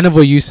kind of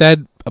what you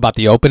said about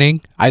the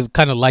opening, I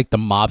kind of like the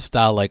mob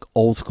style, like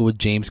old school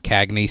James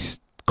Cagney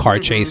car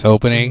chase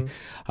opening.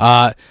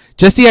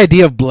 Just the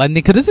idea of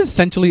blending, because this is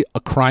essentially a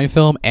crime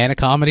film and a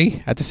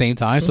comedy at the same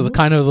time. So the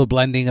kind of the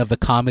blending of the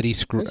comedy,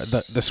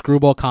 the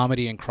screwball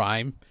comedy and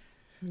crime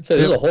So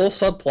there's a whole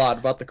subplot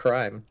about the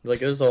crime. Like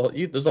there's a whole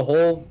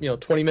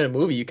 20-minute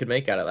movie you could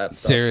make out of that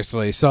stuff.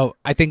 Seriously. So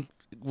I think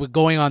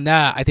going on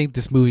that, I think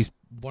this movie's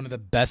one of the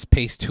best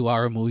paced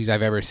 2-hour movies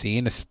I've ever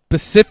seen,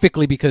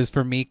 specifically because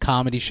for me,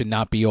 comedy should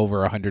not be over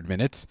 100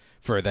 minutes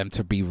for them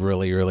to be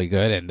really, really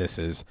good. And this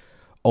is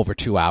over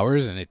 2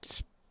 hours and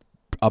it's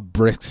a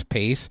brisk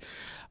pace.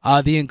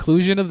 The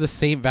inclusion of the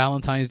St.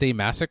 Valentine's Day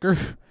Massacre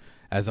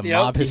as a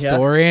mob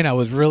historian, I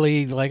was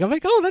really like, I'm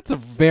like, oh, that's a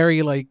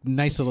very like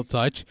nice little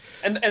touch.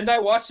 And I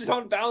watched it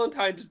on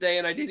Valentine's Day,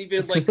 and I didn't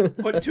even like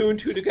put two and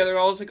two together.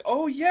 I was like,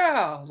 oh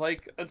yeah,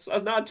 like it's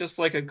not just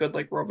like a good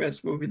like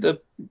romance movie. The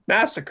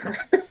massacre.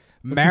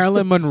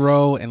 Marilyn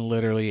Monroe in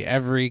literally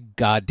every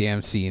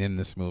goddamn scene in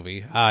this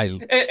movie. We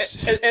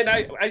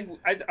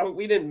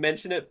didn't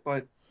mention it,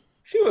 but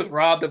she was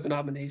robbed of a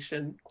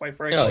nomination, quite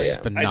frankly. Oh, yeah.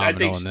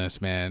 Phenomenal in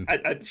this, man.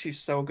 She's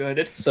so good.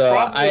 It's So,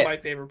 probably my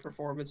favorite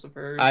performance of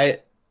hers.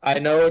 I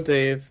know,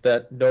 Dave,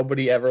 that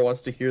nobody ever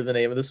wants to hear the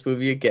name of this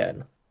movie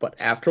again, but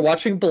after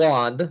watching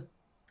Blonde,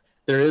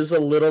 there is a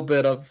little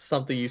bit of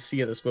something you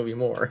see in this movie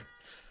more.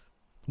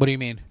 What do you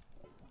mean?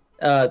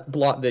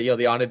 Blonde,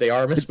 the Ana de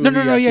Armas movie.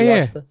 No,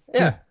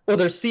 yeah. Well,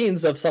 there's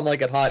scenes of Some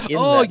Like It Hot in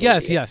that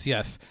movie.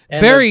 yes.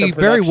 And very, the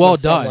very production well of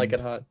Some done. Like It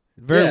Hot.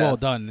 Very well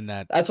done in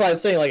that. That's why I'm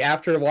saying, like,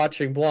 after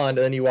watching Blonde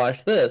and then you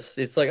watch this,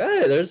 it's like,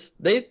 hey,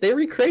 they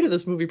recreated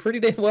this movie pretty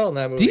damn well in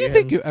that movie. Do you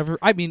think you ever?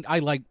 I mean,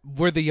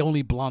 we're the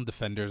only blonde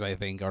defenders I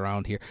think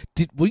around here.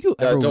 Will you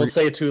ever? Don't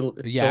say it too.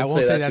 Yeah, I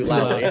won't say that too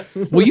loud.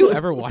 Will you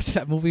ever watch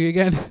that movie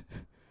again?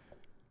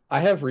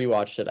 I have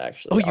rewatched it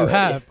actually. Oh, you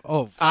already. have?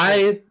 Oh,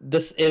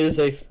 this is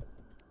a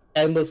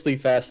endlessly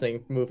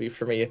fascinating movie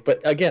for me. But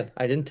again,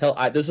 I didn't tell.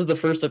 This is the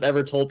first I've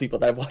ever told people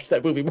that I've watched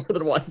that movie more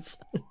than once.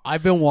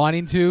 I've been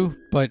wanting to,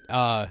 but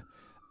no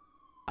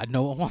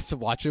one wants to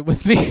watch it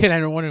with me, and I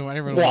don't want to. I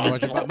never want to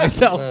watch it by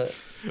myself.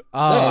 No,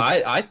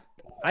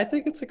 I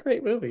think it's a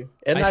great movie,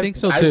 and I think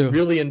so too. I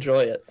really enjoy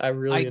it. I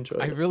really enjoy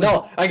it.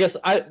 No, I guess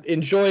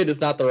enjoyed is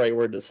not the right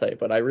word to say,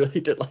 but I really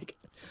did like it.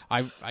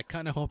 I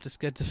kind of hope this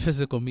gets a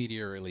physical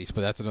media release,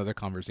 but that's another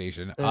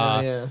conversation.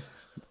 Yeah.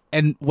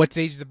 And what's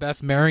aged the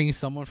best? Marrying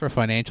someone for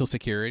financial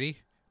security,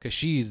 because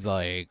she's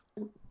like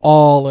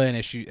all in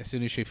as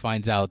soon as she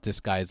finds out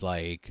this guy's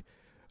like,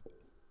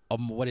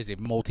 what is it,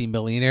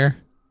 multi-millionaire?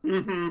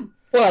 Mm-hmm.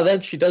 Well, then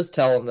she does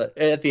tell him that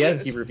at the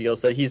end he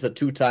reveals that he's a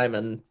two-time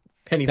and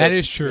penniless that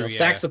is true,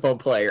 saxophone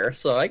player.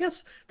 So I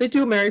guess they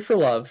do marry for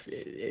love.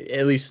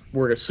 At least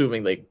we're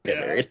assuming they get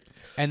married.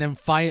 And then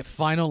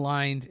final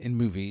lines in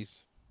movies.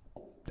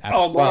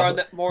 More on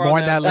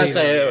that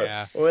later.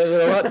 Yeah.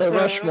 The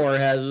Rushmore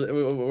has.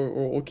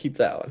 We'll keep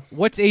that one.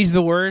 What's aged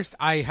the worst?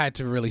 I had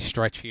to really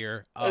stretch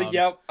here.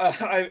 Yep,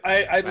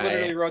 I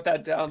literally wrote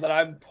that down. That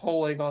I'm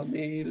pulling on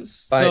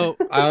these. So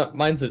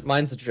mine's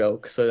a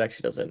joke, so it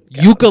actually doesn't.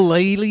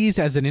 Ukuleles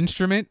as an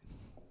instrument.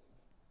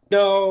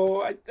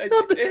 No,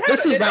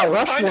 this is about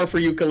Rushmore for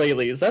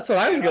ukuleles. That's what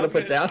I was going to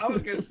put down. I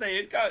was going to say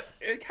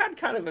it had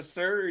kind of a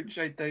surge,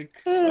 I think.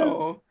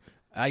 So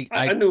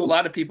I knew a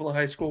lot of people in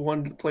high school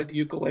wanted to play the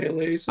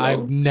ukulele. So.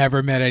 I've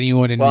never met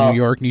anyone in New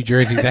York, New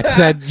Jersey that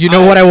said, you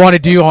know what I want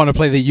to do? I want to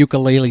play the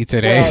ukulele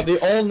today. Well, the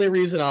only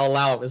reason I'll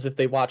allow them is if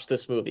they watch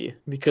this movie,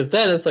 because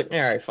then it's like,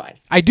 all right, fine.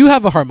 I do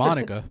have a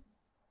harmonica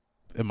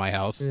in my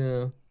house.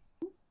 Yeah.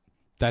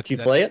 Can you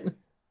play it?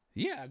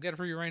 Yeah, I've got it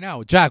for you right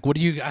now. Jack, what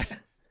do you got?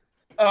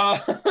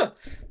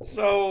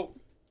 So,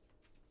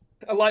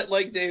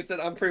 like Dave said,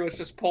 I'm pretty much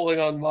just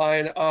pulling on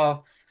mine.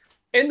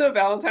 In the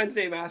Valentine's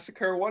Day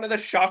Massacre, one of the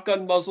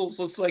shotgun muzzles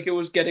looks like it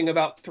was getting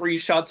about 3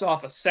 shots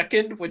off a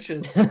second, which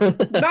is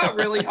not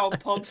really how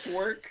pumps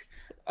work.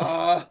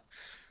 And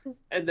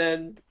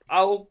then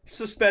I'll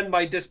suspend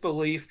my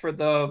disbelief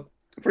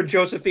for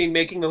Josephine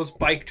making those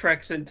bike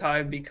treks in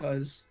time,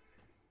 because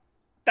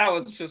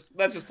that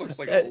just looks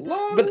like a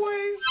long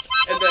way.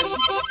 And then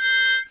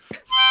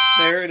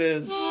there it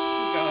is.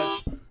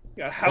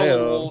 Got Howlin'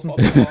 Wolf on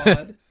the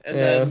quad. And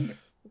then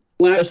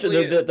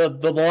lastly,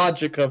 the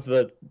logic of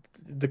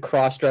the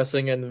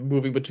cross-dressing and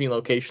moving between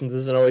locations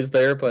isn't always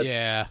there, but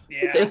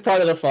it's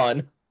part of the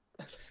fun.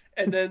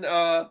 And then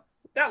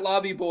that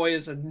lobby boy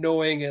is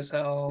annoying as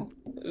hell.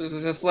 It's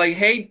just like,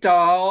 hey,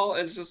 doll,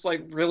 and it's just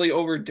like really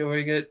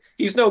overdoing it.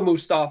 He's no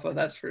Mustafa,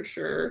 that's for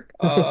sure.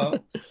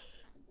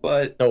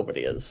 But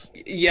nobody is.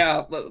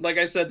 Yeah, like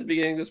I said at the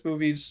beginning, this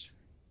movie's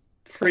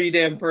pretty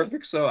damn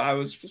perfect, so I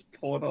was just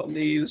pulling on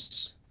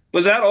these.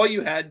 Was that all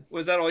you had?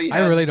 I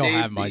really don't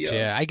have much.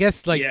 I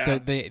guess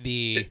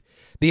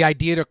the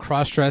idea to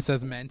cross-dress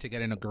as men to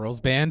get in a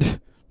girls'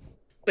 band.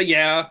 But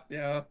yeah.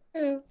 But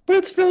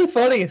it's really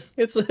funny.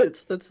 It's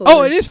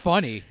it is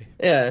funny.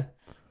 Yeah.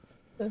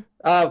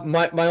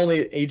 My only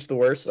age the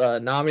worst,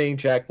 nominating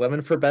Jack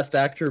Lemmon for Best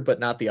Actor, but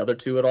not the other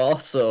two at all.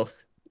 So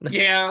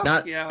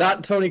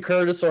not Tony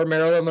Curtis or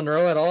Marilyn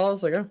Monroe at all. I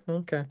was like, oh,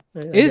 okay.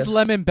 Is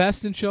Lemmon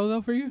best in show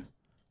though for you?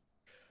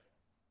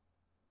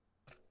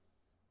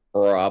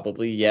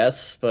 Probably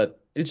yes,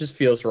 but it just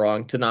feels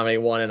wrong to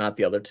nominate one and not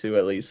the other two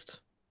at least.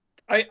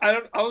 I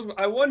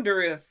wonder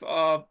if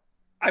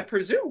I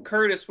presume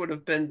Curtis would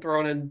have been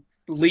thrown in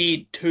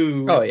lead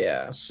too. Oh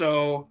yeah,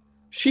 So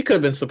she could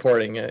have been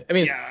supporting it. I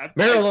mean, yeah,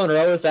 Marilyn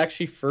Monroe is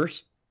actually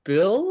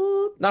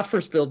not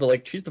first build, but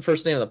like she's the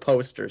first name on the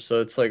poster.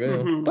 So it's like,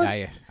 Mhm. but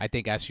I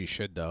think as you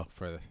should though.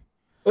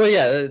 well,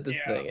 yeah, the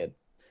Yeah. thing.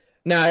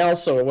 Now, I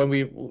also, when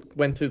we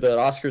went through the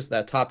Oscars in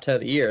that top 10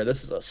 of the year,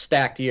 this is a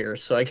stacked year,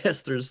 so I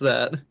guess there's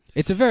that.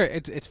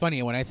 It's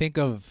funny when I think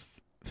of,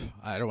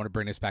 I don't want to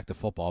bring this back to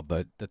football,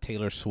 but the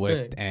Taylor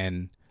Swift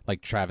and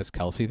like Travis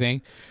Kelce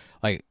thing,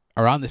 like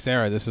around this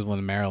era, this is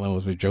when Marilyn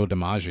was with Joe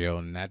DiMaggio,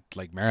 and that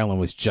like Marilyn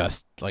was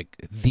just like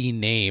the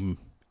name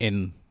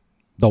in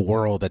the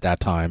world at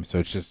that time. So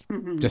it's just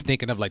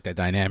thinking of like the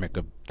dynamic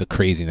of the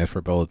craziness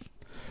for both.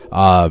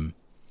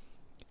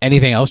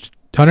 Anything else,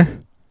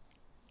 Hunter?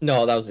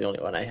 No, that was the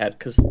only one I had,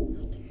 because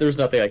there was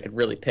nothing I could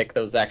really pick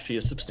that was actually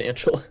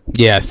substantial.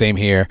 Yeah, same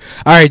here.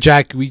 All right,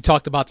 Jack, we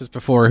talked about this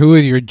before. Who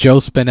is your Joe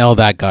Spinell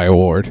That Guy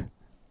award?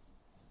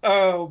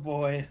 Oh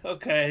boy.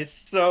 Okay,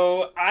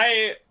 so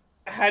I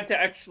had to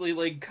actually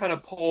like kind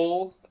of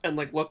poll and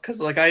like look,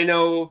 because like I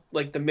know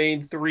like the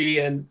main three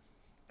and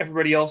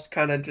everybody else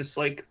kind of just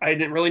like I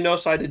didn't really know,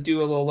 so I had to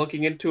do a little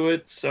looking into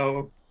it.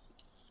 So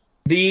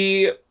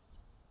the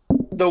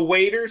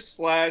waiter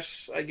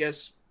slash I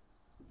guess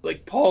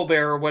like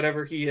pallbearer or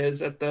whatever he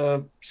is at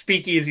the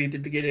speakeasy at the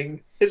beginning,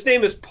 his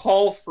name is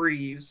Paul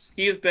Frees.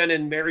 He has been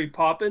in Mary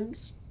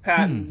Poppins,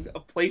 Patton, A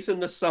Place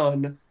in the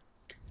Sun.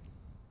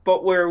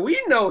 But where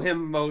we know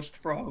him most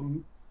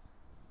from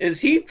is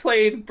he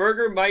played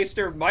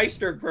Burgermeister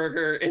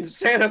Meisterburger in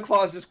Santa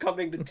Claus is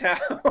Coming to Town.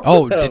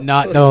 Oh, did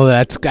not know.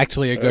 That's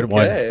actually a good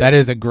one. Okay. That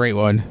is a great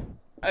one.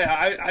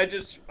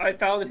 I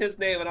found his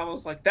name and I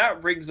was like,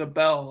 that rings a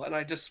bell. And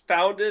I just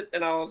found it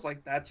and I was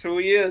like, that's who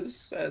he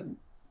is. And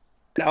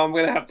now I'm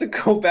going to have to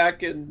go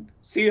back and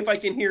see if I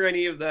can hear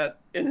any of that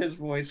in his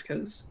voice,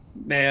 because,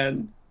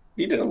 man,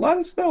 he did a lot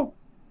of stuff.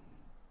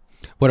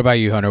 What about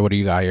you, Hunter? What do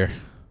you got here?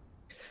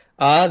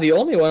 The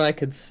only one I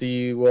could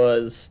see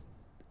was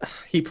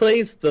he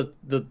plays the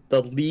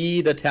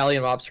lead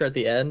Italian mobster at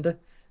the end.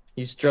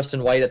 He's dressed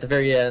in white at the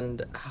very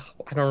end.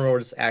 I don't remember what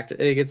his actor.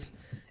 It's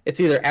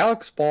either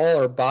Alex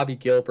Ball or Bobby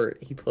Gilbert.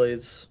 He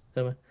plays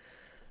him.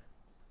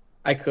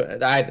 I'm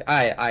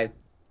gonna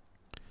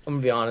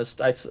be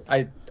honest.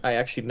 I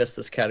actually missed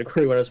this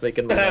category when I was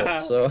making my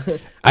notes. So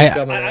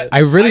I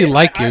really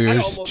like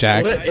yours,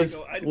 Jack.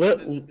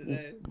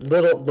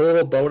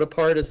 Little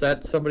Bonaparte, is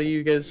that somebody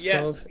you guys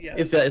know?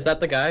 Yes. Is that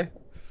the guy?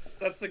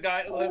 That's the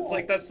guy.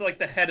 That's like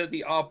the head of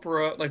the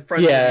opera, like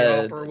president of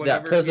the opera, or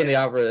whatever. Yeah, president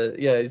of the opera.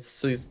 Yeah,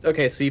 so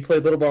he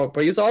played Little Bonaparte,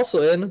 but he was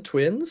also in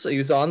Twins. He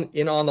was on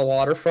the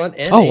Waterfront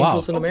and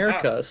Angels in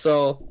America. Wow.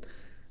 So,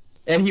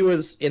 and he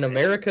was in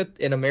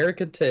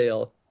American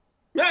Tail.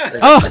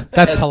 Oh,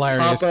 that's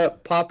hilarious.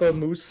 Papa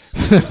Moose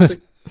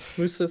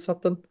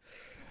something.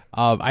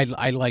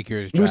 I like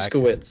yours, Jack.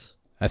 Muskowitz.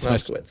 That's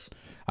Muskowitz.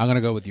 I'm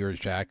gonna go with yours,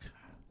 Jack.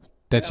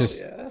 That's Hell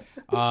just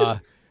yeah.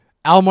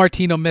 Al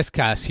Martino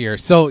miscast here.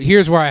 So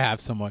here's where I have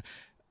someone.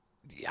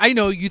 I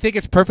know you think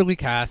it's perfectly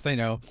cast. I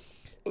know.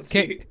 Let's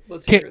hear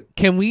it.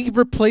 Can we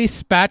replace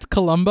Spats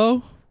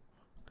Columbo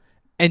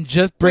and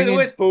just bring in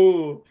with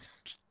who?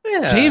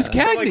 Yeah. James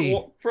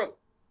Cagney?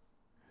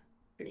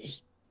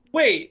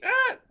 Wait,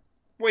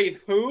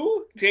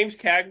 who? James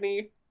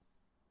Cagney?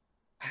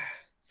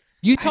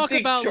 You talk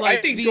about I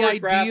like think the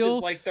George Raft ideal.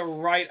 is like the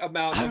right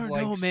amount I of don't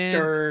like know, man.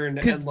 stern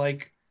 'Cause and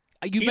like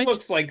You he mentioned,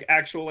 looks like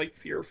actual like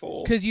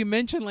fearful. because you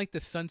mentioned like the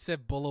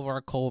Sunset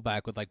Boulevard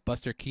callback with like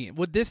Buster Keaton.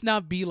 Would this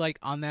not be like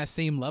on that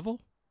same level?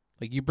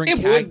 Like you bring It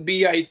would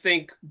be, I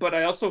think, but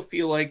I also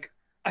feel like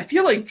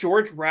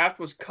George Raft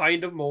was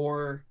kind of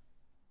more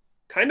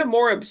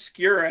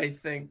obscure, I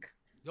think.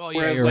 Oh yeah,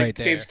 Whereas you're like right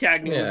there. James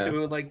Cagney was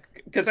doing like,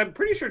 because I'm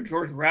pretty sure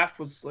George Raft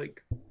was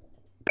like,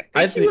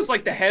 I think he was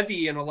like the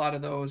heavy in a lot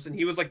of those, and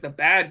he was like the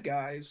bad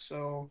guy.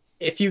 So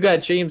if you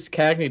got James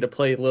Cagney to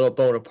play Little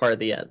Bonaparte at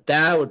the end,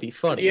 that would be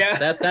funny. Yeah.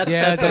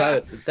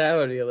 That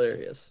would be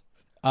hilarious.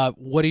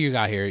 What do you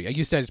got here?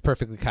 You said it's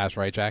perfectly cast,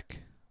 right, Jack?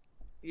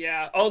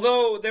 yeah,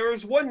 although there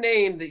was one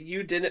name that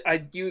you didn't, I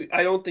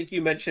don't think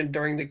you mentioned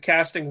during the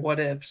casting what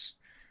ifs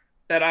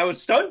that I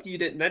was stunned you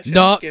didn't mention.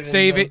 No,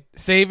 save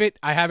it.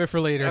 I have it for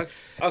later.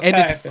 Okay, And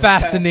it's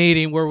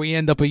fascinating where we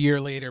end up a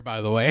year later, by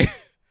the way.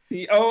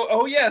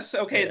 Oh yes,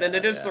 okay, then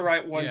it is yeah. the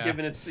right one, Yeah.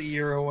 given it's a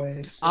year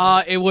away.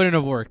 So. It wouldn't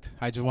have worked.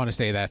 I just want to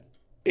say that.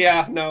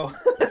 Yeah, no.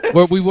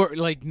 Where we were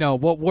like, no,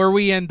 where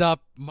we end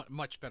up,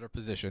 much better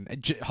position.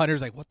 And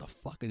Hunter's like, what the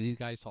fuck are these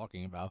guys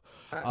talking about?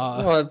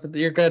 Well,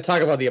 you're going to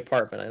talk about The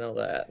Apartment. I know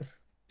that.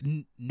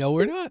 No,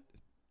 we're not.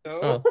 No.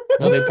 Oh,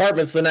 well, The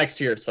Apartment's the next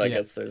year, so I Yeah.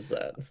 guess there's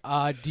that.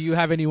 Do you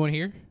have anyone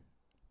here?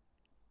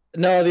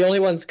 No, the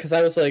only ones, because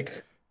I was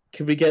like,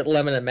 could we get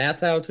Lemon and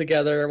Matthau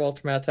together,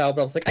 Walter Matthau? But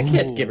I was like, I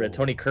can't give it to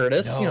Tony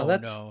Curtis. No,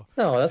 that's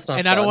not.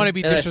 And I don't want to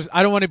be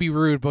I don't want to be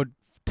rude, but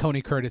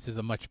Tony Curtis is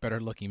a much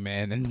better looking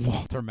man than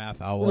Walter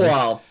Matthau was.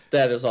 Well,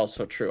 that is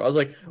also true. I was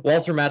like,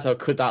 Walter Matthau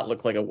could not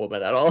look like a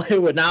woman at all.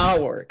 It would not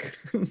work.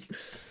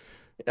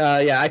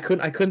 Yeah, I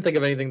couldn't think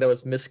of anything that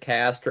was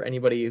miscast or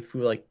anybody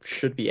who like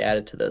should be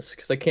added to this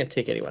because I can't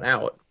take anyone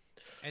out.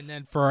 And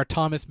then for our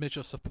Thomas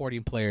Mitchell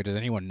supporting player, does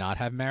anyone not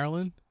have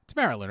Marilyn? It's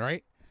Marilyn,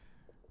 right?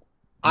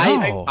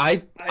 No.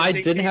 I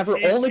think didn't have her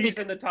she's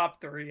in the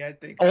top 3. I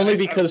think only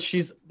because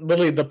she's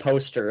literally the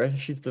poster.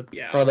 She's the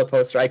front of the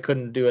poster. I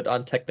couldn't do it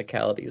on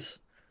technicalities.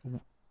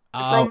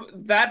 From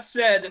that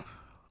said,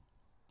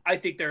 I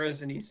think there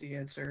is an easy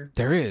answer.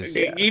 There is.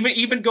 Yeah.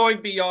 Even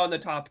going beyond the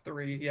top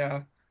 3.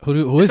 Yeah.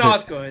 Who is it's it?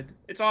 Osgood.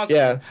 It's Osgood.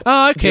 Yeah.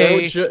 Oh,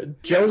 okay.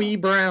 Joey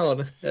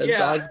Brown as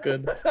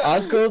Osgood.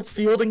 Osgood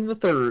fielding the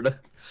third.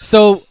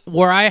 So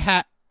where I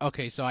had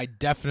so I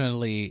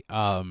definitely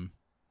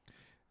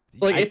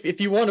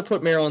if you want to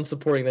put Marilyn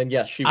supporting, then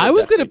yes, she would. I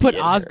was gonna definitely put be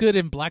in Osgood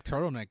and Black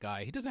Turtleneck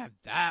Guy. He doesn't have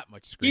that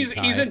much screen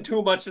time. He's in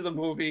too much of the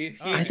movie.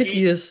 I think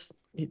he is.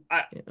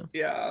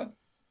 Yeah.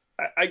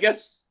 I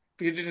guess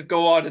we could just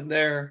go on in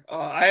there.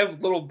 I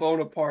have little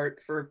Bonaparte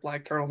for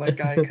Black Turtleneck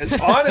Guy because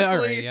honestly, all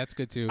right, yeah, that's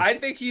good too. I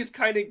think he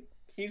kind of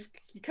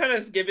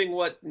is giving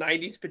what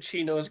 90s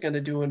Pacino is going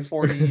to do in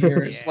 40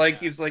 years. Yeah.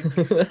 He's like,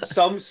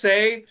 some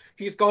say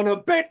he's going a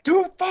bit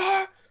too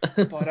far,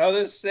 but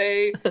others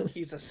say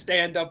he's a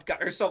stand-up guy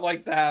or something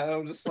like that.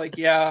 I'm just like,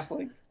 yeah,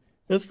 like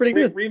that's pretty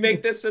good.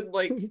 Remake this in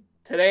like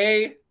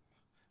today.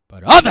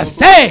 But others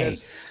say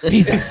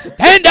he's a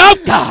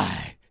stand-up guy.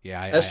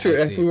 Yeah, that's true.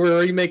 If we were to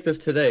remake this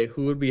today,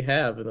 who would we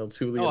have in those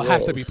 2 lead roles? It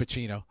has to be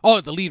Pacino.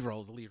 Oh, the lead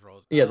roles.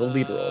 Yeah, the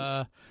lead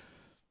roles.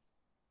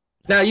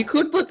 Now you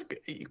could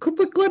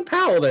put Glenn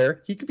Powell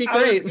there. He could be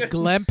great.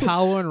 Glenn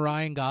Powell and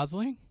Ryan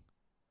Gosling.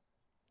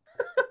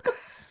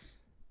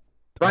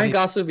 Ryan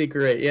Gosling would be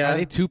great. Yeah, are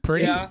they too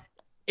pretty? Yeah.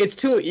 It's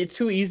too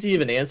easy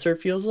of an answer.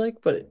 It feels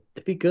like, but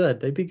they'd be good.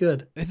 They'd be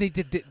good. And they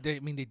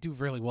do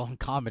really well in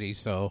comedy.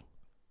 So.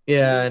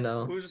 Yeah, I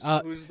know. Who's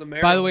the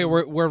mayor? By the way,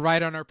 we're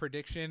right on our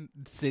prediction.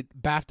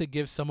 BAFTA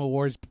gives some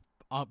awards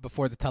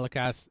before the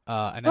telecast.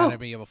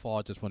 Anatomy of a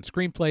Fall just won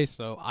screenplay,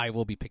 so I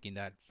will be picking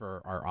that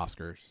for our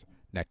Oscars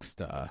next.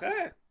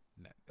 Okay.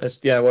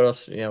 What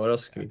else? Yeah, what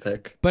else can we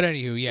pick? But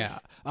anywho, yeah.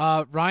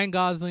 Ryan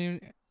Gosling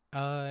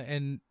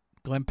and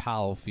Glenn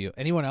Powell.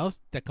 Anyone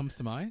else that comes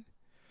to mind?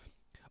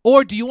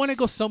 Or do you want to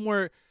go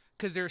somewhere?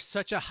 Because there's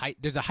a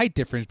height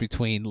difference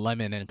between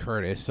Lemon and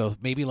Curtis, so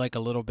maybe like a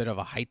little bit of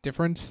a height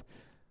difference.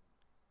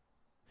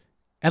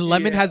 And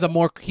Lemon has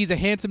he's a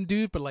handsome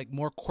dude, but like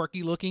more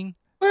quirky looking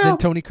than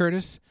Tony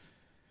Curtis.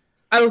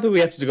 I don't think we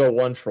have to go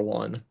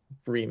 1-for-1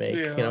 remake.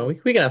 Yeah. You know, we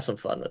can have some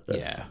fun with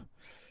this. Yeah.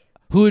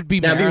 Who would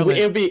be Marilyn?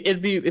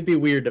 It'd be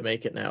weird to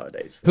make it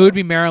nowadays. Who would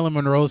be Marilyn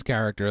Monroe's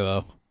character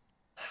though?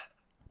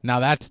 Now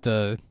that's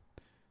Taylor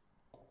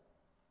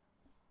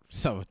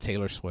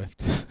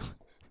Swift.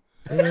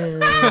 You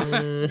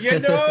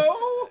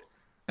know,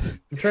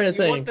 I'm trying to think.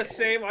 You want the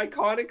same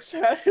iconic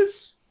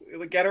status?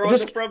 Get her on the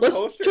front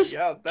poster. That's a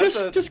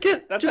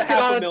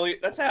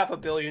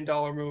 $500 million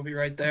movie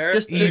right there.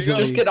 Just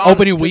get on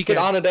opening weekend. Get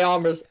on a De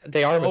Armas.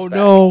 Oh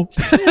no!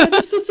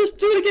 Just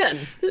do it again.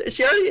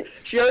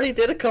 She already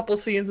did a couple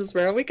scenes as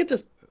well. We could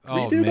just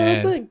redo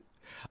the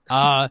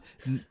whole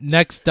thing.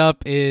 Next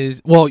up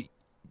is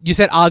you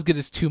said Osgood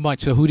is too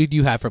much. So who did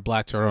you have for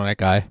Black Turtleneck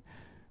Guy?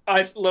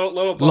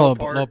 Little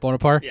Bonaparte. Little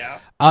Bonaparte. Yeah.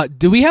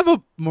 Do we have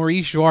a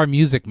Maurice Jarre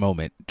music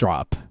moment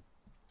drop?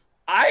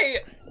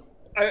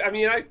 I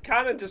mean, I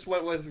kind of just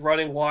went with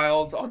Running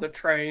Wild on the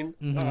train.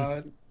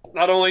 Mm-hmm.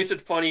 Not only is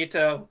it funny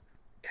to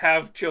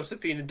have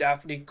Josephine and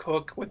Daphne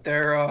cook with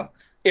their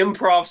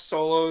improv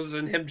solos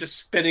and him just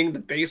spinning the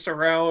bass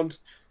around,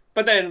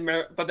 but then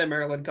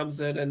Marilyn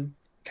comes in and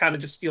kind of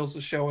just steals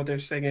the show with their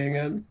singing,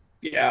 and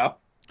yeah.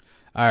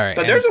 All right.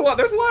 But there's a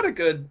lot of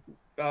good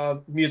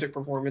music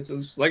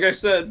performances. Like I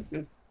said,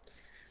 if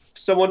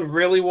someone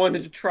really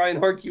wanted to try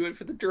and argue it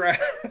for the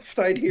draft,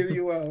 I'd hear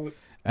you out.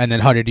 And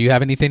then Hunter, do you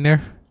have anything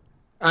there?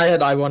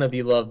 I Want to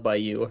Be Loved by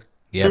You.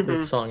 Yeah, the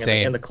song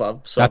in the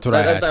club. So that's what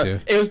I had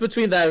too. It was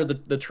between that or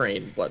the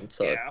train one.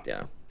 So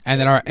yeah. And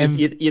then our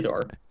either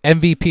or.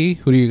 MVP.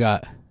 Who do you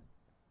got?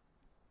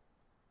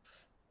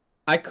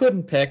 I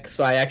couldn't pick,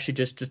 so I actually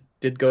just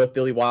did go with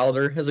Billy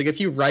Wilder. I was like, if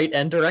you write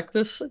and direct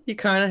this, you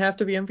kind of have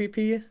to be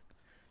MVP.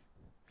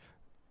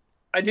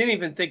 I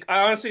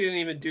honestly didn't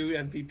even do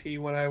MVP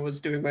when I was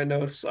doing my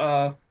notes.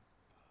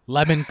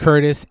 Lemon,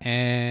 Curtis,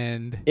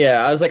 and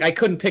yeah, I was like, I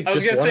couldn't pick just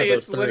one of those three.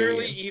 It's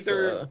literally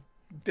either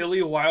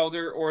Billy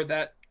Wilder or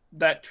that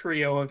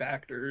trio of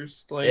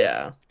actors. Like,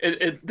 yeah,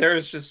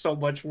 there's just so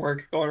much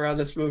work going around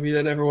this movie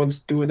that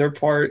everyone's doing their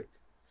part.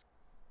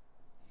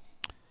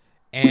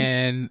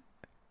 And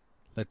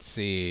let's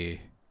see,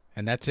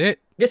 and that's it.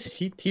 Yes,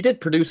 he did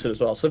produce it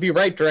as well. So if you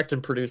write, direct,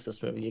 and produce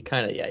this movie, you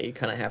kind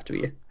of have to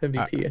be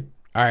MVP.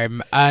 All right,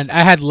 and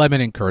I had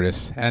Lemon and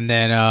Curtis, and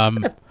then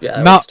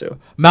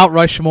Mount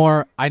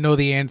Rushmore. I know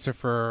the answer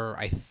for.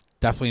 I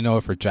definitely know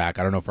it for Jack.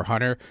 I don't know for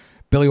Hunter.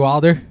 Billy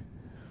Wilder.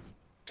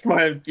 It's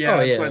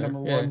my number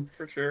one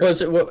for sure.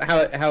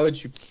 How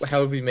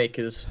would we make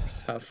his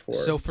top four?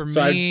 So for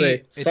me,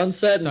 I'd say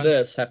Sunset and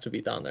this have to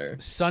be down there.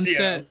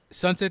 Sunset,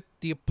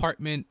 The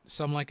Apartment,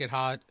 Some Like It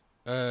Hot,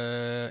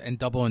 and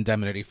Double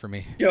Indemnity for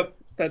me. Yep.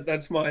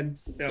 That's mine.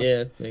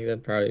 Yeah, I think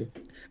that probably.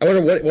 I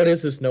wonder what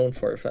is this known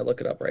for if I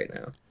look it up right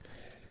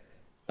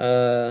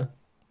now.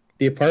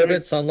 The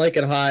Apartment, Sun Like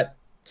It Hot,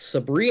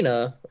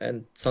 Sabrina,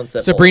 and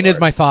Sunset Sabrina's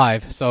Boulevard. my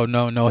 5, so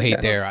no hate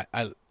Okay. there.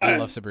 I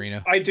love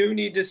Sabrina. I do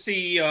need to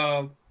see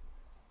The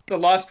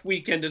Lost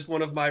Weekend is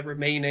one of my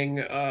remaining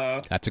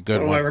That's a good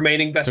one of my one.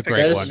 remaining best It's a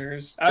picture great one.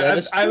 winners. That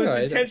is I true, was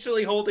I-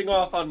 intentionally holding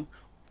off on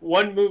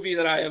one movie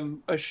that I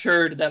am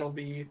assured that'll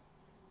be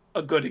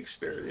a good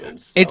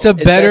experience. So. It's a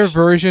It's better actually-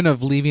 version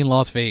of Leaving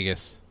Las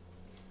Vegas.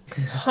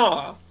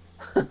 huh.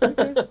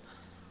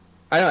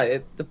 I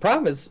know. The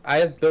problem is, I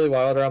have Billy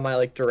Wilder on my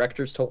like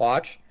directors to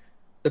watch.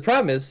 The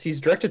problem is, he's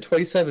directed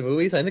 27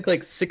 movies. I think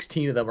like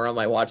 16 of them are on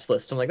my watch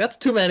list. I'm like, that's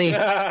too many.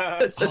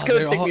 It's Oh, gonna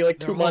they're take all- me like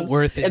they're 2 all months.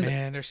 worth it, and,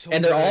 man. They're so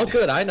and they're all good.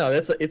 good. I know.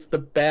 It's the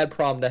bad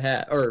problem to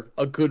have, or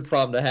a good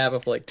problem to have,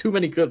 of like too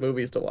many good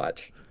movies to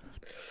watch.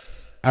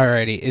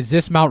 Alrighty, is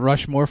this Mount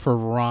Rushmore for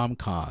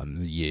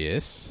rom-coms?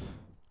 Yes.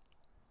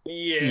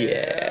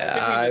 Yeah,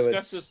 I I think we would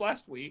discussed this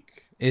last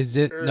week. Is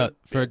it Sure. no?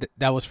 For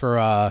that was for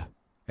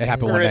It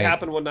Happened Or One it Night.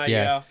 happened one night.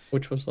 Yeah. Yeah.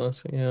 Which was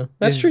last week? Yeah,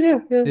 that's Is- true. Yeah,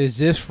 yeah. Is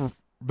this for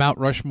Mount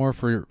Rushmore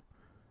for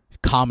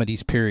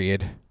comedies?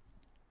 Period.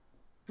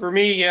 For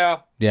me, yeah.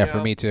 Yeah,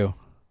 for me too.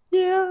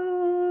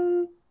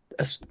 Yeah,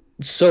 that's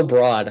so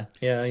broad.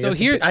 Yeah. So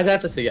here- I'd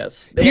have to say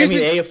yes. I here's mean,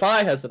 an-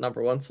 AFI has the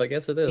number one, so I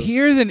guess it is.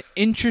 Here's an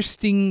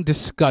interesting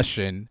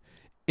discussion.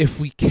 If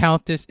we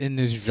count this in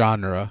this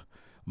genre,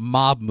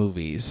 mob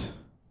movies.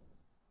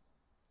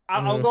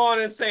 I'll Mhm. go on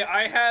and say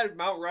I had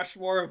Mount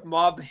Rushmore of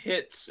mob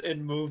hits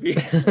in movies.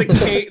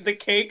 The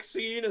cake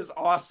scene is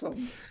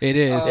awesome. It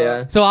is.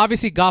 Yeah. So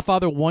obviously,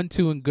 Godfather 1,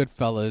 2, and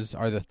Goodfellas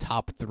are the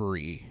top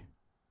 3.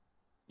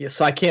 Yeah,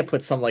 so I can't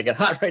put Something Like It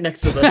Hot right next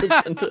to those.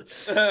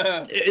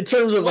 In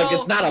terms of like, Well,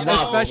 it's not a you know,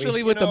 mob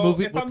especially movie. with the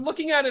movie. If I'm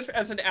looking at it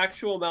as an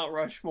actual Mount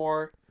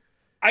Rushmore,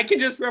 I can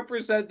just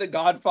represent the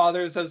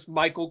Godfathers as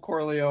Michael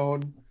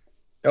Corleone.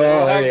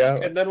 Oh, there you go.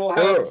 And then we'll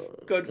have Oh.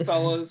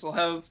 Goodfellas. We'll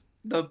have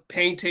the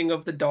painting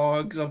of the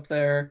dogs up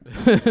there.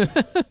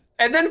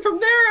 And then from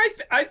there,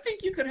 I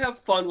think you could have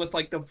fun with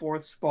like the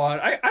fourth spot.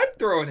 I'd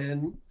throw it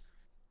in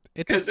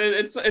because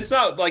it's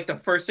not like the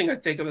first thing I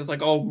think of is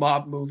like, oh,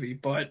 mob movie,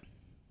 but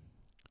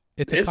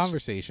it's a it's-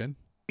 conversation.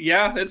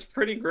 yeah, it's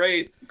pretty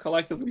great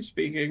collectively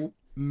speaking.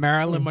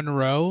 Marilyn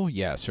Monroe,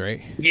 yes,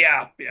 right?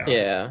 Yeah.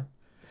 Yeah.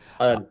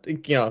 You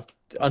know,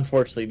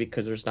 unfortunately,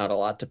 because there's not a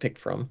lot to pick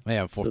from.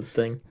 Yeah, That's the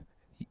thing.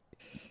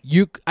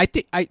 I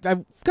think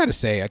I've got to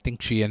say, I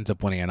think she ends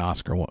up winning an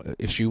Oscar.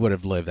 If she would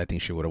have lived, I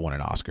think she would have won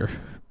an Oscar.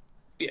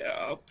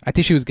 Yeah. I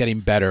think she was getting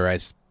better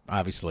as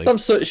obviously.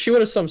 So she would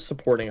have some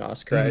supporting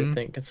Oscar, Mhm. I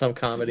think, and some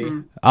comedy.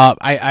 Mhm.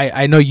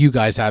 I know you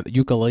guys have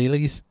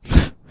ukuleles.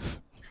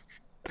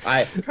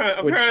 I I'm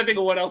trying to think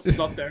of what else is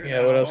up there.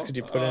 Yeah, what else could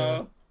you put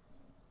in?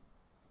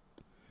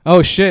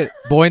 Oh shit!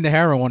 Boy in the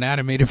Heron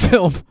animated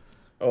film.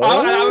 I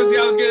was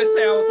gonna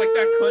say, I was like,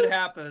 that could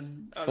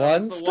happen. Fun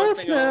That's the one stuff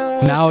thing I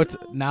was-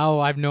 now. Now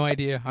I have no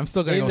idea. I'm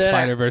still gonna go Ain't that-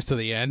 Spider-Verse to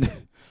the end.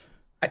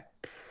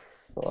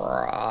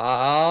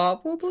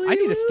 Probably. I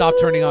need to stop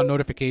turning on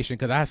notification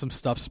because I have some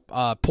stuff.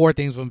 Poor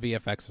things from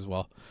VFX as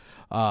well.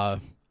 Oh,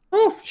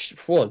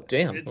 well,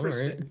 damn. All right.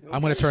 Interesting.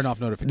 I'm gonna turn off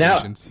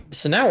notifications.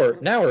 So now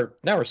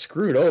we're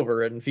screwed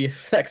over in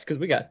VFX because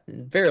we got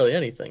barely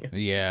anything.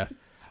 Yeah.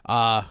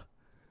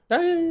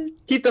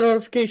 Keep the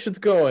notifications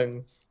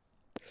going.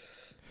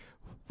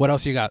 What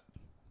else you got?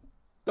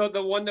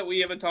 The one that we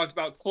haven't talked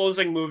about,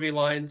 closing movie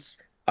lines.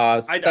 That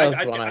was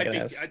the one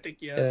I I think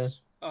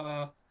yes.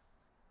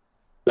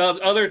 The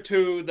other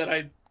two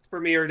that for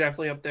me are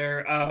definitely up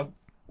there.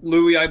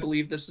 Louis, I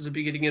believe this is the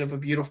beginning of a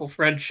beautiful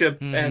friendship,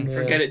 and Yeah.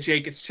 Forget It,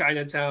 Jake, it's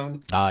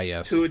Chinatown.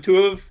 Yes. Two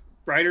of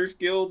Writers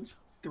Guild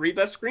 3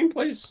 best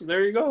screenplays.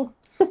 There you go.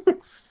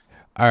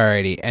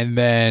 Alrighty, and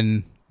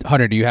then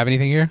Hunter, do you have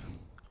anything here?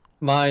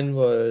 Mine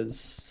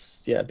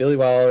was Billy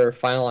Wilder,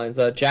 Final Lines,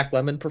 Jack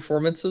Lemmon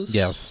performances.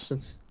 Yes.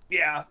 Since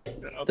Yeah.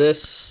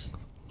 this,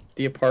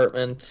 The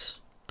Apartment.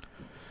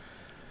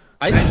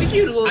 I think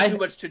you had a little too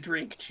much to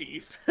drink,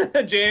 Chief.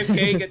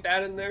 JFK, get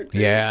that in there too.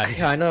 Yeah,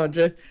 I know.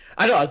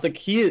 I know. I was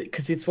like,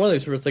 because it's one of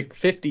those where it's like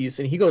 50s,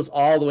 and he goes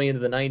all the way into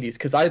the 90s.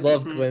 Because I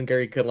love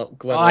Glengarry Glen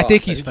I Ross.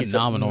 think he's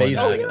phenomenal in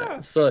amazing that. in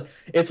that. So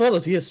it's one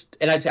of those.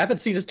 And I haven't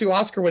seen his 2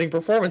 Oscar-winning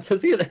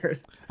performances either.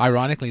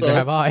 Ironically, So there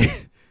have I.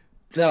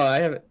 No,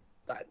 I haven't.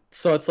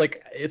 So it's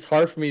like it's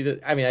hard for me to.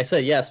 I mean, I say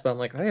yes, but I'm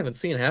like I haven't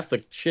seen half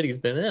the shit he's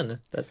been in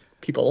that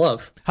people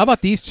love. How about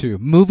these two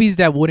movies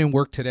that wouldn't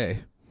work today?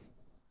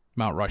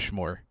 Mount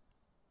Rushmore.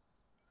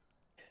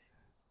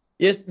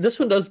 Yes, this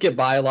one does get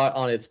by a lot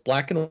on its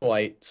black and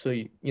white, so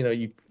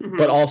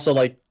but also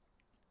like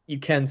you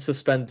can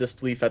suspend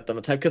disbelief at them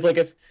a time because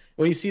like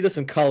when you see this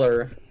in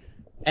color,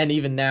 and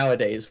even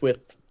nowadays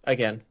with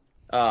again,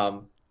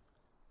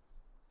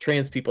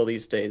 trans people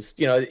these days,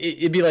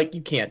 it'd be like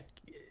you can't.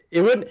 It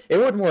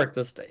wouldn't work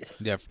these days.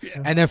 Yeah.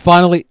 And then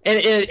finally, and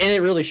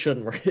it really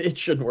shouldn't work. It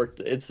shouldn't work.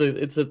 It's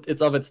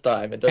of its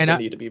time. It doesn't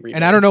need to be remade.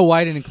 And I don't know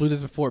why I didn't include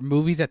this before.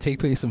 Movies that take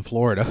place in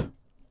Florida.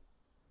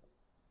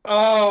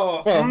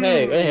 Oh. Well,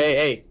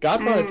 hey.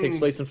 Godfather takes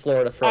place in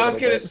Florida for I was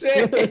gonna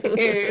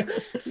say.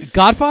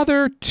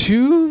 Godfather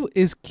 2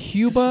 is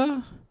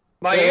Cuba.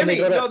 Miami.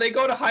 go to- No, they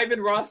go to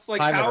Hyman Roth's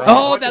like Hyman house. Roth.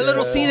 Oh, watch that it.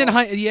 little scene in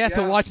to Yeah.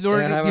 watch in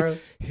order Yeah, to Hyman be,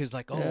 Roth. he was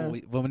like, oh,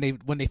 Yeah.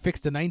 when they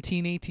fixed the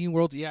 1918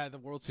 the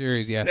World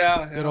Series, yes,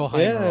 Yeah, good yeah. old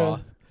Hyman Yeah.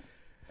 Roth.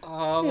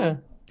 Yeah.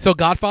 So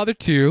Godfather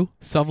 2,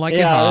 Some Like It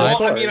Yeah, Hot.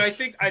 Well, I mean, course.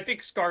 I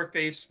think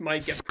Scarface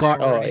might get Scar-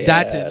 priority Oh,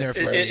 That's yeah, in there for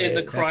that's me. in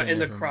the That's crime in in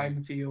the there for me.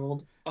 crime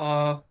field.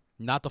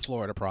 Not the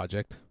Florida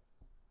Project.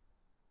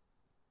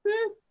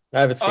 I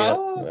haven't seen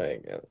Oh. it.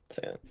 I haven't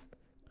seen it.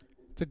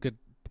 It's a good.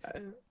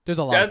 There's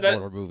a lot of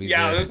Florida movies.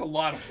 Yeah, there. there's a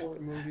lot of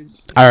Florida movies.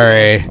 All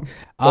right.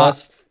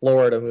 Plus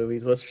Florida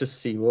movies. Let's just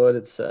see what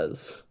it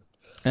says.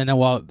 And then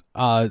while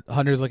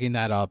Hunter's looking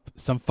that up,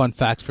 some fun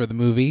facts for the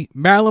movie.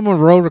 Marilyn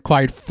Monroe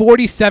required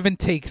 47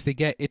 takes to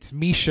get "It's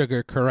Me,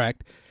 Sugar"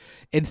 correct.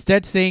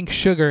 Instead saying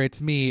 "Sugar,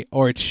 it's me"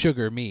 or "It's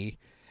Sugar, me."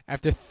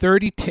 After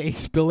 30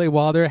 takes, Billy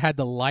Wilder had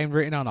the line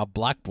written on a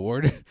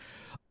blackboard.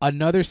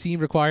 Another scene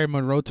required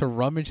Monroe to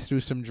rummage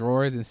through some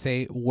drawers and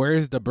say,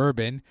 "Where's the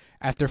bourbon?"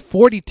 After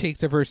 40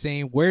 takes of her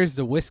saying, "Where's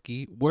the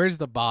whiskey? Where's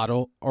the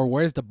bottle?" or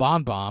 "Where's the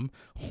bonbon?"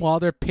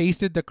 Wilder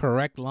pasted the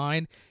correct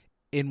line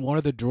in one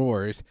of the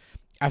drawers.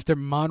 After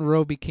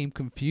Monroe became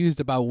confused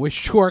about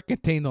which drawer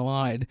contained the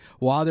line,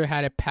 Wilder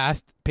had it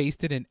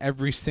pasted in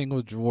every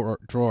single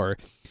drawer.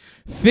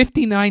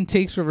 59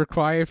 takes were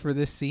required for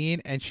this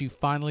scene, and she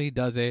finally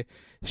does it.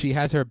 She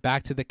has her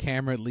back to the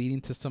camera, leading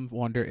to some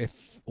wonder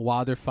if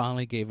Wilder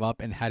finally gave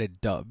up and had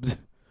it dubbed.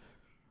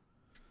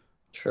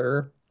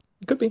 Sure.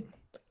 Could be.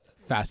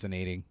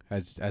 Fascinating,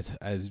 as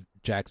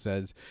Jack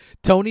says.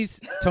 Tony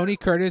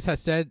Curtis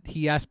has said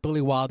he asked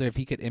Billy Wilder if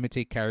he could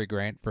imitate Cary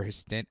Grant for his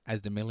stint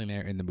as the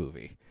millionaire in the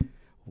movie.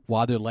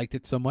 Wilder liked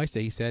it so much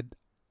that he said,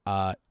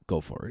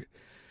 "Go for it."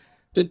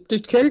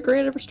 Did Cary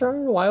Grant ever star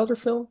in a Wilder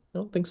film? I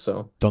don't think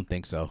so. Don't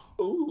think so.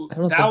 Ooh, I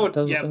don't that think would,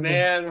 that was- yeah,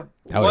 man.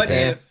 That would What be-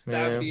 if Yeah.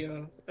 that would be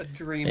a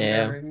dream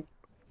Yeah. pairing?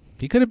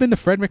 He could have been the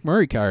Fred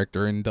McMurray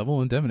character in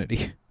Double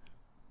Indemnity.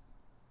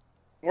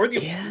 Or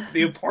the Yeah.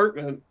 the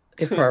apartment.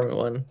 The apartment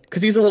one.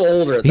 Because he's a little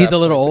older. At He's that a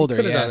little point. He older,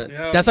 could've yeah. done it.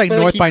 Yeah. That's like But,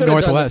 North he by could've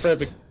done the Northwest.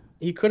 Fred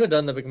he could have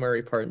done the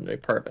McMurray part in the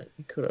apartment.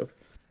 He could have.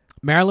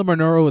 Marilyn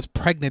Monroe was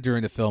pregnant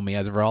during the filming.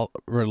 As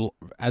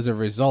a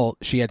result,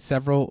 she had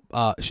several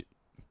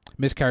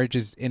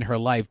miscarriages in her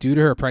life. Due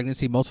to her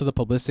pregnancy, most of the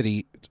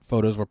publicity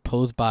photos were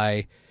posed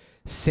by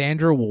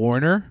Sandra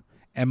Warner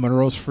and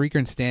Monroe's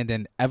frequent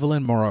stand-in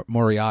Evelyn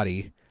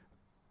Moriarty.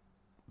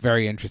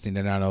 Very interesting,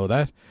 did not know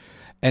that.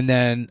 And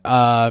then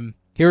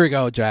here we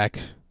go, Jack.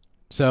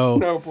 So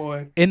Oh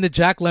boy. in the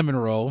Jack Lemmon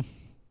role,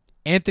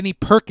 Anthony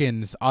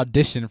Perkins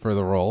auditioned for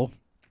the role.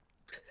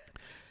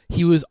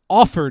 He was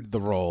offered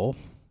the role,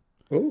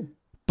 Ooh.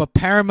 but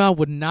Paramount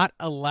would not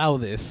allow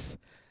this.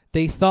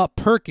 They thought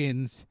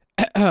Perkins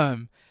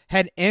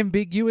had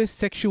ambiguous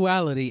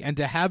sexuality, and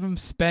to have him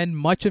spend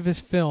much of his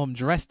film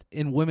dressed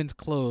in women's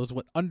clothes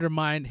would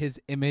undermine his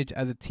image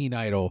as a teen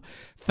idol.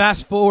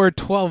 Fast forward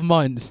 12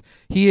 months,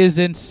 he is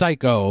in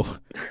Psycho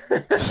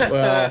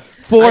Well,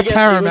 for I guess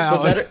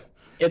Paramount.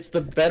 it's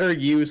the better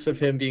use of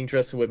him being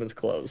dressed in women's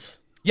clothes.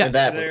 Yes. In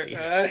that There,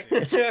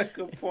 movie.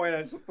 good point,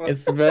 I suppose.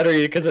 It's the better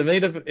because it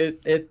made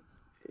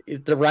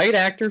it's the right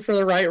actor for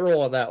the right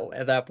role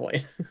at that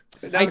point.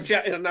 now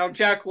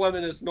Jack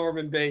Lemmon is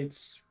Norman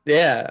Bates.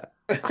 Yeah.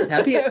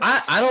 Happy.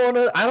 I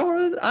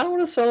don't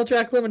want to sell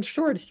Jack Lemmon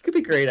short. He could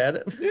be great at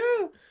it.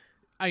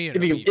 Yeah.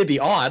 It'd be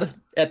odd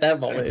at that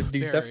moment. It'd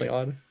be Very. definitely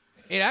odd.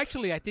 It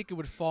actually, I think it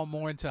would fall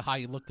more into how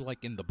he looked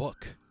like in the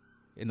book,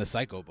 in the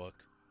Psycho book.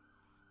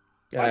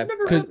 Yeah. I've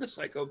never read the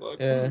Psycho book.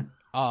 Yeah.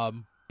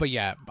 But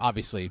yeah,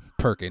 obviously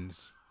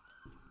Perkins,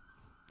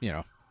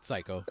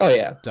 Psycho. Oh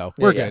yeah. So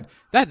Yeah, we're yeah.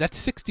 good. That's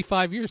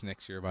 65 years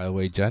next year, by the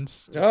way,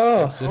 gents.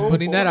 Oh. Just Oh,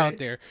 putting that boy. out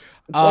there.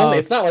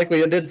 It's not like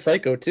we did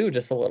Psycho 2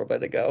 just a little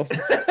bit ago.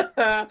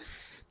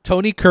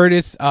 Tony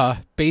Curtis,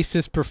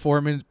 bassist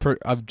performance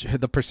of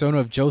the persona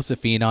of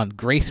Josephine on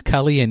Grace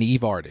Kelly and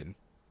Eve Arden,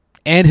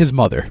 and his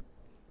mother.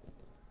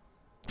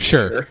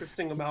 Sure.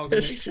 Interesting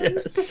amalgamation.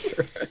 Yeah,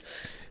 sure.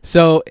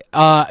 So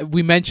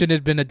we mentioned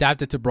it's been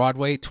adapted to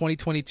Broadway.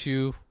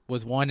 2022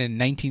 was one, and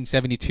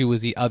 1972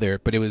 was the other,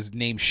 but it was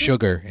named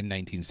Sugar in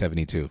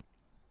 1972.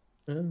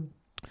 Mm.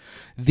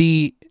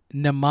 The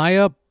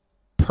Nemaya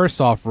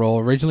Persoff role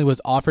originally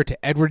was offered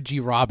to Edward G.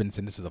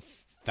 Robinson. This is a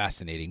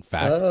fascinating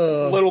fact.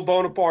 Oh. Little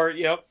Bonaparte,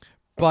 yep.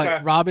 But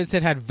Okay.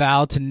 Robinson had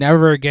vowed to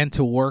never again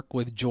to work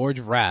with George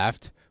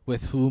Raft,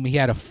 with whom he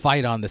had a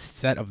fight on the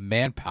set of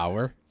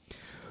Manpower.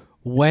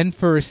 When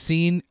for a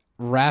scene,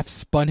 Raft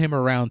spun him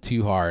around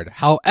too hard.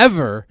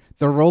 However,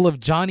 the role of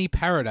Johnny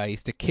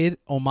Paradise, the kid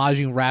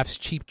homaging Raft's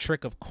cheap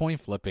trick of coin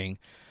flipping,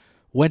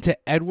 went to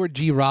Edward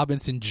G.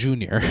 Robinson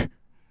Jr.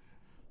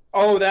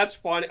 Oh, that's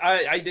funny.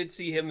 I did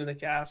see him in the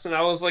cast, and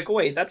I was like,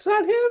 wait, that's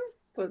not him?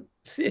 But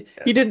See,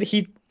 he didn't.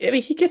 He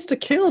gets to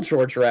kill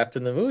George Raft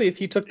in the movie if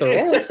he took the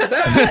role.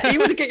 So you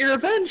would get your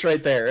revenge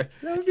right there.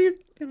 That would be.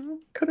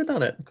 Could have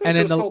done it. And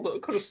then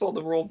could have sold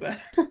the role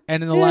back.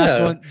 And in the last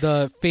Yeah. one,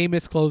 the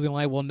famous closing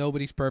line, "Well,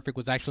 nobody's perfect,"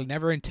 was actually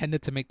never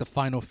intended to make the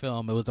final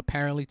film. It was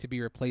apparently to be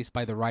replaced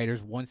by the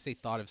writers once they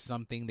thought of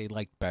something they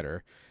liked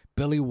better.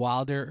 Billy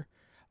Wilder,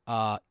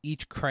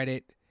 each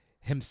credit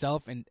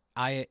himself and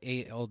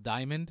IAL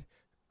Diamond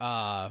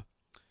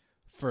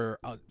for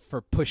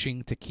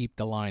pushing to keep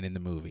the line in the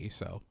movie.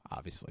 So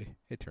obviously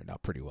it turned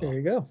out pretty well. There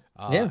you go.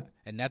 Yeah.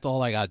 And that's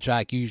all I got.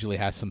 Jack usually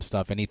has some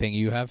stuff. Anything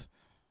you have?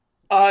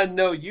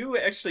 No, you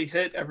actually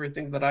hit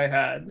everything that I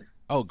had.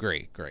 Oh,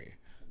 great.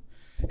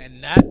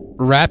 And that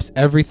wraps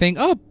everything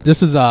up.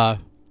 This is a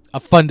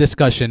fun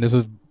discussion. This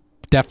is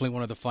definitely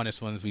one of the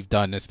funnest ones we've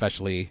done,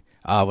 especially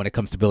when it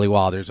comes to Billy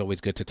Wilder. It's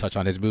always good to touch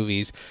on his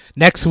movies.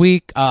 Next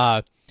week,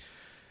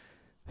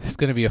 it's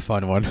going to be a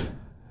fun one.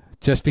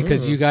 Just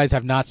because you guys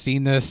have not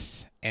seen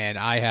this, and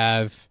I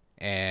have,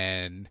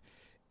 and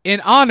in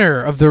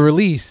honor of the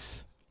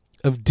release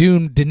of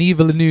Denis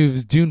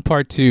Villeneuve's Dune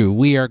Part 2,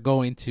 we are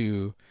going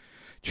to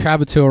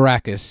travel to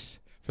Arrakis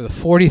for the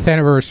 40th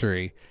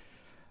anniversary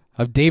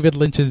of David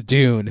Lynch's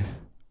Dune,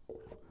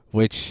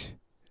 which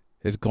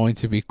is going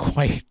to be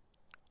quite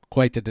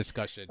the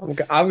discussion.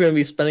 I'm going to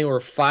be spending over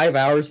 5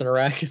 hours in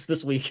Arrakis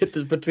this week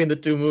between the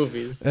two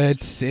movies.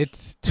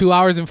 It's 2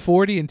 hours and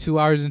 40 and 2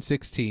 hours and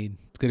 16.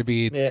 It's going to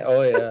be... Yeah,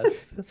 oh yeah.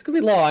 It's going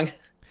to be long.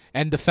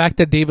 And the fact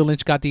that David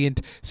Lynch got the...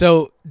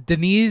 So,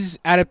 Denis'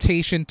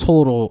 adaptation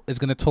total is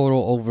going to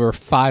total over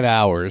 5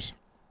 hours.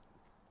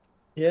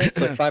 Yeah, it's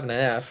like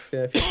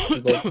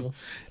 5.5.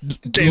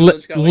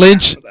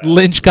 Yeah,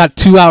 Lynch got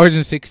 2 hours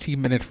and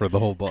 16 minutes for the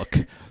whole book.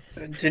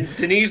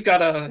 Denis got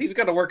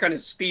to work on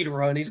his speed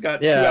run. He's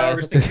got 2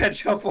 hours to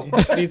catch up on.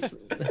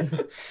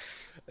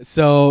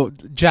 So,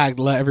 Jack,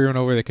 let everyone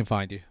know where they can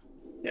find you.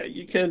 Yeah,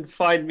 you can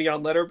find me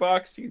on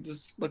Letterboxd. You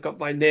just look up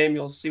my name,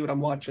 you'll see what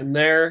I'm watching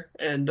there.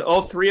 And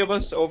all three of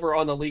us over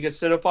on the League of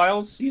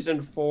Cinephiles,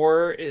 Season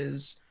 4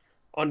 is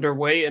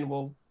underway, and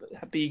we'll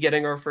be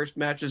getting our first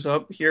matches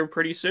up here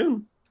pretty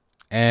soon.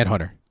 And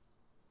Hunter.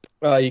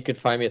 You can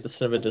find me at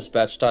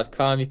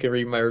thecinemadispatch.com. You can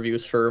read my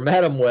reviews for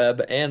Madam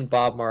Web and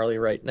Bob Marley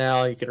right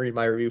now. You can read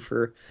my review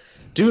for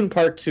Dune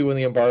Part 2 when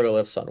the embargo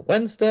lifts on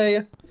Wednesday.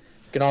 You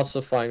can also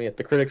find me at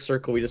the Critics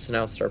Circle. We just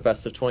announced our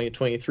Best of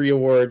 2023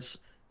 awards.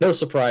 No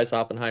surprise,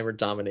 Oppenheimer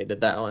dominated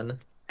that one,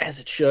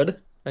 as it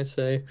should, I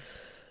say.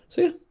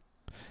 So, yeah.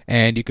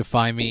 And you can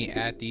find me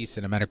at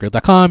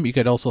thecinematicreel.com. You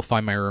could also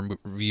find my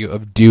review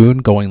of Dune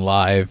going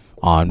live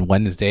on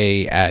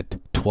Wednesday at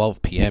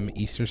 12 p.m.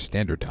 Eastern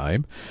Standard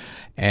Time.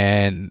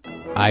 And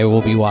I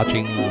will be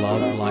watching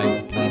Love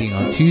Lives Bleeding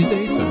on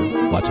Tuesday, so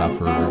watch out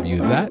for a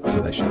review of that.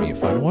 So that should be a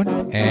fun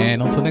one.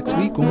 And until next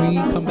week, when we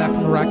come back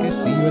from Arrakis,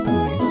 see you at the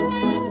movies.